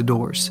walked through the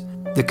doors.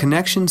 The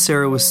connection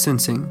Sarah was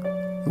sensing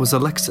was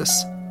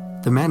Alexis,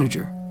 the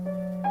manager.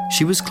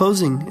 She was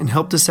closing and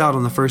helped us out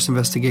on the first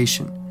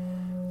investigation,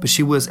 but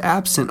she was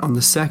absent on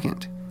the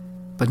second.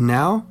 But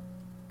now,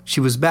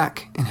 she was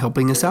back and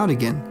helping us out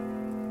again,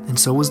 and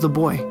so was the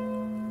boy.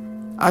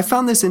 I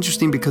found this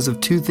interesting because of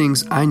 2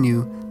 things I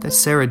knew that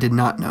Sarah did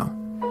not know.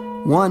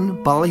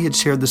 One, Bali had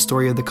shared the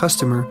story of the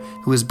customer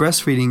who was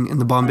breastfeeding in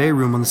the Bombay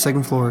room on the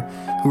second floor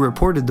who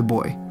reported the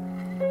boy.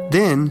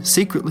 Then,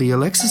 secretly,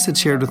 Alexis had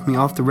shared with me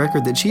off the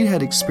record that she'd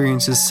had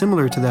experiences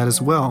similar to that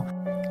as well.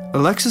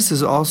 Alexis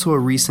is also a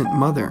recent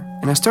mother,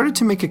 and I started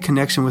to make a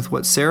connection with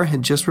what Sarah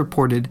had just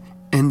reported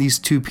and these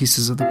 2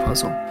 pieces of the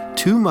puzzle.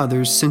 2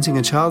 mothers sensing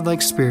a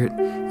childlike spirit,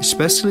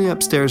 especially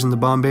upstairs in the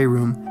Bombay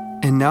room,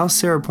 and now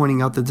Sarah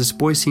pointing out that this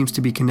boy seems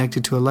to be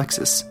connected to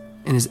Alexis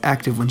and is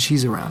active when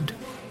she's around.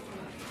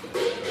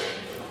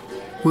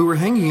 We were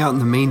hanging out in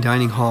the main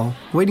dining hall,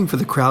 waiting for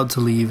the crowd to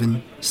leave,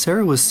 and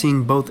Sarah was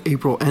seeing both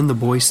April and the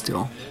boy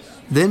still.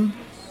 Then,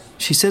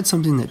 she said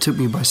something that took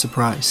me by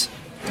surprise.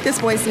 This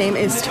boy's name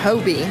is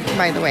Toby,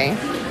 by the way.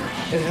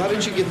 And how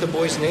did you get the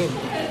boy's name?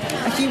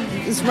 He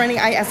was running,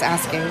 I was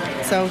asking.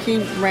 So he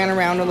ran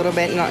around a little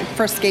bit and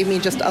first gave me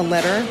just a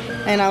letter.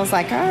 And I was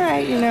like, all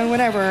right,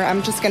 whatever.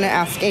 I'm just going to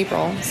ask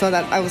April. So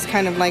that I was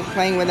kind of like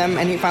playing with him.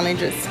 And he finally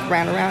just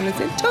ran around and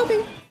said,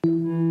 Toby.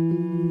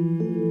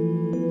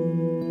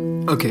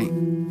 Okay,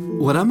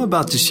 what I'm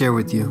about to share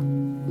with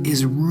you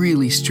is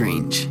really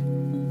strange.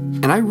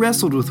 And I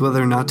wrestled with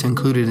whether or not to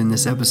include it in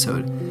this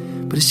episode.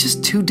 But it's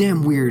just too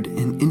damn weird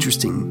and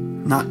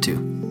interesting not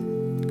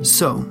to.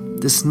 So,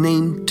 this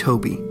name,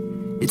 Toby.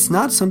 It's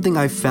not something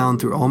I've found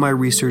through all my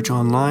research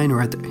online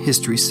or at the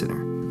History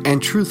Center.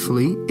 And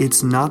truthfully,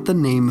 it's not the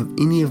name of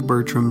any of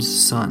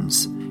Bertram's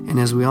sons. And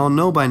as we all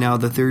know by now,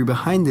 the theory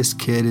behind this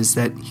kid is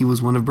that he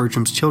was one of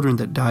Bertram's children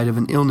that died of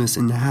an illness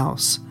in the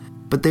house.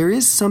 But there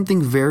is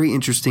something very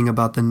interesting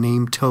about the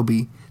name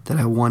Toby that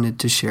I wanted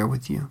to share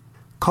with you.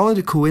 Call it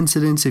a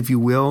coincidence if you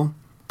will,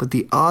 but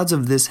the odds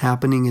of this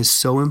happening is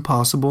so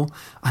impossible,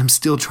 I'm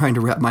still trying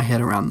to wrap my head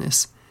around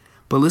this.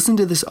 But listen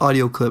to this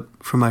audio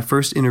clip from my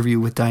first interview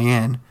with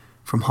Diane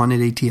from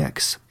Haunted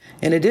ATX.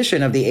 In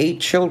addition of the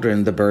 8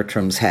 children the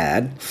Bertrams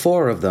had,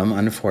 4 of them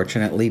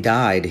unfortunately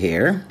died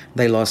here.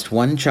 They lost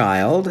 1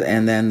 child,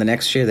 and then the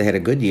next year they had a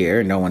good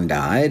year, no one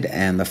died,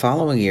 and the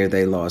following year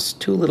they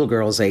lost 2 little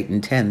girls, 8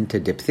 and 10, to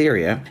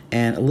diphtheria,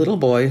 and a little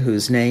boy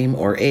whose name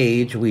or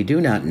age we do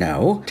not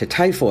know, to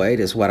typhoid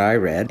is what I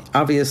read.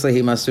 Obviously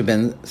he must have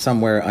been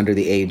somewhere under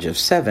the age of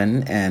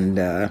 7,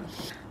 and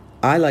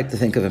I like to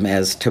think of him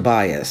as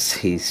Tobias.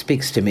 He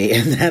speaks to me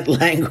in that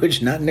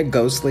language, not in a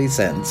ghostly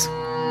sense.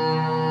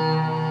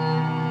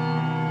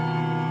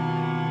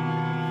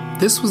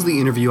 This was the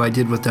interview I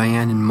did with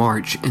Diane in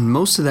March, and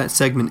most of that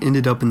segment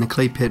ended up in the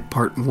Clay Pit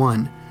Part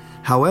 1.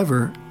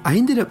 However, I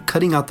ended up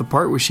cutting out the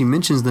part where she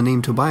mentions the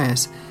name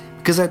Tobias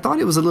because I thought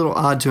it was a little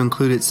odd to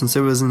include it since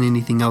there wasn't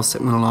anything else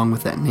that went along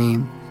with that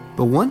name.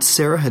 But once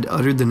Sarah had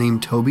uttered the name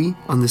Toby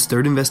on this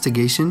third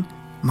investigation,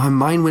 my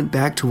mind went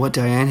back to what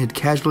Diane had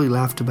casually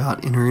laughed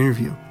about in her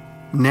interview.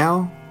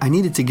 Now, I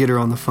needed to get her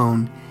on the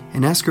phone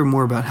and ask her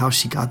more about how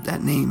she got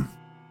that name.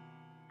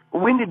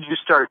 When did you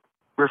start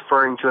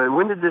referring to it?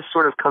 When did this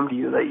sort of come to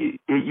you that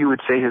you would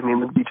say his name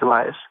would be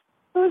Tobias?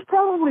 It was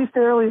probably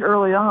fairly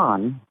early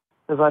on,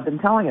 because I've been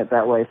telling it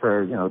that way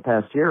for, the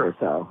past year or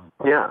so.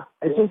 Yeah.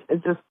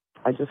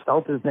 I just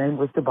felt his name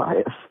was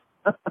Tobias.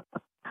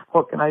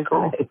 What can I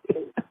say?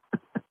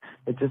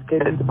 It just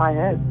came into my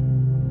head.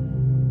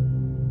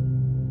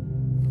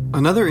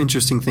 Another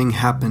interesting thing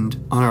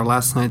happened on our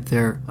last night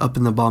there up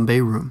in the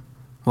Bombay room.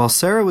 While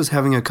Sarah was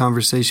having a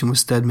conversation with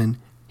Stedman,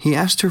 he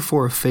asked her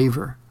for a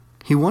favor.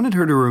 He wanted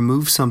her to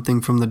remove something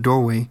from the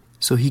doorway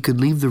so he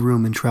could leave the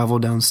room and travel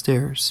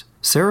downstairs.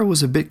 Sarah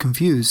was a bit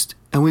confused,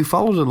 and we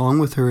followed along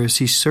with her as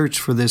she searched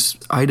for this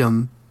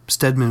item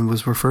Stedman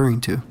was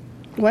referring to.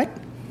 What?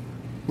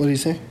 What did he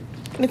say?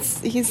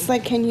 He's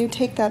like, can you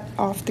take that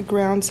off the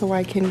ground so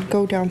I can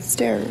go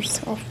downstairs?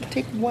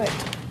 Take what?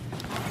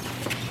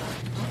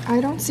 I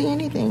don't see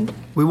anything.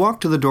 We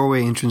walked to the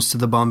doorway entrance to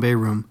the Bombay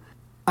room.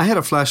 I had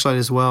a flashlight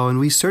as well, and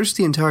we searched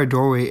the entire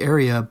doorway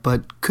area,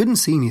 but couldn't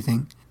see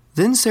anything.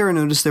 Then Sarah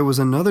noticed there was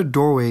another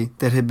doorway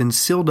that had been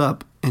sealed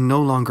up and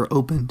no longer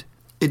opened.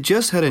 It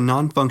just had a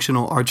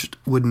non-functional arched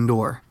wooden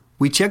door.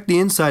 We checked the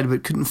inside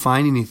but couldn't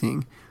find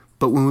anything,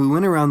 but when we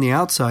went around the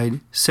outside,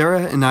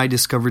 Sarah and I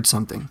discovered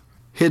something.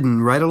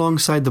 Hidden right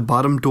alongside the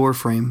bottom door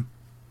frame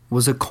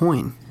was a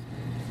coin.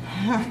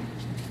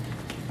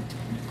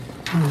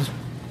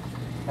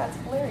 That's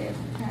hilarious.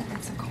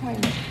 It's a coin.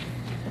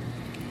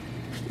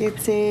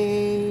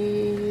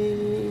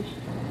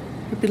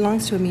 It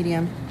belongs to a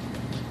medium.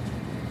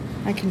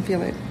 I can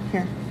feel it.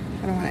 Here.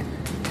 I don't want it.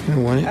 You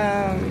don't want it?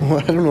 Well,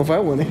 I don't know if I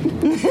want it.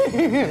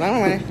 I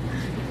don't want it.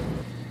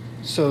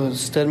 So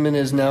Stedman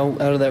is now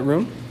out of that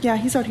room? Yeah,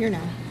 he's out here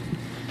now.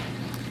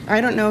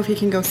 I don't know if he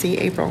can go see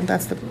April.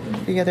 That's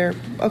the other...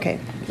 Okay,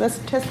 let's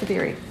test the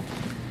theory.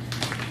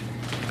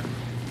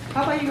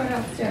 How about you go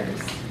downstairs,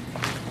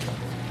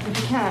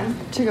 if you can,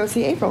 to go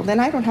see April? Then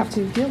I don't have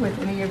to deal with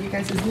any of you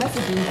guys'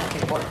 messaging back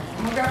and forth.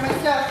 I'm going to grab my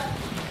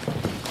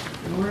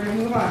stuff, and we're going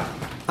to move on.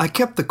 I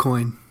kept the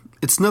coin.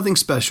 It's nothing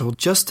special,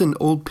 just an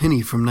old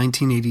penny from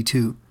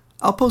 1982.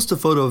 I'll post a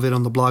photo of it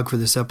on the blog for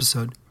this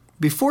episode.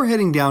 Before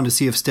heading down to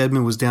see if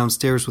Stedman was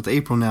downstairs with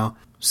April now,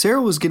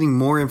 Sarah was getting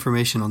more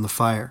information on the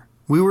fire.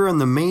 We were in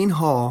the main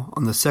hall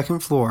on the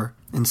second floor,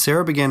 and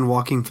Sarah began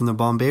walking from the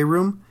Bombay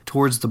room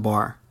towards the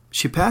bar.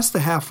 She passed the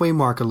halfway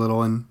mark a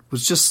little and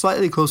was just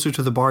slightly closer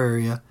to the bar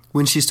area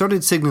when she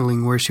started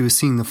signaling where she was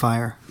seeing the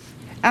fire.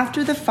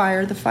 After the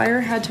fire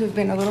had to have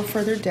been a little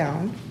further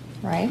down,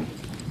 right?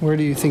 Where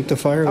do you think the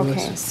fire was?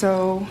 Okay,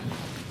 so...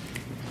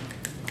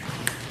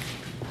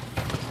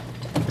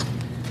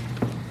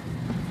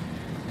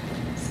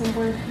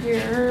 somewhere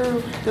here,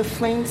 the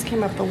flames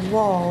came up the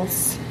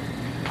walls.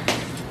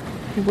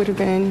 It would have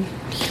been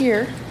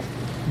here.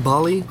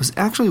 Bali was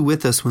actually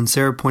with us when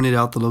Sarah pointed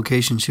out the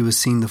location she was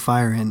seeing the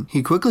fire in.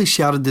 He quickly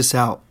shouted this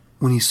out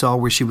when he saw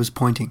where she was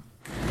pointing.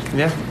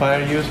 Yeah,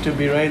 fire used to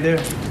be right there.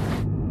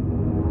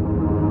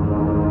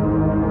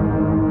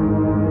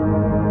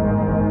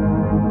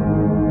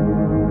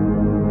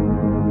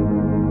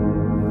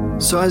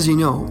 So as you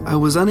know, I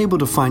was unable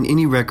to find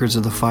any records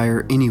of the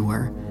fire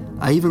anywhere.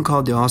 I even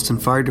called the Austin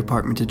Fire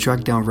Department to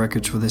track down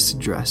records for this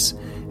address,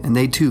 and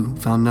they too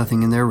found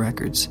nothing in their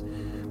records.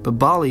 But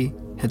Bali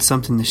had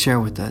something to share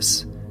with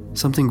us,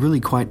 something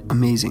really quite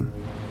amazing.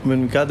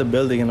 When we got the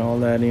building and all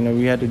that,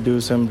 we had to do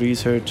some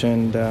research,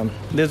 and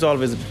there's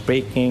always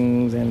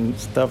breakings and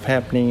stuff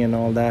happening and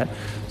all that.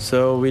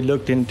 So we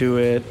looked into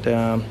it.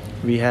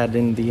 We had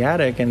in the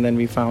attic, and then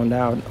we found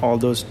out all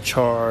those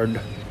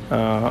charred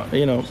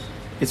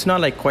it's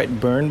not like quite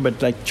burned,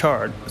 but like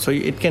charred. So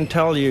it can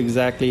tell you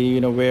exactly,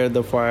 where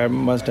the fire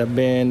must have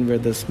been, where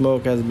the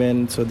smoke has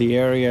been, so the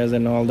areas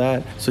and all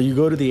that. So you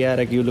go to the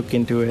attic, you look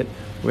into it.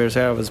 Where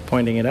Sarah was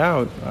pointing it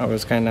out, I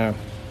was kind of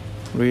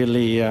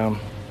really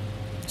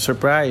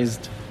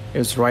surprised. It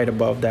was right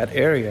above that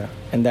area,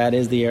 and that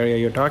is the area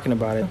you're talking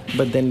about it.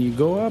 But then you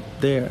go up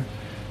there,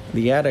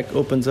 the attic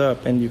opens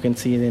up, and you can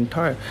see the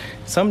entire.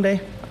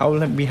 Someday, I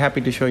will be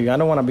happy to show you. I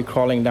don't want to be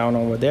crawling down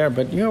over there,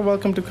 but you're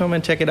welcome to come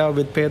and check it out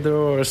with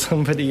Pedro or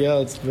somebody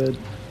else. But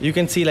you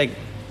can see like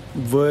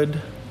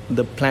wood,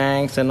 the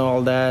planks and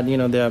all that,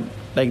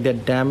 they're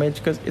damaged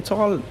because it's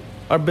all,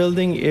 our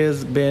building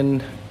is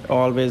been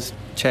always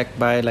checked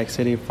by like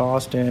City of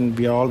Austin.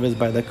 We are always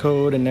by the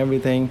code and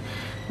everything,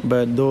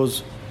 but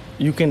those,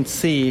 you can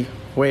see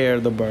where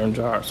the burns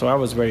are. So I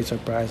was very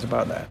surprised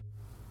about that.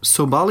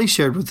 So Bali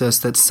shared with us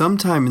that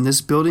sometime in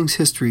this building's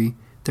history,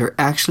 there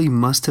actually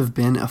must have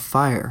been a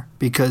fire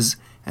because,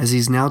 as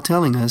he's now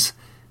telling us,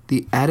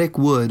 the attic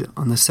wood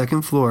on the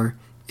second floor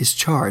is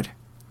charred.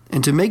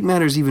 And to make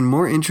matters even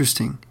more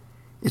interesting,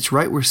 it's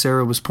right where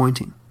Sarah was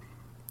pointing.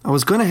 I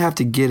was going to have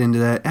to get into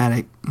that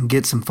attic and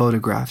get some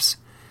photographs,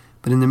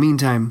 but in the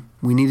meantime,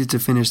 we needed to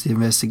finish the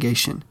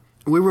investigation.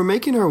 We were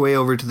making our way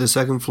over to the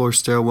second floor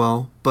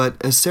stairwell, but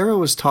as Sarah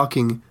was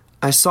talking,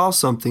 I saw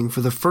something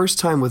for the first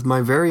time with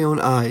my very own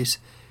eyes,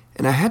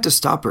 and I had to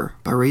stop her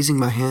by raising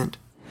my hand.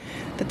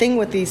 The thing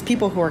with these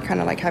people who are kind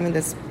of like having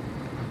this...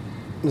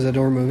 Is that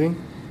door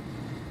moving?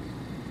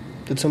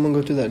 Did someone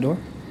go through that door?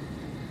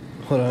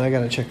 Hold on, I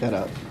gotta check that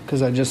out,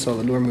 because I just saw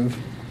the door move.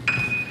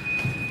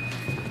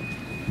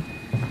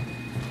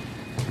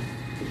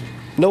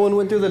 No one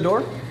went through the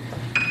door?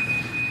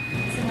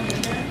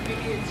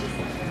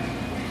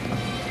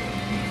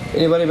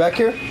 Anybody back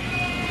here?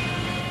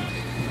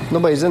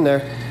 Nobody's in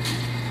there.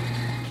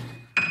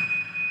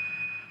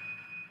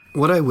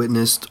 What I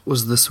witnessed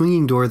was the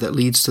swinging door that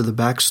leads to the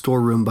back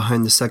storeroom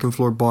behind the second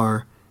floor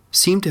bar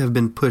seemed to have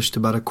been pushed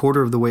about a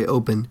quarter of the way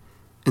open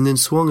and then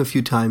swung a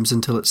few times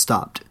until it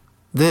stopped.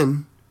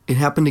 Then it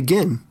happened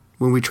again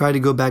when we tried to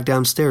go back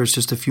downstairs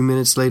just a few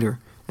minutes later,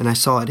 and I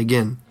saw it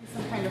again.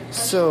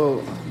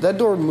 So that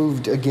door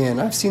moved again.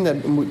 I've seen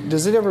that.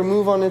 Does it ever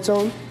move on its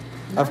own?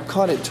 I've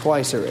caught it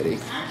twice already.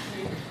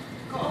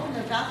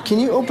 Can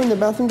you open the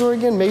bathroom door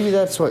again? Maybe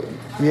that's what...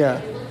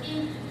 Yeah.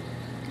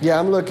 Yeah,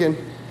 I'm looking.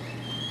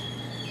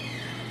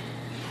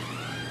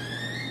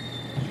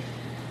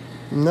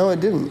 No, it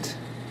didn't.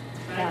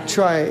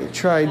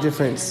 Try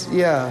difference.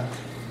 Yeah.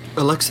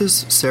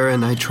 Alexis, Sarah,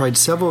 and I tried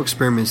several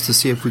experiments to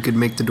see if we could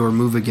make the door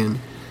move again.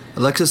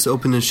 Alexis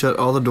opened and shut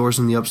all the doors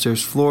on the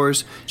upstairs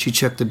floors. She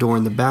checked the door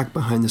in the back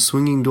behind the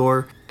swinging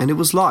door, and it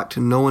was locked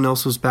and no one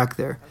else was back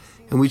there.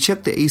 And we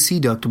checked the AC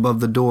duct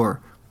above the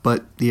door,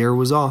 but the air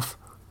was off.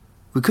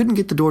 We couldn't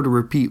get the door to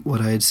repeat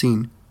what I had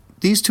seen.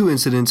 These two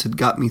incidents had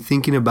got me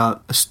thinking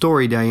about a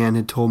story Diane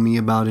had told me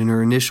about in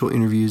her initial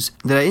interviews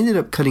that I ended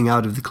up cutting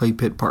out of the Clay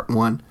Pit Part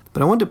 1.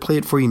 But I wanted to play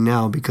it for you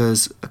now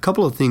because a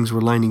couple of things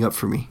were lining up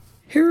for me.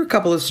 Here are a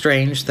couple of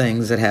strange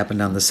things that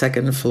happened on the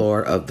second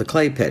floor of the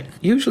Clay Pit.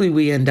 Usually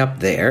we end up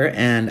there,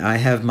 and I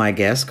have my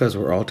guests, because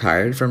we're all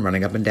tired from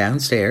running up and down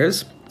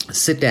stairs,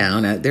 sit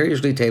down. There are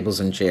usually tables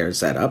and chairs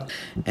set up,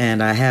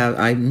 and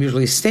I'm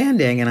usually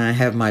standing, and I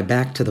have my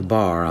back to the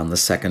bar on the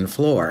second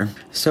floor.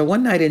 So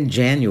one night in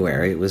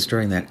January, it was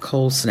during that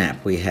cold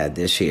snap we had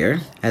this year,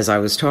 as I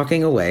was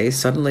talking away,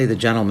 suddenly the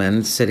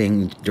gentleman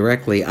sitting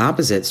directly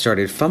opposite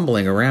started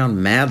fumbling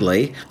around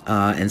madly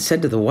and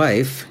said to the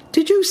wife,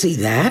 "Did you see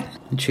that?"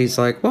 And she's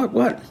like,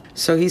 What?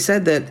 So he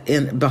said that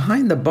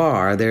behind the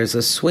bar, there's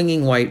a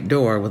swinging white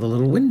door with a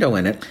little window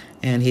in it.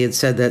 And he had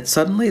said that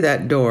suddenly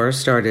that door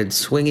started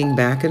swinging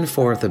back and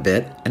forth a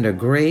bit, and a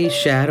gray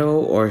shadow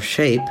or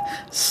shape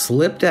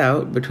slipped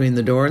out between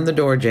the door and the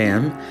door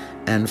jamb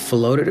and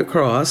floated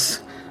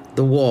across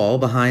the wall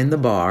behind the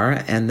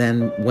bar and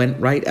then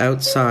went right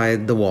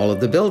outside the wall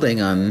of the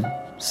building on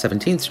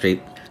 17th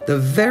Street. The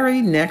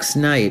very next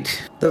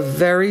night, the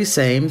very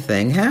same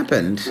thing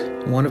happened.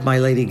 One of my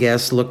lady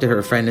guests looked at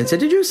her friend and said,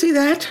 "Did you see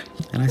that?"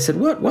 And I said,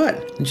 What?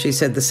 And she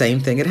said the same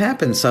thing had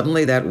happened.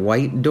 Suddenly that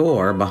white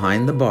door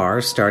behind the bar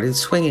started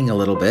swinging a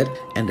little bit,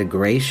 and a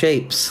gray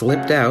shape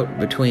slipped out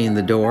between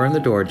the door and the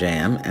door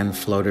jamb and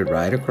floated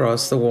right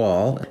across the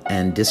wall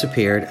and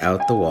disappeared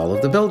out the wall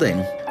of the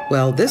building.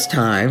 Well, this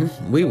time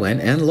we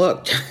went and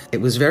looked. It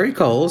was very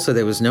cold, so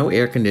there was no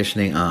air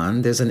conditioning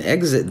on. There's an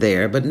exit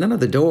there, but none of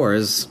the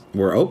doors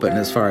were open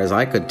as far as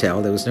I could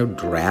tell. There was no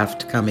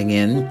draft coming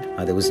in.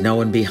 There was no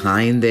one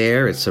behind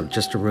there. It's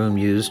just a room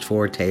used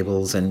for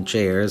tables and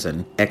chairs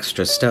and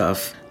extra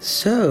stuff.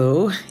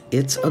 So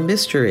it's a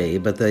mystery,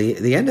 but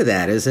the end of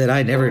that is that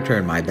I never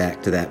turn my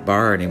back to that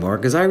bar anymore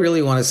because I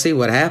really want to see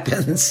what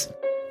happens.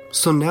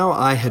 So now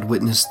I had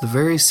witnessed the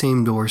very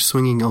same door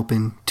swinging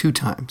open 2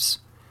 times.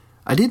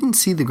 I didn't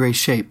see the gray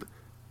shape,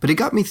 but it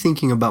got me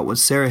thinking about what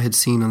Sarah had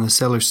seen on the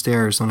cellar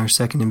stairs on our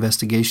second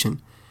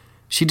investigation.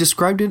 She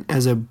described it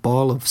as a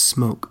ball of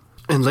smoke.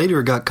 and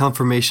later got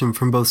confirmation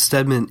from both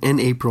Stedman and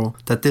April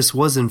that this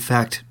was in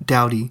fact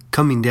Dowdy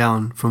coming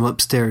down from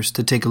upstairs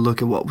to take a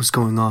look at what was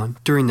going on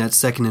during that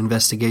second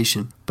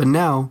investigation. But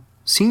now,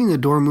 seeing the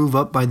door move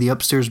up by the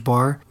upstairs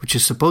bar, which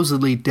is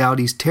supposedly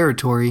Dowdy's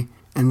territory,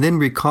 and then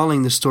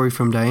recalling the story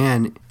from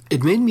Diane,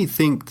 it made me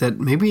think that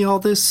maybe all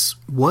this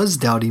was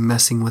Dowdy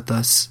messing with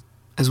us.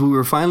 As we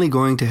were finally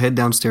going to head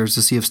downstairs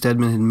to see if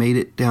Stedman had made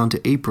it down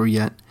to April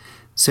yet,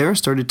 Sarah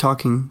started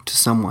talking to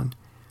someone.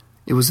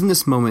 It was in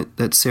this moment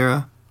that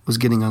Sarah was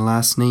getting a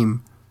last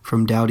name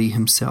from Dowdy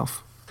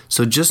himself.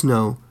 So just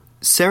know,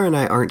 Sarah and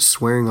I aren't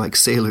swearing like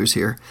sailors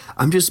here.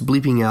 I'm just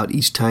bleeping out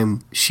each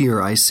time she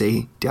or I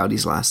say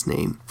Dowdy's last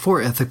name,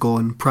 for ethical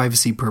and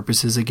privacy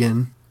purposes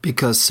again.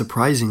 Because,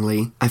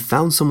 surprisingly, I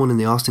found someone in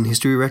the Austin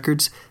history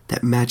records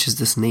that matches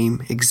this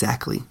name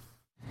exactly.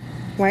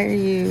 Why are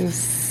you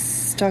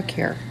stuck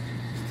here?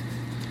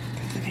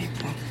 Because of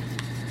April.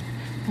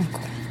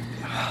 Uncle.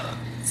 Oh,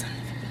 son of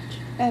a bitch.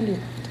 And you.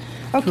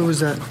 Okay. Who was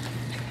that?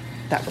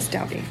 That was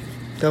Dowdy.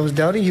 That was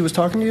Dowdy? He was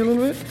talking to you a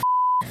little bit?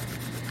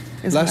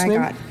 Is last what I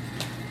name? got.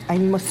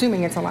 I'm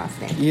assuming it's a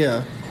last name.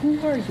 Yeah. Who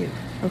are you?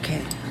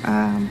 Okay.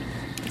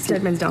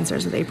 Stedman's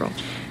downstairs with April.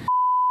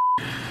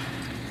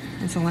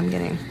 That's all I'm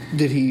getting.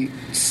 Did he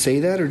say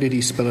that or did he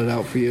spell it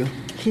out for you?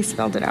 He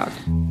spelled it out.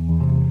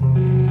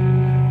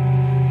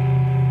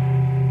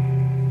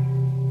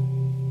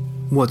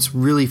 What's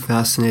really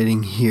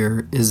fascinating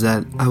here is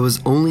that I was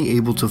only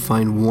able to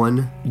find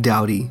one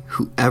Dowdy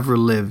who ever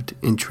lived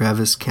in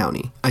Travis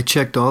County. I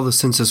checked all the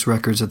census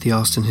records at the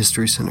Austin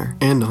History Center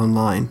and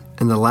online,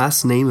 and the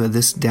last name of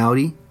this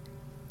Dowdy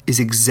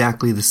is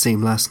exactly the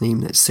same last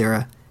name that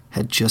Sarah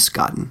had just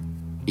gotten.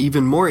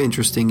 Even more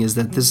interesting is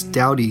that this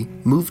Dowdy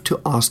moved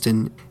to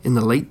Austin in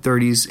the late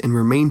 30s and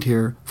remained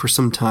here for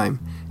some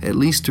time, at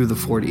least through the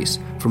 40s,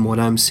 from what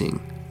I'm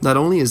seeing. Not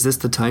only is this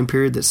the time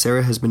period that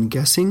Sarah has been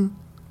guessing,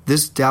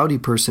 this Dowdy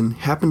person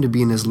happened to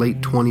be in his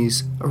late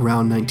 20s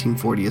around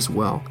 1940 as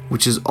well,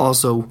 which is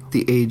also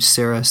the age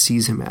Sarah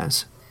sees him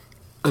as.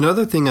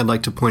 Another thing I'd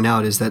like to point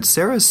out is that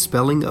Sarah's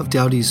spelling of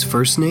Dowdy's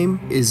first name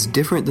is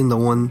different than the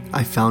one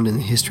I found in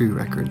the history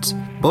records.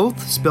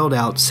 Both spelled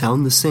out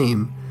sound the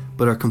same,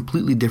 but are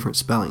completely different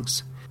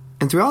spellings.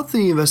 And throughout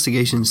the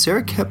investigation,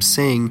 Sarah kept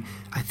saying,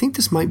 I think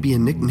this might be a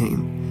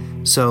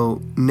nickname.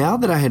 So now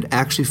that I had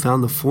actually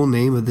found the full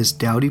name of this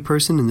Dowdy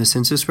person in the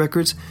census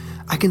records,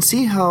 I can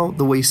see how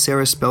the way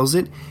Sarah spells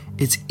it,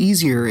 it's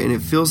easier and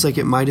it feels like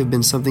it might have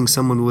been something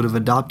someone would have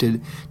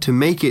adopted to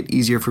make it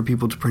easier for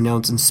people to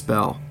pronounce and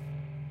spell.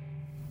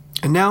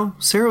 And now,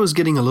 Sarah was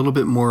getting a little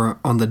bit more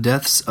on the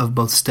deaths of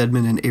both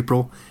Stedman and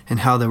April and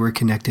how they were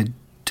connected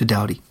to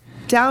Dowdy.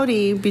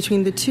 Dowdy,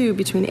 between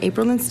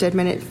April and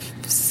Stedman, it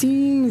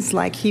seems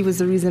like he was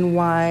the reason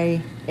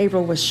why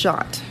April was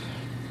shot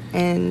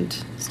and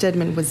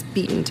Stedman was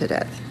beaten to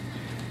death.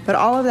 But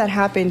all of that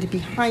happened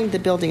behind the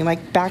building,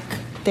 like back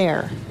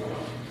there.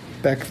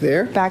 Back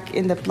there? Back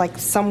in the, like,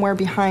 somewhere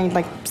behind,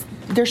 like,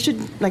 there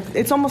should, like,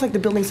 it's almost like the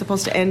building's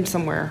supposed to end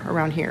somewhere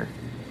around here.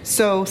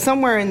 So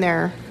somewhere in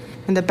there,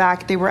 in the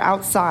back, they were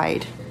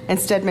outside, and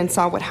Stedman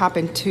saw what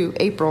happened to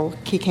April.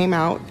 He came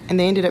out, and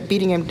they ended up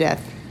beating him to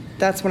death.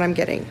 That's what I'm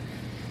getting.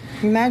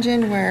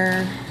 Imagine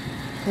where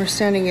we're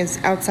standing is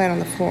outside on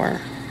the floor.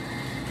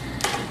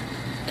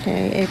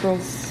 Okay,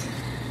 April's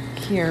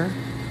here.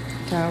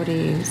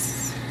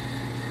 Dowdy's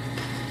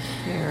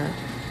here.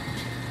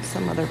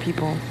 Some other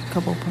people,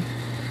 couple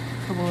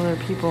other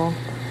people.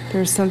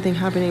 There's something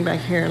happening back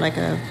here, like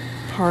a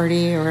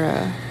party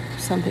or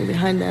something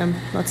behind them.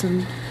 Lots of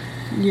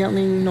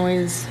yelling.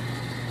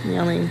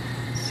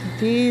 So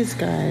these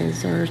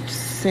guys are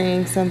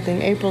saying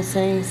something. April's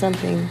saying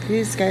something.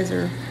 These guys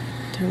they're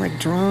like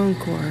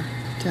drunk, or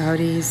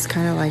Dowdy's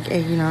kind of like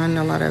egging on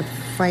a lot of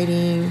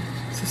fighting.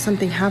 So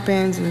something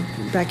happens, and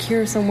back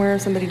here somewhere,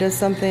 somebody does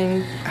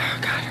something. Oh,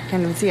 God, I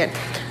can't even see it.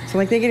 So,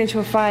 like, they get into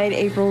a fight.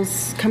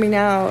 April's coming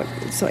out,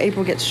 so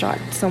April gets shot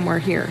somewhere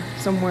here.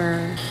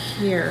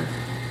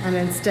 And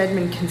then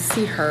Stedman can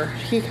see her.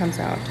 He comes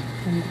out,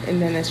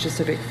 and then it's just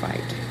a big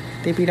fight.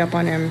 They beat up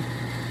on him.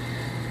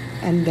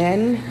 And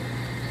then,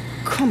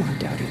 come on,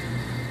 Dowdy.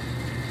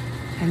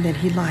 And then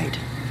he lied.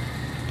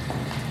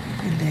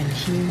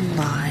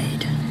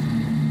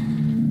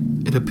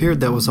 It appeared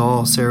that was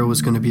all Sarah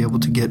was going to be able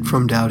to get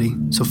from Dowdy,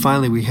 so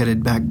finally we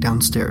headed back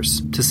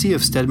downstairs to see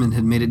if Stedman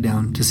had made it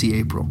down to see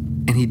April.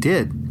 And he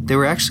did. They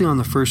were actually on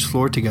the first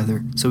floor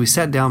together, so we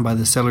sat down by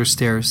the cellar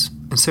stairs,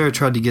 and Sarah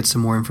tried to get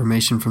some more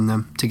information from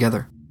them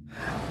together.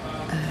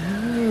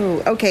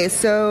 Oh, okay,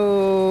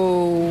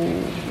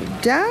 so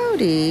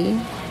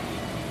Dowdy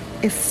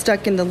is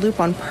stuck in the loop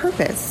on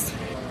purpose.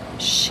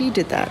 She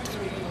did that.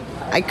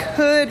 I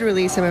could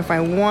release him if I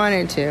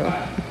wanted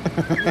to.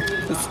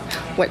 That's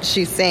what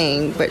she's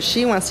saying, but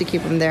she wants to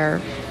keep him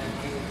there.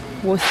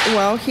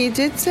 Well, he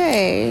did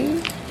say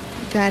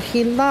that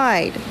he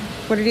lied.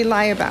 What did he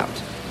lie about?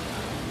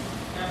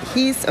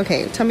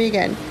 Okay, tell me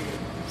again.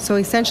 So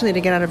essentially,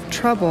 to get out of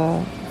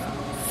trouble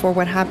for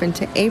what happened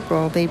to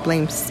April, they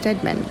blamed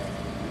Stedman.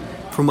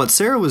 From what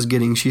Sarah was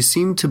getting, she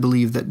seemed to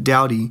believe that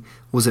Dowdy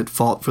was at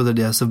fault for the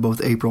deaths of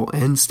both April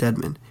and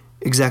Stedman.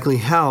 Exactly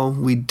how,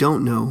 we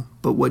don't know,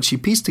 but what she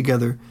pieced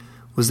together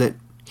was that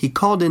he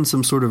called in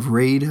some sort of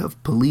raid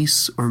of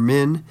police or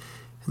men,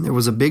 and there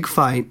was a big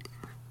fight.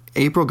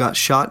 April got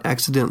shot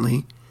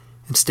accidentally,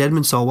 and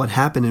Stedman saw what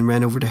happened and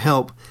ran over to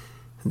help.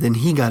 Then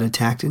he got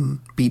attacked and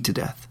beat to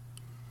death.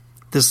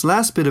 This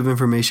last bit of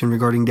information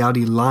regarding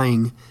Dowdy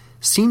lying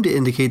seemed to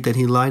indicate that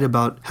he lied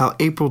about how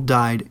April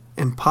died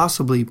and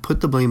possibly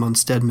put the blame on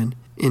Stedman,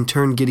 in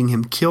turn getting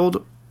him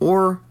killed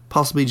or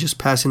possibly just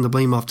passing the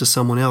blame off to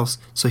someone else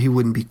so he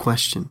wouldn't be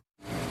questioned.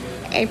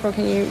 April,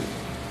 can you...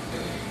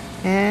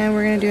 And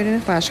we're going to do it in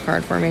a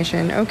flashcard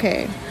formation.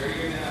 Okay.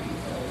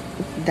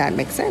 That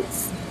makes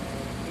sense.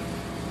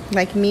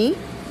 Like me?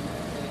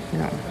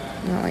 No,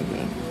 not like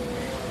me.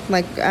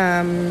 Like,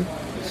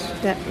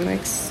 that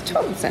makes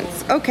total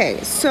sense.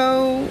 Okay,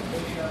 so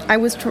I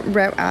was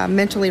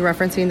mentally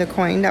referencing the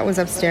coin that was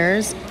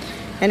upstairs,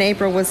 and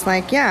April was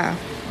like, yeah,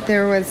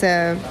 there was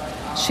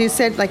she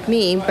said like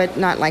me, but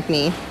not like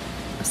me.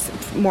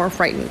 More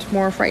frightened,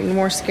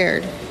 more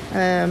scared.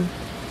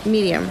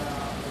 Medium.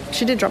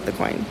 She did drop the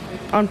coin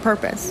on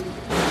purpose.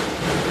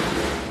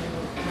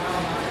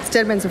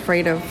 Stedman's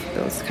afraid of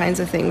those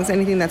kinds of things,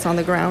 anything that's on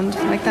the ground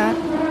like that.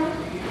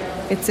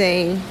 It's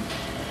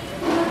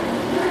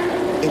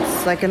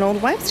like an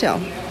old wives' tale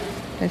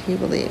that he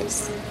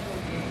believes.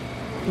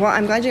 Well,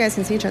 I'm glad you guys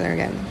can see each other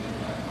again.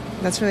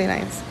 That's really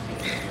nice.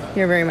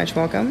 You're very much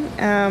welcome.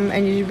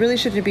 And you really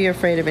shouldn't be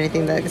afraid of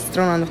anything that gets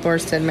thrown on the floor,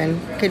 Stedman.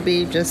 Could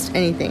be just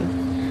anything.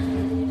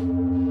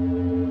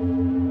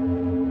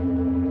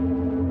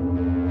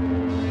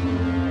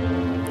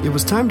 It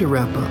was time to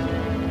wrap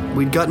up.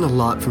 We'd gotten a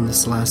lot from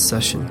this last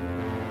session.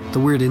 The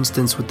weird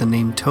instance with the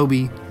name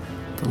Toby,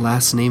 the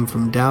last name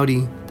from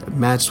Dowdy that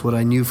matched what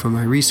I knew from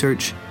my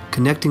research,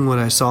 connecting what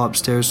I saw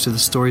upstairs to the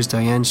stories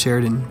Diane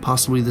shared and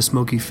possibly the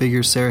smoky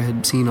figure Sarah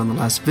had seen on the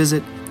last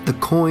visit, the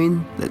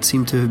coin that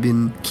seemed to have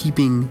been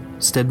keeping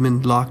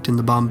Stedman locked in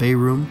the Bombay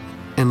room,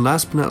 and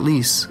last but not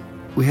least,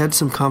 we had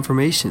some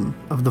confirmation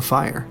of the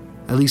fire,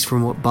 at least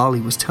from what Bali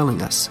was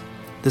telling us.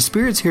 The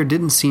spirits here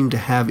didn't seem to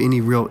have any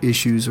real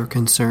issues or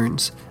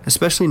concerns,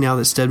 especially now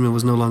that Stedman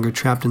was no longer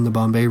trapped in the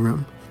Bombay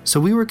room. So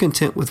we were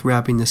content with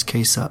wrapping this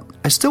case up.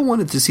 I still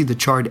wanted to see the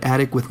charred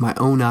attic with my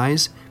own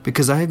eyes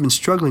because I had been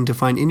struggling to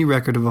find any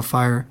record of a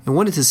fire and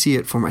wanted to see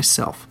it for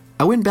myself.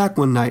 I went back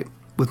one night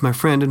with my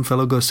friend and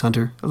fellow ghost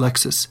hunter,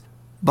 Alexis.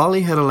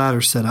 Bali had a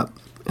ladder set up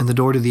and the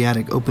door to the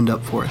attic opened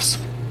up for us.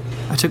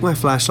 I took my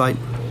flashlight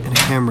and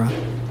a camera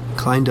and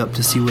climbed up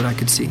to see what I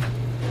could see.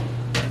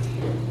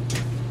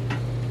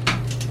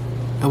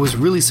 I was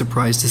really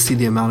surprised to see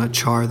the amount of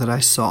char that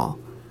I saw.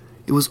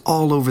 It was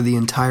all over the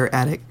entire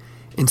attic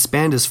and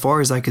spanned as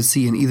far as I could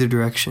see in either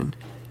direction.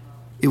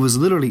 It was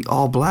literally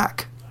all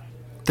black.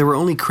 There were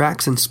only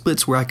cracks and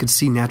splits where I could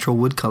see natural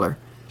wood color.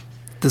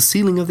 The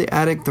ceiling of the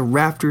attic, the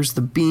rafters,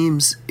 the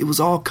beams, it was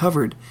all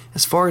covered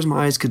as far as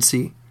my eyes could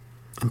see.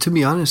 And to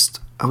be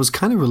honest, I was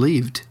kind of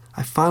relieved.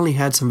 I finally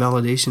had some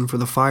validation for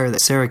the fire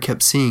that Sarah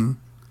kept seeing.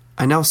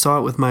 I now saw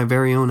it with my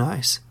very own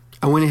eyes.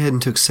 I went ahead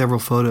and took several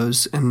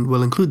photos, and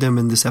will include them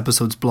in this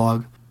episode's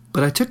blog.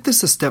 But I took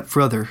this a step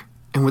further,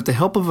 and with the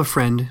help of a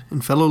friend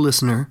and fellow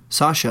listener,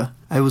 Sasha,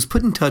 I was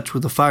put in touch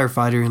with a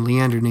firefighter in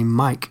Leander named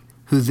Mike,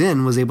 who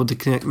then was able to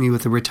connect me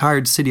with a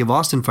retired City of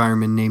Austin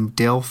fireman named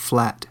Dale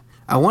Flatt.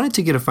 I wanted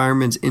to get a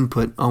fireman's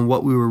input on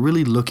what we were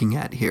really looking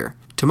at here.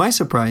 To my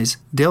surprise,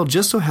 Dale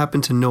just so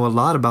happened to know a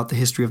lot about the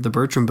history of the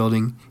Bertram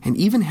building, and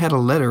even had a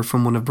letter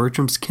from one of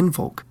Bertram's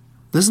kinfolk.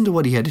 Listen to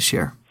what he had to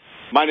share.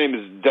 My name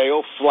is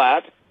Dale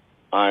Flatt.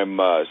 I'm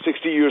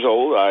 60 years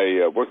old.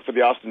 I worked for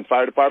the Austin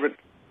Fire Department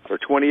for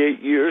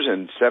 28 years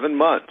and 7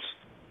 months.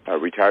 I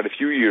retired a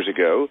few years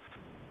ago.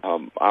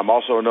 I'm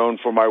also known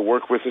for my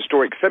work with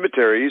historic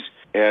cemeteries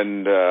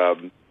and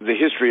the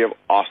history of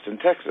Austin,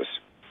 Texas.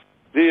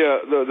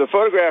 The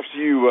photographs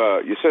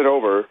you sent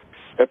over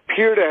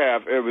appear to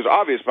have, it was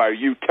obvious by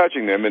you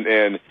touching them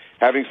and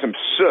having some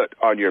soot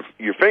on your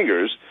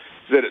fingers,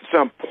 that at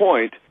some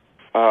point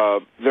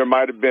there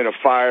might have been a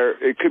fire.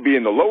 It could be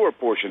in the lower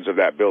portions of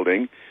that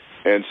building,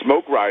 and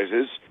smoke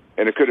rises,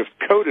 and it could have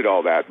coated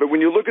all that. But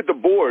when you look at the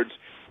boards,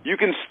 you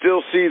can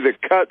still see the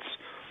cuts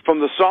from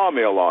the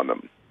sawmill on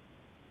them.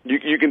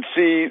 You can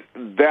see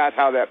that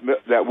how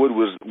that wood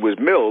was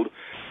milled,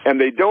 and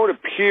they don't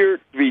appear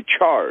to be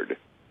charred.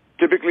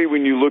 Typically,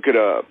 when you look at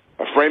a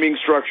framing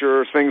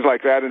structure or things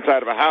like that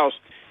inside of a house,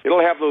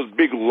 it'll have those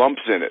big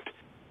lumps in it,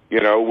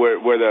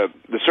 where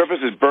the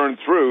surface is burned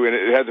through, and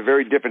it has a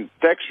very different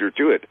texture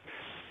to it.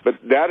 But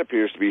that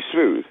appears to be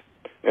smooth.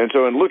 And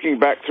so in looking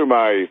back through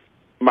my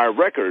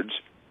records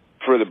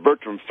for the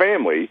Bertram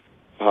family,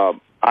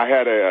 I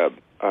had a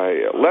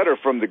letter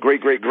from the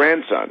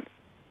great-great-grandson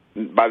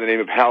by the name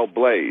of Hal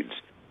Blades.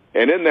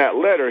 And in that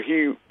letter,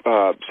 he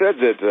said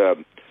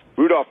that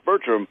Rudolph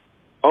Bertram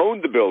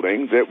owned the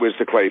building that was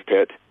the clay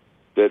pit,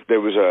 that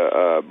there was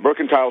a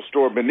mercantile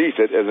store beneath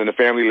it, as in a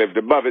family lived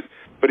above it,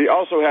 but he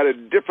also had a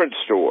different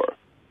store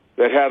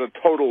that had a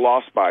total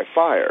loss by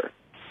fire.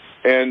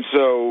 And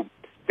so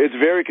it's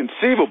very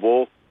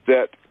conceivable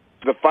that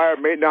the fire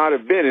may not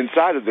have been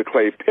inside of the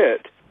clay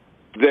pit,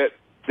 that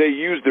they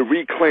used the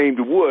reclaimed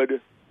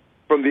wood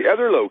from the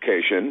other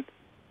location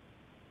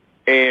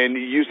and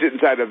used it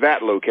inside of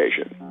that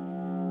location.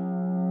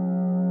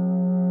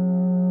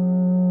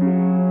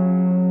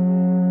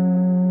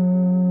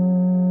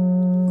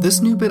 This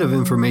new bit of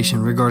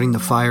information regarding the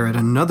fire at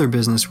another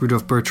business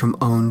Rudolph Bertram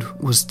owned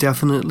was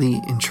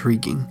definitely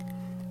intriguing.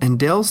 And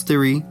Dale's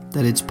theory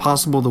that it's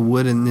possible the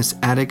wood in this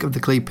attic of the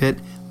clay pit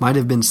might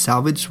have been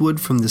salvaged wood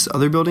from this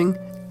other building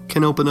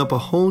can open up a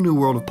whole new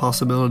world of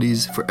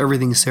possibilities for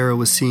everything Sarah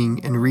was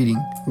seeing and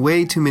reading.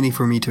 Way too many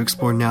for me to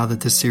explore now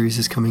that this series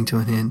is coming to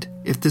an end.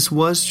 If this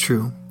was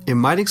true, it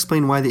might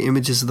explain why the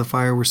images of the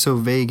fire were so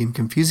vague and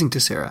confusing to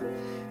Sarah.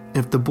 And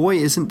if the boy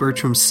isn't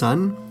Bertram's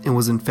son and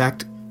was in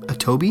fact a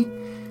Toby,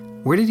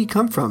 where did he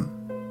come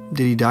from?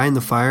 Did he die in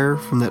the fire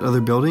from that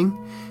other building?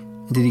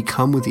 And did he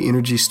come with the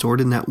energy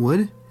stored in that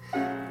wood?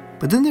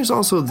 But then there's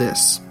also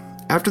this.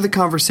 After the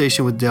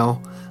conversation with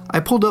Dell, I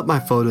pulled up my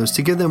photos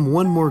to give them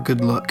one more good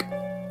look.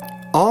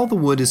 All the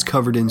wood is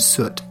covered in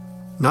soot.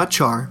 Not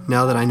char,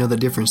 now that I know the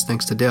difference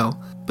thanks to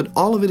Dell, but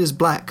all of it is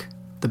black.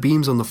 The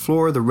beams on the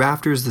floor, the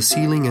rafters, the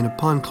ceiling, and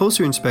upon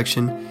closer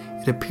inspection,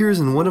 it appears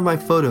in one of my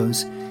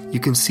photos, you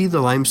can see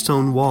the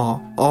limestone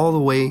wall all the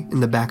way in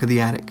the back of the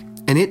attic.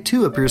 And it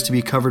too appears to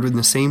be covered in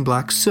the same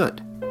black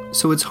soot.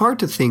 So it's hard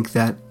to think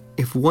that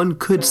if one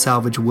could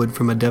salvage wood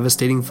from a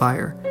devastating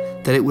fire,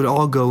 that it would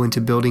all go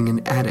into building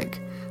an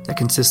attic that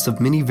consists of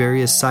many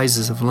various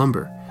sizes of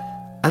lumber.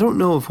 I don't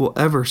know if we'll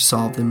ever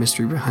solve the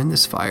mystery behind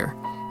this fire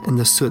and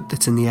the soot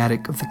that's in the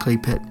attic of the clay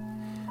pit,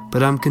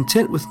 but I'm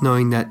content with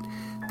knowing that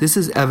this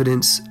is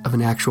evidence of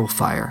an actual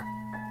fire.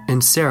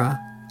 And Sarah,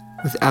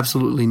 with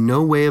absolutely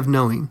no way of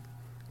knowing,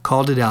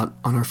 called it out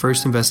on our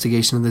first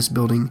investigation of this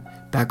building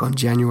back on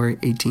January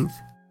 18th.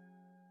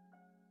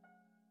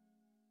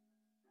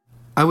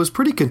 I was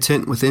pretty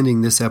content with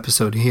ending this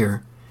episode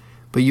here,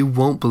 but you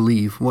won't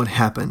believe what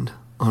happened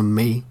on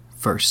May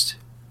 1st.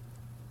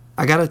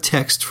 I got a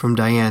text from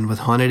Diane with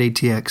Haunted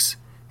ATX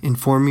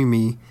informing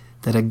me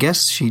that a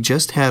guest she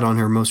just had on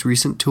her most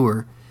recent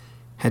tour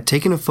had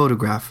taken a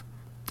photograph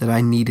that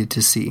I needed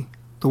to see.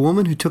 The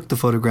woman who took the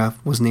photograph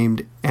was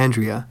named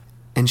Andrea,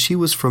 and she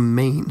was from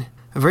Maine,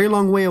 a very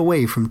long way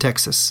away from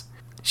Texas.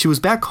 She was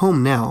back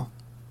home now,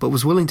 but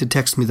was willing to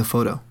text me the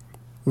photo.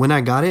 When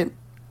I got it,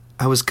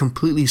 I was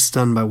completely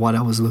stunned by what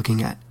I was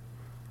looking at.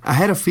 I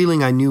had a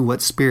feeling I knew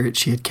what spirit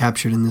she had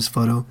captured in this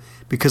photo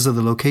because of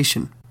the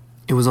location.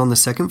 It was on the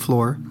second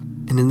floor,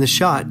 and in the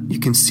shot, you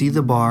can see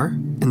the bar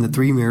and the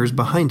 3 mirrors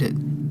behind it.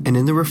 And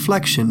in the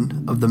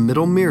reflection of the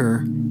middle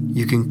mirror,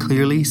 you can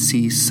clearly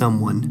see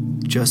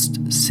someone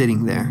just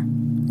sitting there,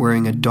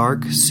 wearing a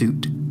dark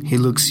suit. He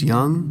looks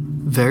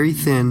young, very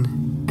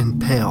thin,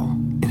 and pale,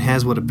 and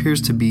has what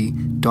appears to be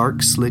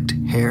dark, slicked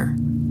hair.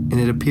 And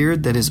it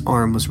appeared that his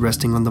arm was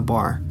resting on the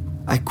bar.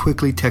 I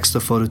quickly texted the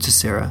photo to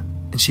Sarah,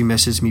 and she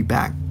messaged me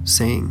back,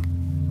 saying,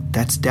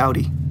 "That's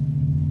Dowdy."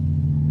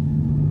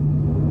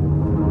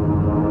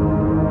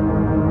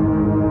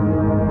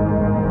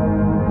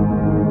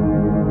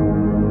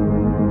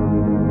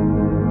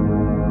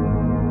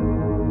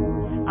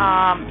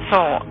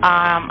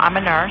 I'm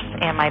a nurse,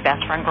 and my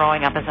best friend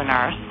growing up is a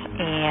nurse,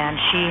 and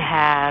she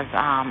has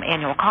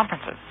annual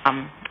conferences.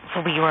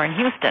 So we were in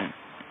Houston,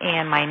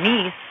 and my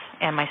niece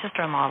and my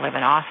sister-in-law live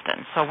in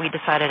Austin. So we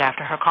decided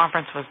after her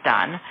conference was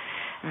done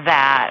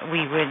that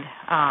we would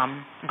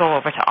go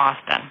over to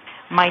Austin.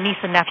 My niece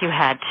and nephew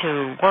had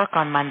to work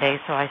on Monday,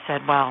 so I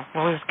said, well,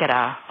 we'll just get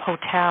a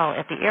hotel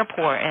at the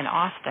airport in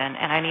Austin,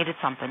 and I needed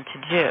something to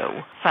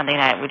do. Sunday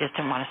night, we just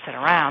didn't want to sit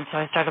around, so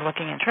I started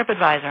looking at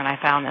TripAdvisor, and I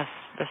found this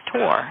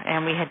tour,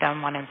 and we had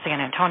done one in San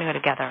Antonio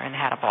together and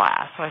had a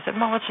blast. So I said,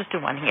 well, let's just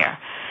do one here.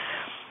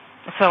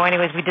 So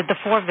anyways, we did the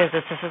 4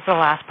 visits. This is the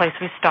last place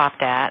we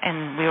stopped at,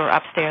 and we were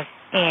upstairs,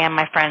 and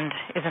my friend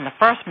is in the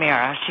first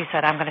mirror. She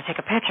said, I'm going to take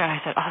a picture, and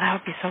I said, oh, that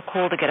would be so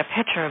cool to get a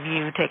picture of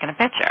you taking a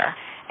picture.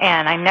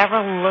 And I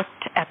never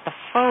looked at the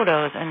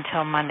photos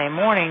until Monday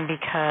morning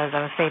because I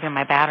was saving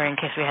my battery in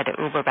case we had to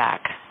Uber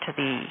back to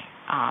the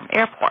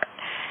airport.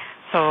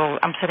 So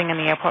I'm sitting in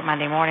the airport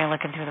Monday morning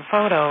looking through the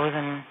photos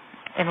and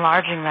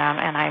enlarging them,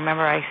 and I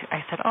remember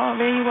I said, oh,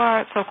 there you are,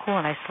 it's so cool,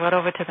 and I slid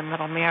over to the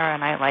middle mirror,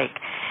 and I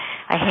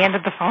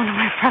handed the phone to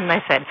my friend, and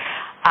I said,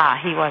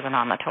 he wasn't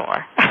on the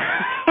tour.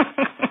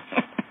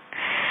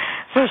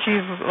 So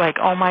she's like,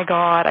 oh my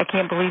God, I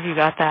can't believe you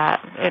got that.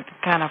 It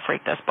kind of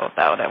freaked us both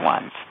out at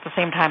once. At the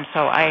same time,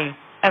 so I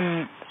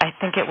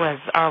think it was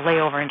our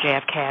layover in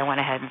JFK, I went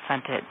ahead and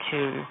sent it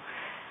to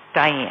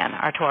Diane,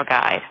 our tour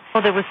guide.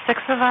 Well, there was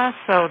 6 of us,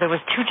 so there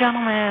was 2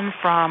 gentlemen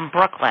from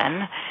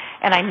Brooklyn,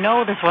 and I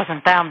know this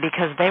wasn't them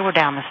because they were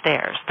down the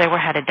stairs. They were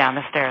headed down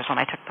the stairs when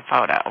I took the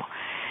photo.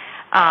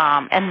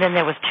 And then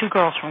there was 2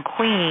 girls from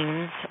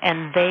Queens,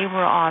 and they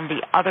were on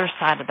the other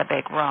side of the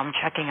big room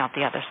checking out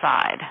the other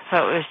side.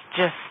 So it was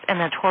just, and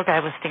the tour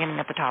guide was standing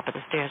at the top of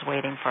the stairs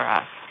waiting for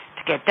us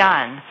to get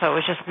done. So it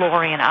was just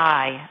Lori and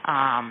I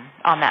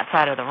on that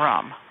side of the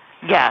room.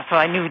 Yeah, so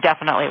I knew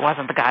definitely it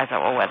wasn't the guys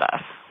that were with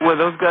us. Were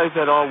those guys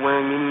at all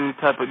wearing any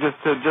type of, just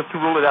to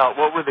rule it out,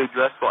 what were they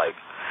dressed like?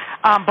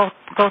 Both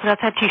guys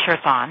had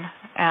T-shirts on.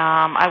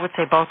 I would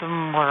say both of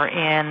them were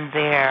in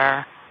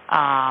their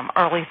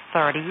early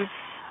 30s.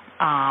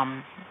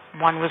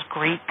 One was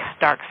Greek,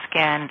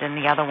 dark-skinned, and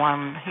the other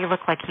one, he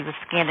looked like he was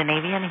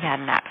Scandinavian. He had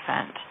an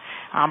accent,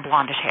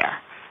 blondish hair.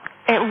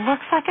 It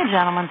looks like a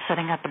gentleman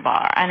sitting at the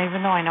bar, and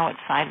even though I know it's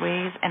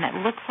sideways, and it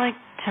looks like,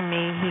 to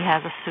me, he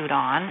has a suit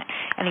on,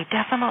 and he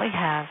definitely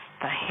has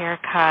the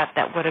haircut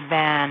that would have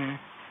been,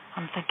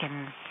 I'm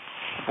thinking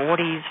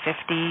 40s,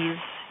 50s,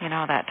 you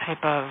know, that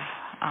type of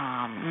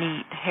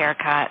neat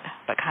haircut,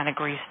 but kind of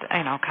greased,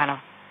 you know, kind of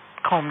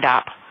combed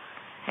up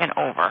and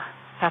over.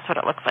 That's what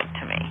it looks like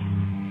to me.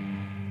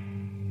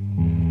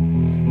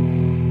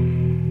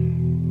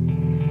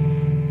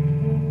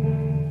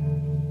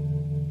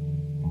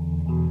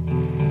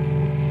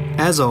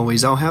 As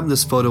always, I'll have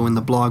this photo in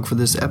the blog for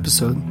this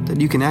episode that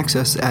you can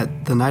access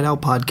at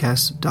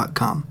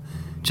thenightowlpodcast.com.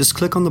 Just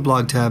click on the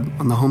blog tab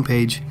on the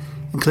homepage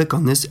and click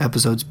on this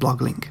episode's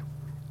blog link.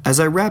 As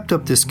I wrapped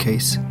up this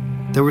case,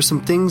 there were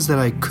some things that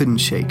I couldn't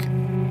shake.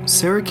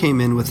 Sarah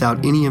came in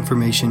without any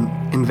information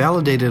and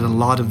validated a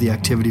lot of the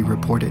activity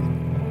reported.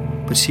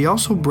 But she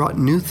also brought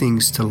new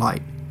things to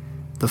light.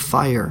 The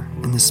fire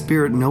and the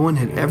spirit no one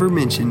had ever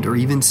mentioned or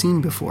even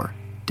seen before,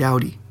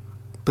 Dowdy.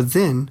 But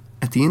then,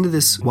 at the end of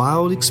this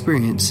wild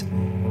experience,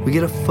 we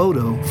get a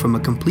photo from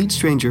a complete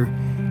stranger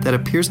that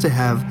appears to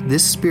have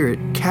this spirit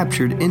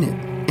captured in it,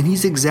 and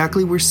he's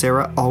exactly where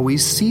Sarah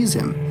always sees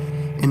him,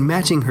 and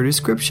matching her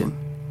description.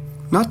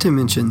 Not to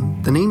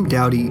mention, the name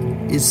Dowdy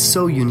is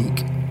so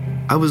unique.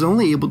 I was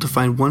only able to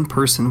find one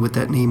person with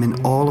that name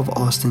in all of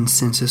Austin's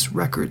census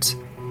records.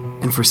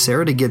 And for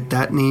Sarah to get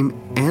that name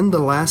and the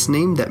last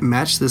name that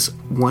matched this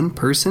one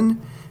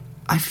person,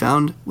 I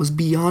found was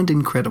beyond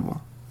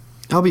incredible.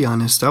 I'll be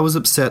honest, I was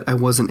upset I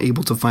wasn't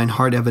able to find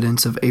hard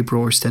evidence of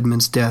April or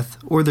Stedman's death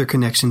or their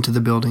connection to the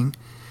building.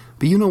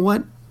 But you know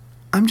what?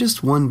 I'm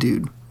just one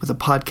dude with a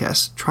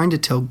podcast trying to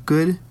tell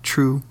good,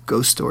 true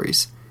ghost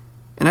stories.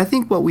 And I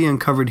think what we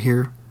uncovered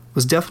here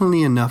was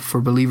definitely enough for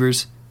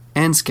believers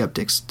and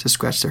skeptics to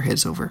scratch their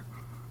heads over.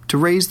 To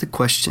raise the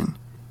question,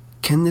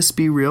 can this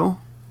be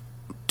real?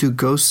 Do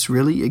ghosts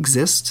really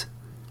exist?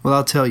 Well,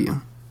 I'll tell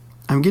you,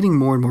 I'm getting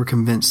more and more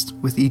convinced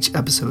with each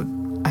episode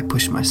I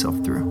push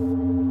myself through.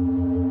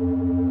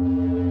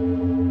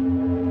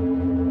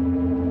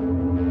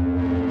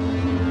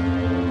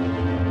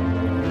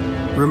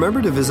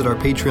 Remember to visit our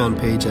Patreon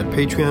page at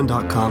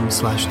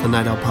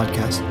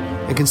patreon.com/thenightowlpodcast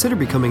and consider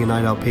becoming a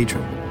Night Owl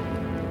patron.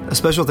 A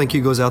special thank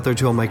you goes out there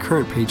to all my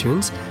current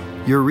patrons.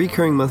 Your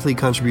recurring monthly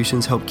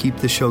contributions help keep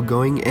the show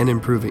going and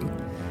improving.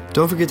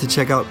 Don't forget to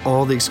check out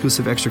all the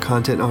exclusive extra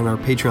content on our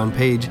Patreon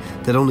page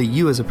that only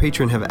you as a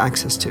patron have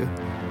access to.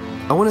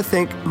 I want to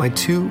thank my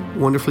two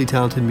wonderfully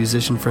talented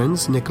musician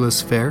friends,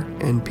 Nicholas Fair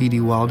and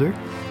P.D. Wilder,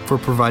 for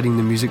providing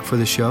the music for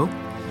the show.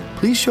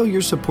 Please show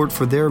your support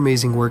for their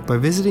amazing work by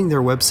visiting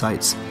their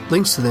websites.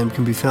 Links to them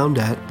can be found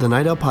at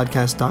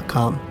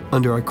thenightowlpodcast.com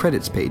under our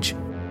credits page.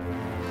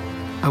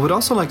 I would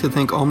also like to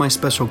thank all my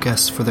special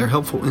guests for their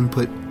helpful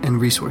input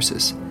and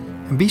resources.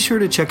 And be sure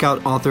to check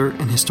out author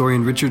and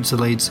historian Richard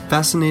Zalade's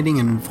fascinating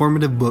and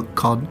informative book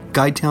called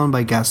Guytown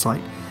by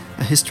Gaslight,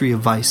 A History of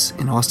Vice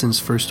in Austin's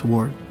First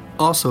Ward.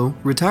 Also,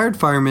 retired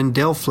fireman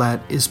Dale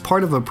Flatt is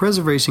part of a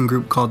preservation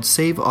group called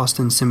Save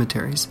Austin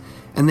Cemeteries,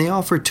 and they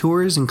offer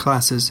tours and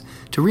classes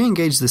to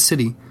re-engage the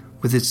city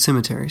with its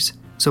cemeteries.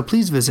 So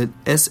please visit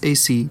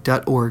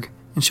sac.org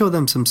and show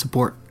them some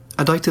support.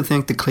 I'd like to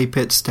thank the Clay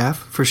Pit staff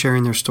for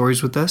sharing their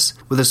stories with us,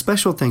 with a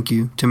special thank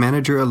you to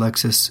manager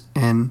Alexis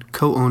and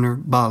co-owner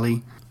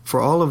Bali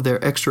for all of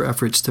their extra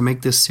efforts to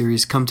make this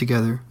series come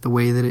together the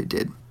way that it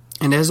did.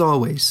 And as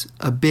always,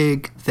 a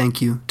big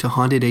thank you to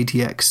Haunted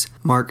ATX,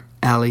 Mark,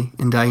 Allie,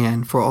 and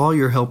Diane for all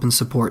your help and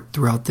support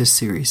throughout this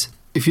series.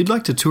 If you'd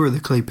like to tour the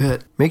Clay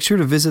Pit, make sure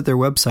to visit their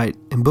website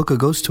and book a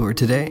ghost tour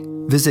today.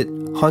 Visit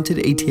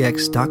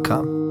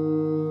hauntedatx.com.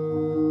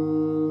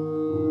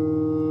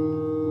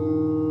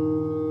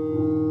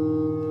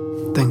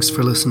 Thanks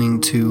for listening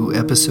to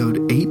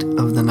episode 8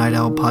 of the Night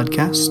Owl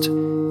Podcast.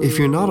 If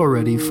you're not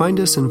already, find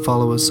us and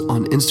follow us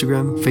on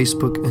Instagram,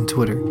 Facebook, and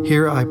Twitter.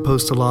 Here I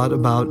post a lot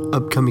about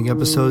upcoming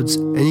episodes,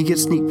 and you get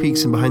sneak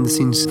peeks and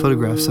behind-the-scenes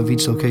photographs of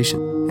each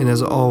location. And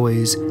as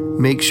always,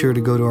 make sure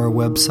to go to our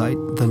website,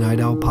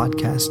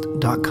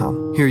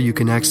 thenightowlpodcast.com. Here you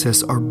can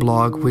access our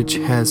blog, which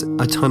has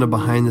a ton of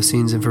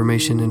behind-the-scenes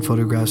information and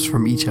photographs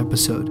from each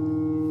episode.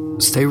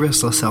 Stay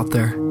restless out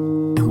there,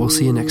 and we'll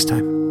see you next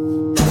time.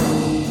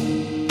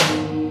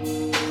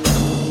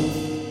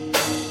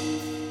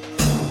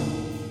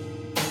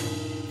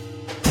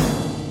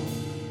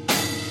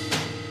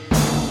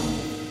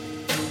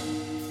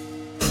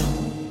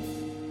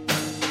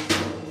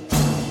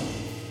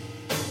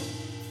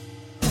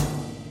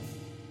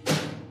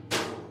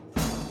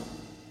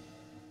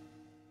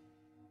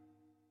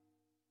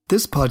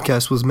 This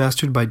podcast was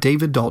mastered by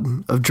David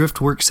Dalton of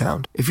Driftwork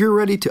Sound. If you're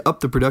ready to up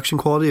the production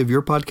quality of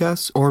your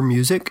podcasts or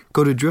music,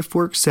 go to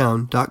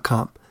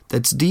driftworksound.com.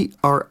 That's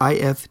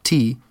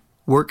DRIFT,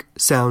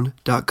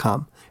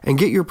 worksound.com. And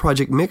get your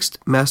project mixed,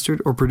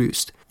 mastered, or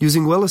produced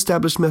using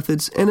well-established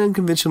methods and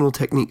unconventional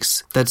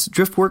techniques. That's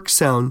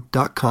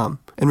driftworksound.com.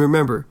 And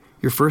remember,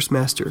 your first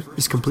master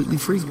is completely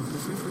free.